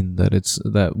that mean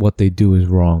that what they do is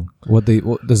wrong?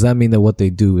 Does that mean that what they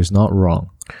do is not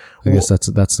wrong? I guess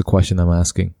that's the question I'm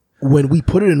asking. When we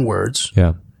put it in words,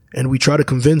 and we try to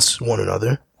convince one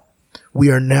another, we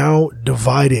are now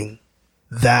dividing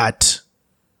that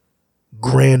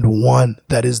grand one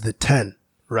that is the 10,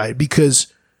 right?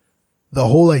 Because the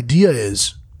whole idea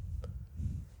is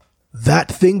that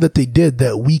thing that they did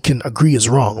that we can agree is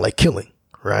wrong, like killing,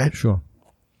 right? Sure.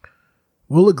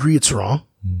 We'll agree it's wrong.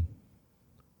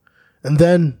 And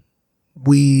then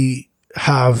we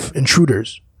have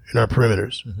intruders in our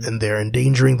perimeters, and they're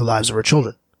endangering the lives of our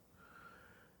children.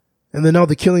 And then now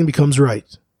the killing becomes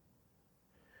right.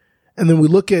 And then we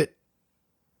look at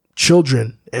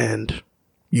children and,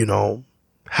 you know,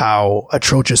 how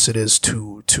atrocious it is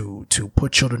to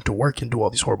put children to work and do all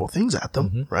these horrible things at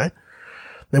them, right?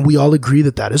 And we all agree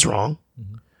that that is wrong.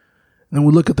 And then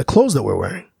we look at the clothes that we're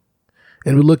wearing,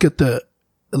 and we look at the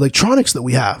electronics that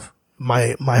we have.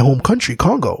 My home country,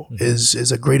 Congo,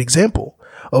 is a great example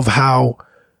of how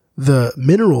the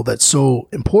mineral that's so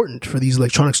important for these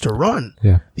electronics to run,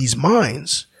 these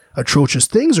mines, atrocious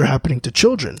things are happening to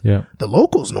children. The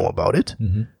locals know about it.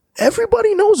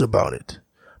 Everybody knows about it.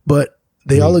 But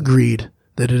they all agreed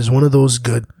that it is one of those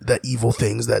good, that evil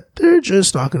things that they're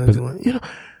just not going to do it. You know,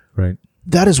 Right.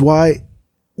 that is why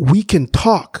we can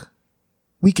talk.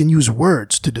 We can use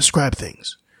words to describe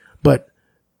things. But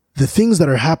the things that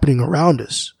are happening around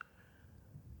us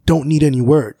don't need any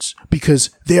words because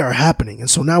they are happening. And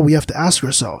so now we have to ask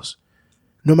ourselves,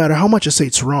 no matter how much I say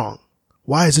it's wrong,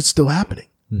 why is it still happening?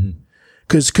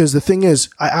 Because the thing is,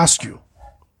 I ask you,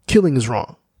 killing is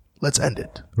wrong. Let's end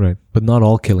it. Right. But not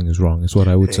all killing is wrong, is what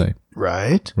I would say.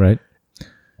 Right? Right?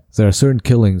 There are certain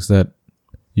killings that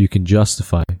you can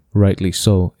justify, rightly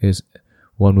so. Is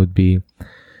one would be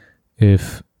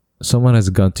if someone has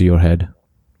a gun to your head,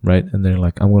 right? And they're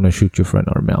like, I'm going to shoot your friend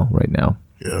Armel right now.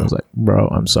 I was like, bro,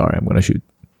 I'm sorry. I'm going to shoot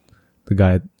the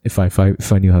guy. If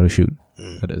I knew how to shoot,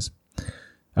 that is,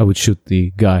 I would shoot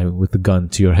the guy with the gun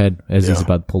to your head as he's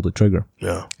about to pull the trigger.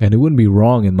 And it wouldn't be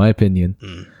wrong, in my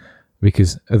opinion,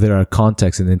 because there are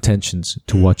contexts and intentions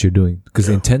to what you're doing, because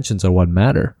the intentions are what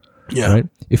matter. Right?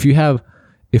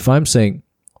 If I'm saying,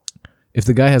 if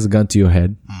the guy has a gun to your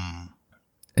head,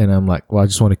 and I'm like, well, I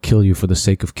just want to kill you for the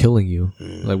sake of killing you.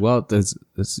 Like, well, that's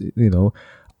you know,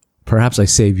 perhaps I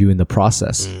save you in the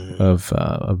process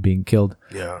of being killed.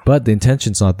 But the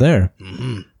intention's not there.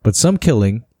 But some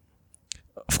killing,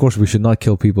 of course, we should not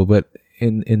kill people. But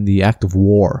in the act of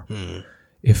war,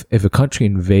 if a country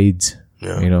invades,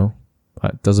 you know,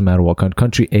 it doesn't matter what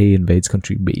country A invades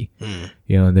country B,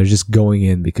 you know, and they're just going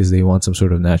in because they want some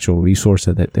sort of natural resource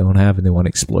that they don't have and they want to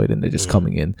exploit, and they're just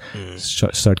coming in,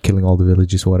 start killing all the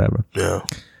villages or whatever.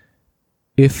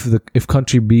 If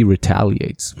country B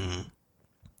retaliates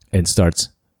and starts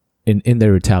in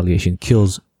their retaliation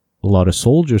kills a lot of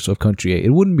soldiers of country A, it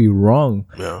wouldn't be wrong.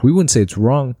 We wouldn't say it's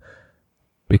wrong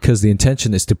because the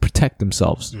intention is to protect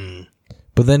themselves.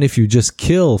 But then if you just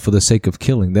kill for the sake of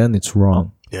killing, then it's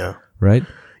wrong. Right?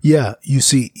 Yeah, you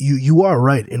see, you are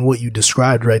right in what you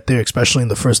described right there, especially in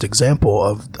the first example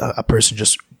of a person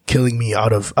just killing me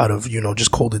out of you know,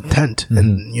 just cold intent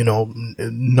and, you know,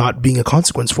 not being a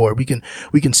consequence for it.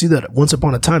 We can see that once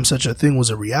upon a time such a thing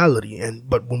was a reality,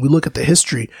 but when we look at the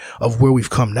history of where we've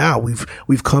come now,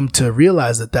 we've come to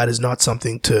realize that is not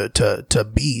something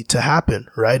to happen,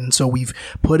 right? And so we've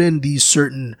put in these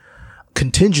certain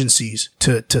contingencies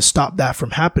to stop that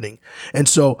from happening. And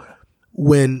so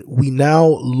when we now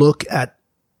look at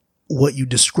what you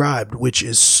described, which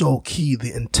is so key,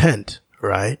 the intent,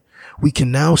 right? We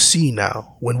can now see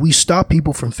when we stop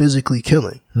people from physically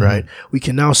killing, right? We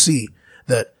can now see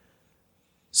that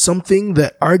something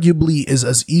that arguably is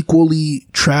as equally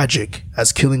tragic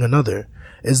as killing another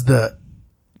is the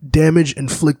damage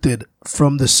inflicted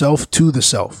from the self to the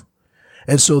self.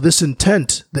 And so this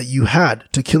intent that you had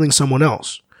to killing someone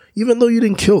else, even though you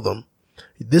didn't kill them,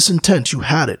 this intent, you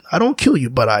had it. I don't kill you,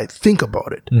 but I think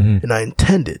about it and I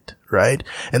intend it, right?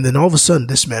 And then all of a sudden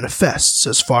this manifests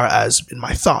as far as in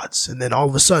my thoughts. And then all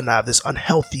of a sudden I have this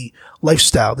unhealthy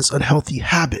lifestyle, this unhealthy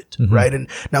habit, right? And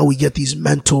now we get these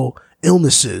mental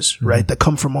illnesses, right? That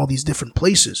come from all these different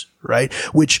places, right?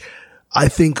 Which I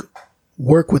think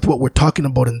work with what we're talking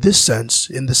about in this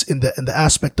sense, in the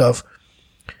aspect of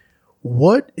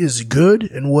what is good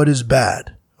and what is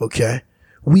bad. Okay.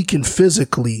 We can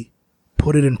physically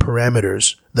put it in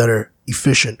parameters that are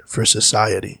efficient for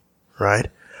society, right?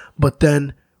 But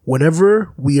then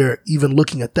whenever we are even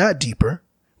looking at that deeper,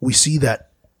 we see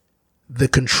that the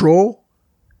control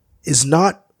is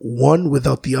not one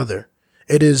without the other.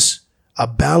 It is a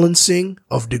balancing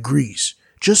of degrees.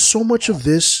 Just so much of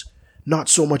this, not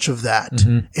so much of that,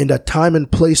 and a time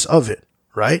and place of it,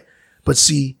 right? But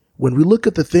see, when we look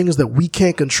at the things that we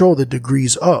can't control the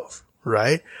degrees of,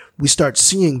 right? We start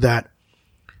seeing that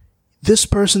this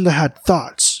person that had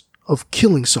thoughts of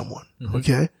killing someone,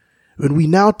 okay? When we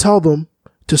now tell them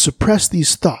to suppress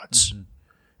these thoughts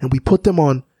and we put them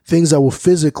on things that will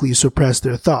physically suppress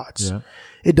their thoughts,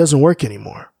 it doesn't work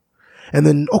anymore. And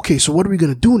then, okay, so what are we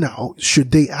going to do now?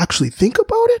 Should they actually think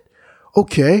about it?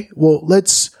 Okay, well,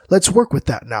 let's work with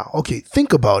that now. Okay,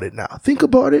 think about it now. Think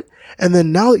about it. And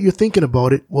then now that you're thinking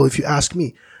about it, well, if you ask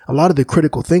me, a lot of the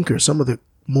critical thinkers, some of the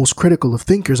most critical of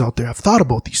thinkers out there have thought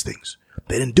about these things.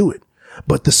 They didn't do it.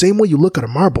 But the same way you look at a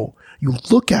marble, you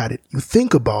look at it, you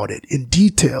think about it in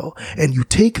detail, and you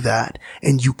take that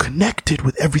and you connect it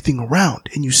with everything around,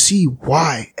 and you see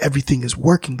why everything is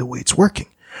working the way it's working.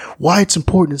 Why it's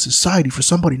important in society for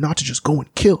somebody not to just go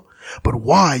and kill, but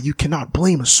why you cannot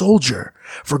blame a soldier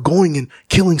for going and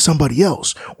killing somebody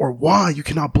else, or why you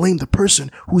cannot blame the person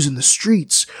who's in the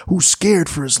streets, who's scared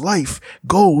for his life,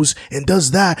 goes and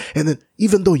does that. And then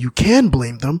even though you can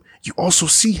blame them, you also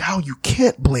see how you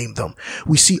can't blame them.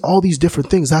 We see all these different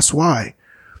things. That's why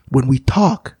when we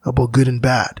talk about good and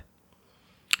bad,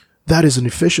 that is an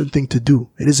efficient thing to do.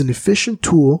 It is an efficient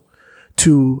tool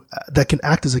that can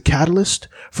act as a catalyst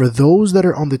for those that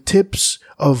are on the tips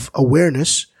of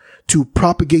awareness to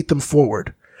propagate them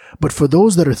forward. But for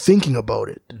those that are thinking about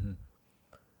it,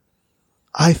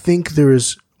 I think there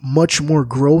is much more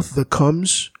growth that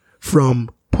comes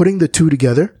from putting the two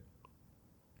together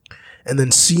and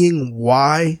then seeing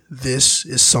why this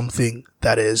is something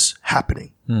that is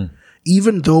happening.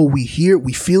 Even though we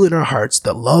feel in our hearts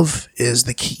that love is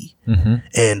the key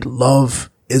and love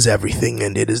is everything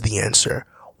and it is the answer.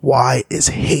 Why is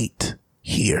hate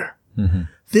here?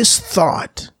 This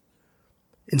thought,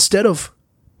 instead of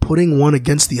putting one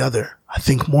against the other, I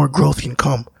think more growth can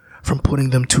come from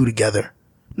putting them two together.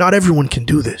 Not everyone can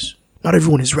do this. Not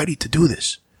everyone is ready to do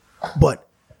this. But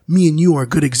me and you are a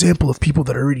good example of people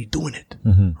that are already doing it,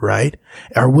 right?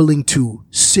 Are willing to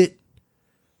sit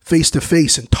face to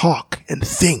face and talk and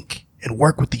think and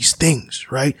work with these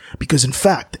things, right? Because in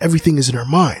fact, everything is in our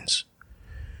minds.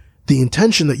 The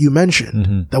intention that you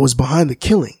mentioned that was behind the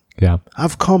killing. Yeah.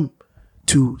 I've come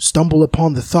to stumble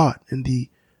upon the thought and the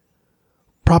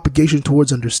propagation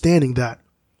towards understanding that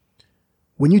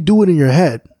when you do it in your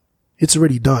head, it's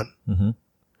already done.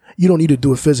 You don't need to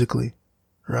do it physically,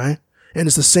 right? And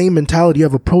it's the same mentality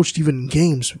I've approached even in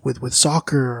games with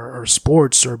soccer or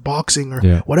sports or boxing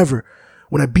or whatever.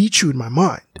 When I beat you in my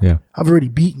mind, I've already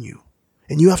beaten you.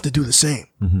 And you have to do the same.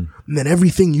 And then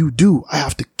everything you do, I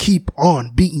have to keep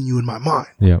on beating you in my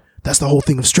mind. That's the whole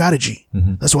thing of strategy.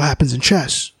 That's what happens in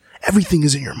chess. Everything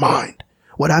is in your mind.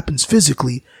 What happens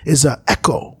physically is an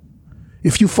echo.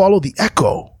 If you follow the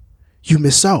echo, you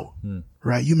miss out,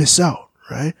 right? You miss out,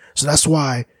 right? So that's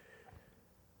why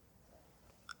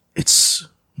it's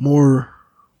more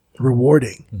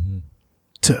rewarding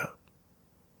to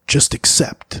just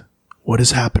accept what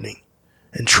is happening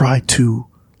and try to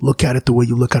look at it the way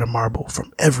you look at a marble,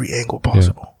 from every angle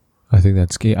possible. I think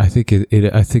that's key. I think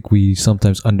I think we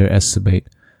sometimes underestimate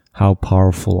how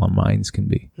powerful our minds can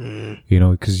be. You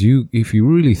know, because if you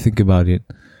really think about it,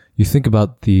 you think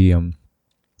about the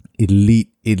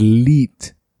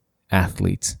elite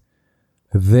athletes.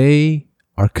 They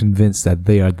are convinced that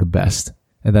they are the best,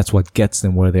 and that's what gets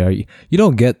them where they are. You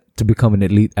don't get to become an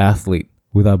elite athlete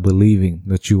without believing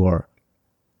that you are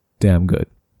damn good.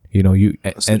 You know,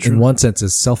 and in one sense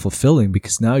it's self-fulfilling,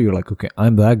 because now you're like, okay,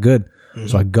 I'm that good,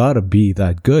 so I gotta be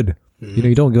that good. You know,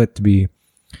 you don't get to be,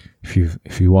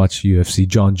 if you watch UFC,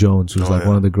 John Jones, who's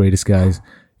one of the greatest guys,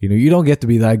 you know, you don't get to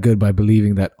be that good by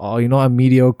believing that, oh, you know, I'm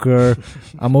mediocre,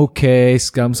 I'm okay,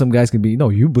 some guys can be. No,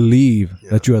 you believe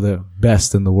that you are the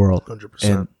best in the world. 100%.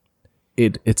 And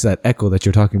it's that echo that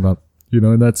you're talking about, you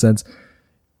know, in that sense.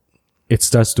 It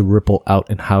starts to ripple out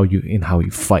in how he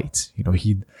fights. You know,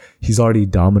 he's already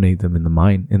dominated them in the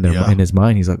mind, in his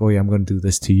mind. He's like, oh yeah, I'm going to do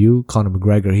this to you. Conor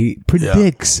McGregor, he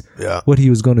predicts what he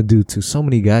was going to do to so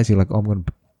many guys. You're like, oh, I'm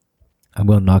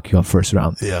going to knock you out first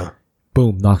round. Yeah.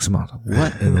 Boom, knocks him out.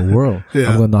 What in the world?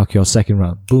 I'm going to knock you out second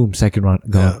round. Boom, second round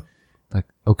gone. Like,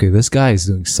 okay, this guy is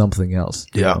doing something else.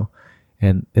 You know?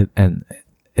 And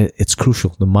it's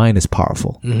crucial. The mind is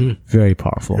powerful. Very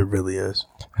powerful. It really is.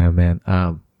 And man,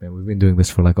 we've been doing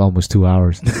this for like almost 2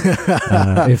 hours.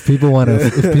 If people want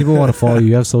to follow you,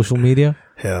 you have social media?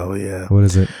 Hell yeah. What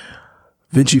is it?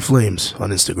 Vinci Flames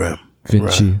on Instagram.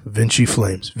 Vinci. Right. Vinci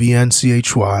Flames.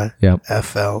 VNCHY. Yep.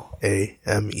 FLAMEZ.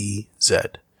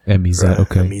 MEZ. Right.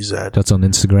 Okay. MEZ. That's on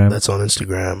Instagram. That's on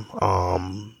Instagram.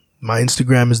 My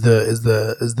Instagram is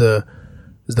the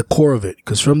core of it,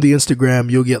 because from the Instagram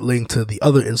you'll get linked to the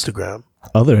other Instagram.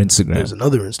 There's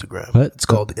another Instagram. What? It's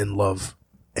called In Love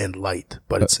and Light,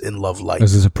 but it's In Love Light.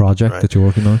 Is this a project that you're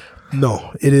working on?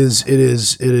 No, it is.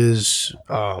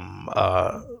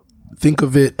 Think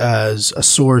of it as a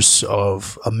source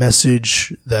of a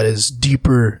message that is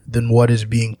deeper than what is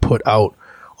being put out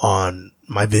on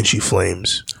My Vinci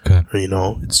Flames. Okay.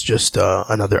 Or, it's just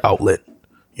another outlet,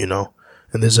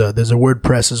 And there's a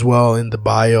WordPress as well in the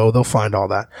bio. They'll find all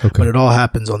that. Okay. But it all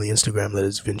happens on the Instagram that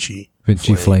is Vinci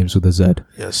Flames with a Z.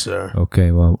 Yes, sir.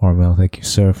 Okay, well, Armel, thank you,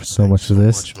 sir, for so much for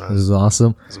this. Man. This is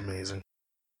awesome. It's amazing.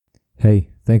 Hey,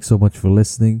 thanks so much for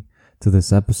listening to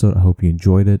this episode. I hope you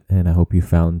enjoyed it, and I hope you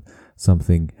found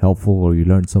something helpful or you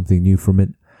learned something new from it.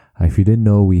 If you didn't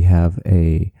know, we have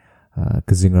a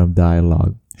Kazingram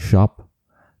Dialogue shop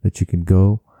that you can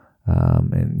go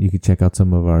and you can check out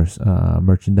some of our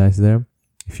merchandise there.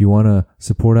 If you want to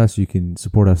support us, you can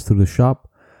support us through the shop.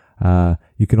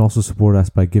 You can also support us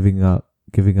by giving us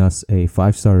a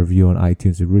 5-star review on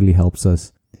iTunes. It really helps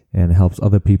us and helps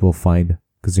other people find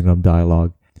Kazingram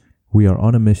Dialogue. We are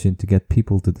on a mission to get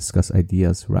people to discuss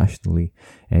ideas rationally,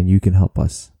 and you can help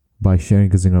us by sharing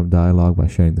Kazingram Dialogue, by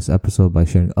sharing this episode, by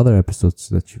sharing other episodes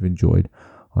that you've enjoyed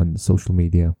on social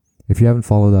media. If you haven't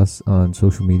followed us on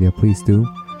social media, please do.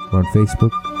 We're on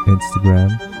Facebook,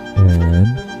 Instagram,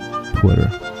 and Twitter.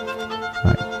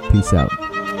 All right, peace out.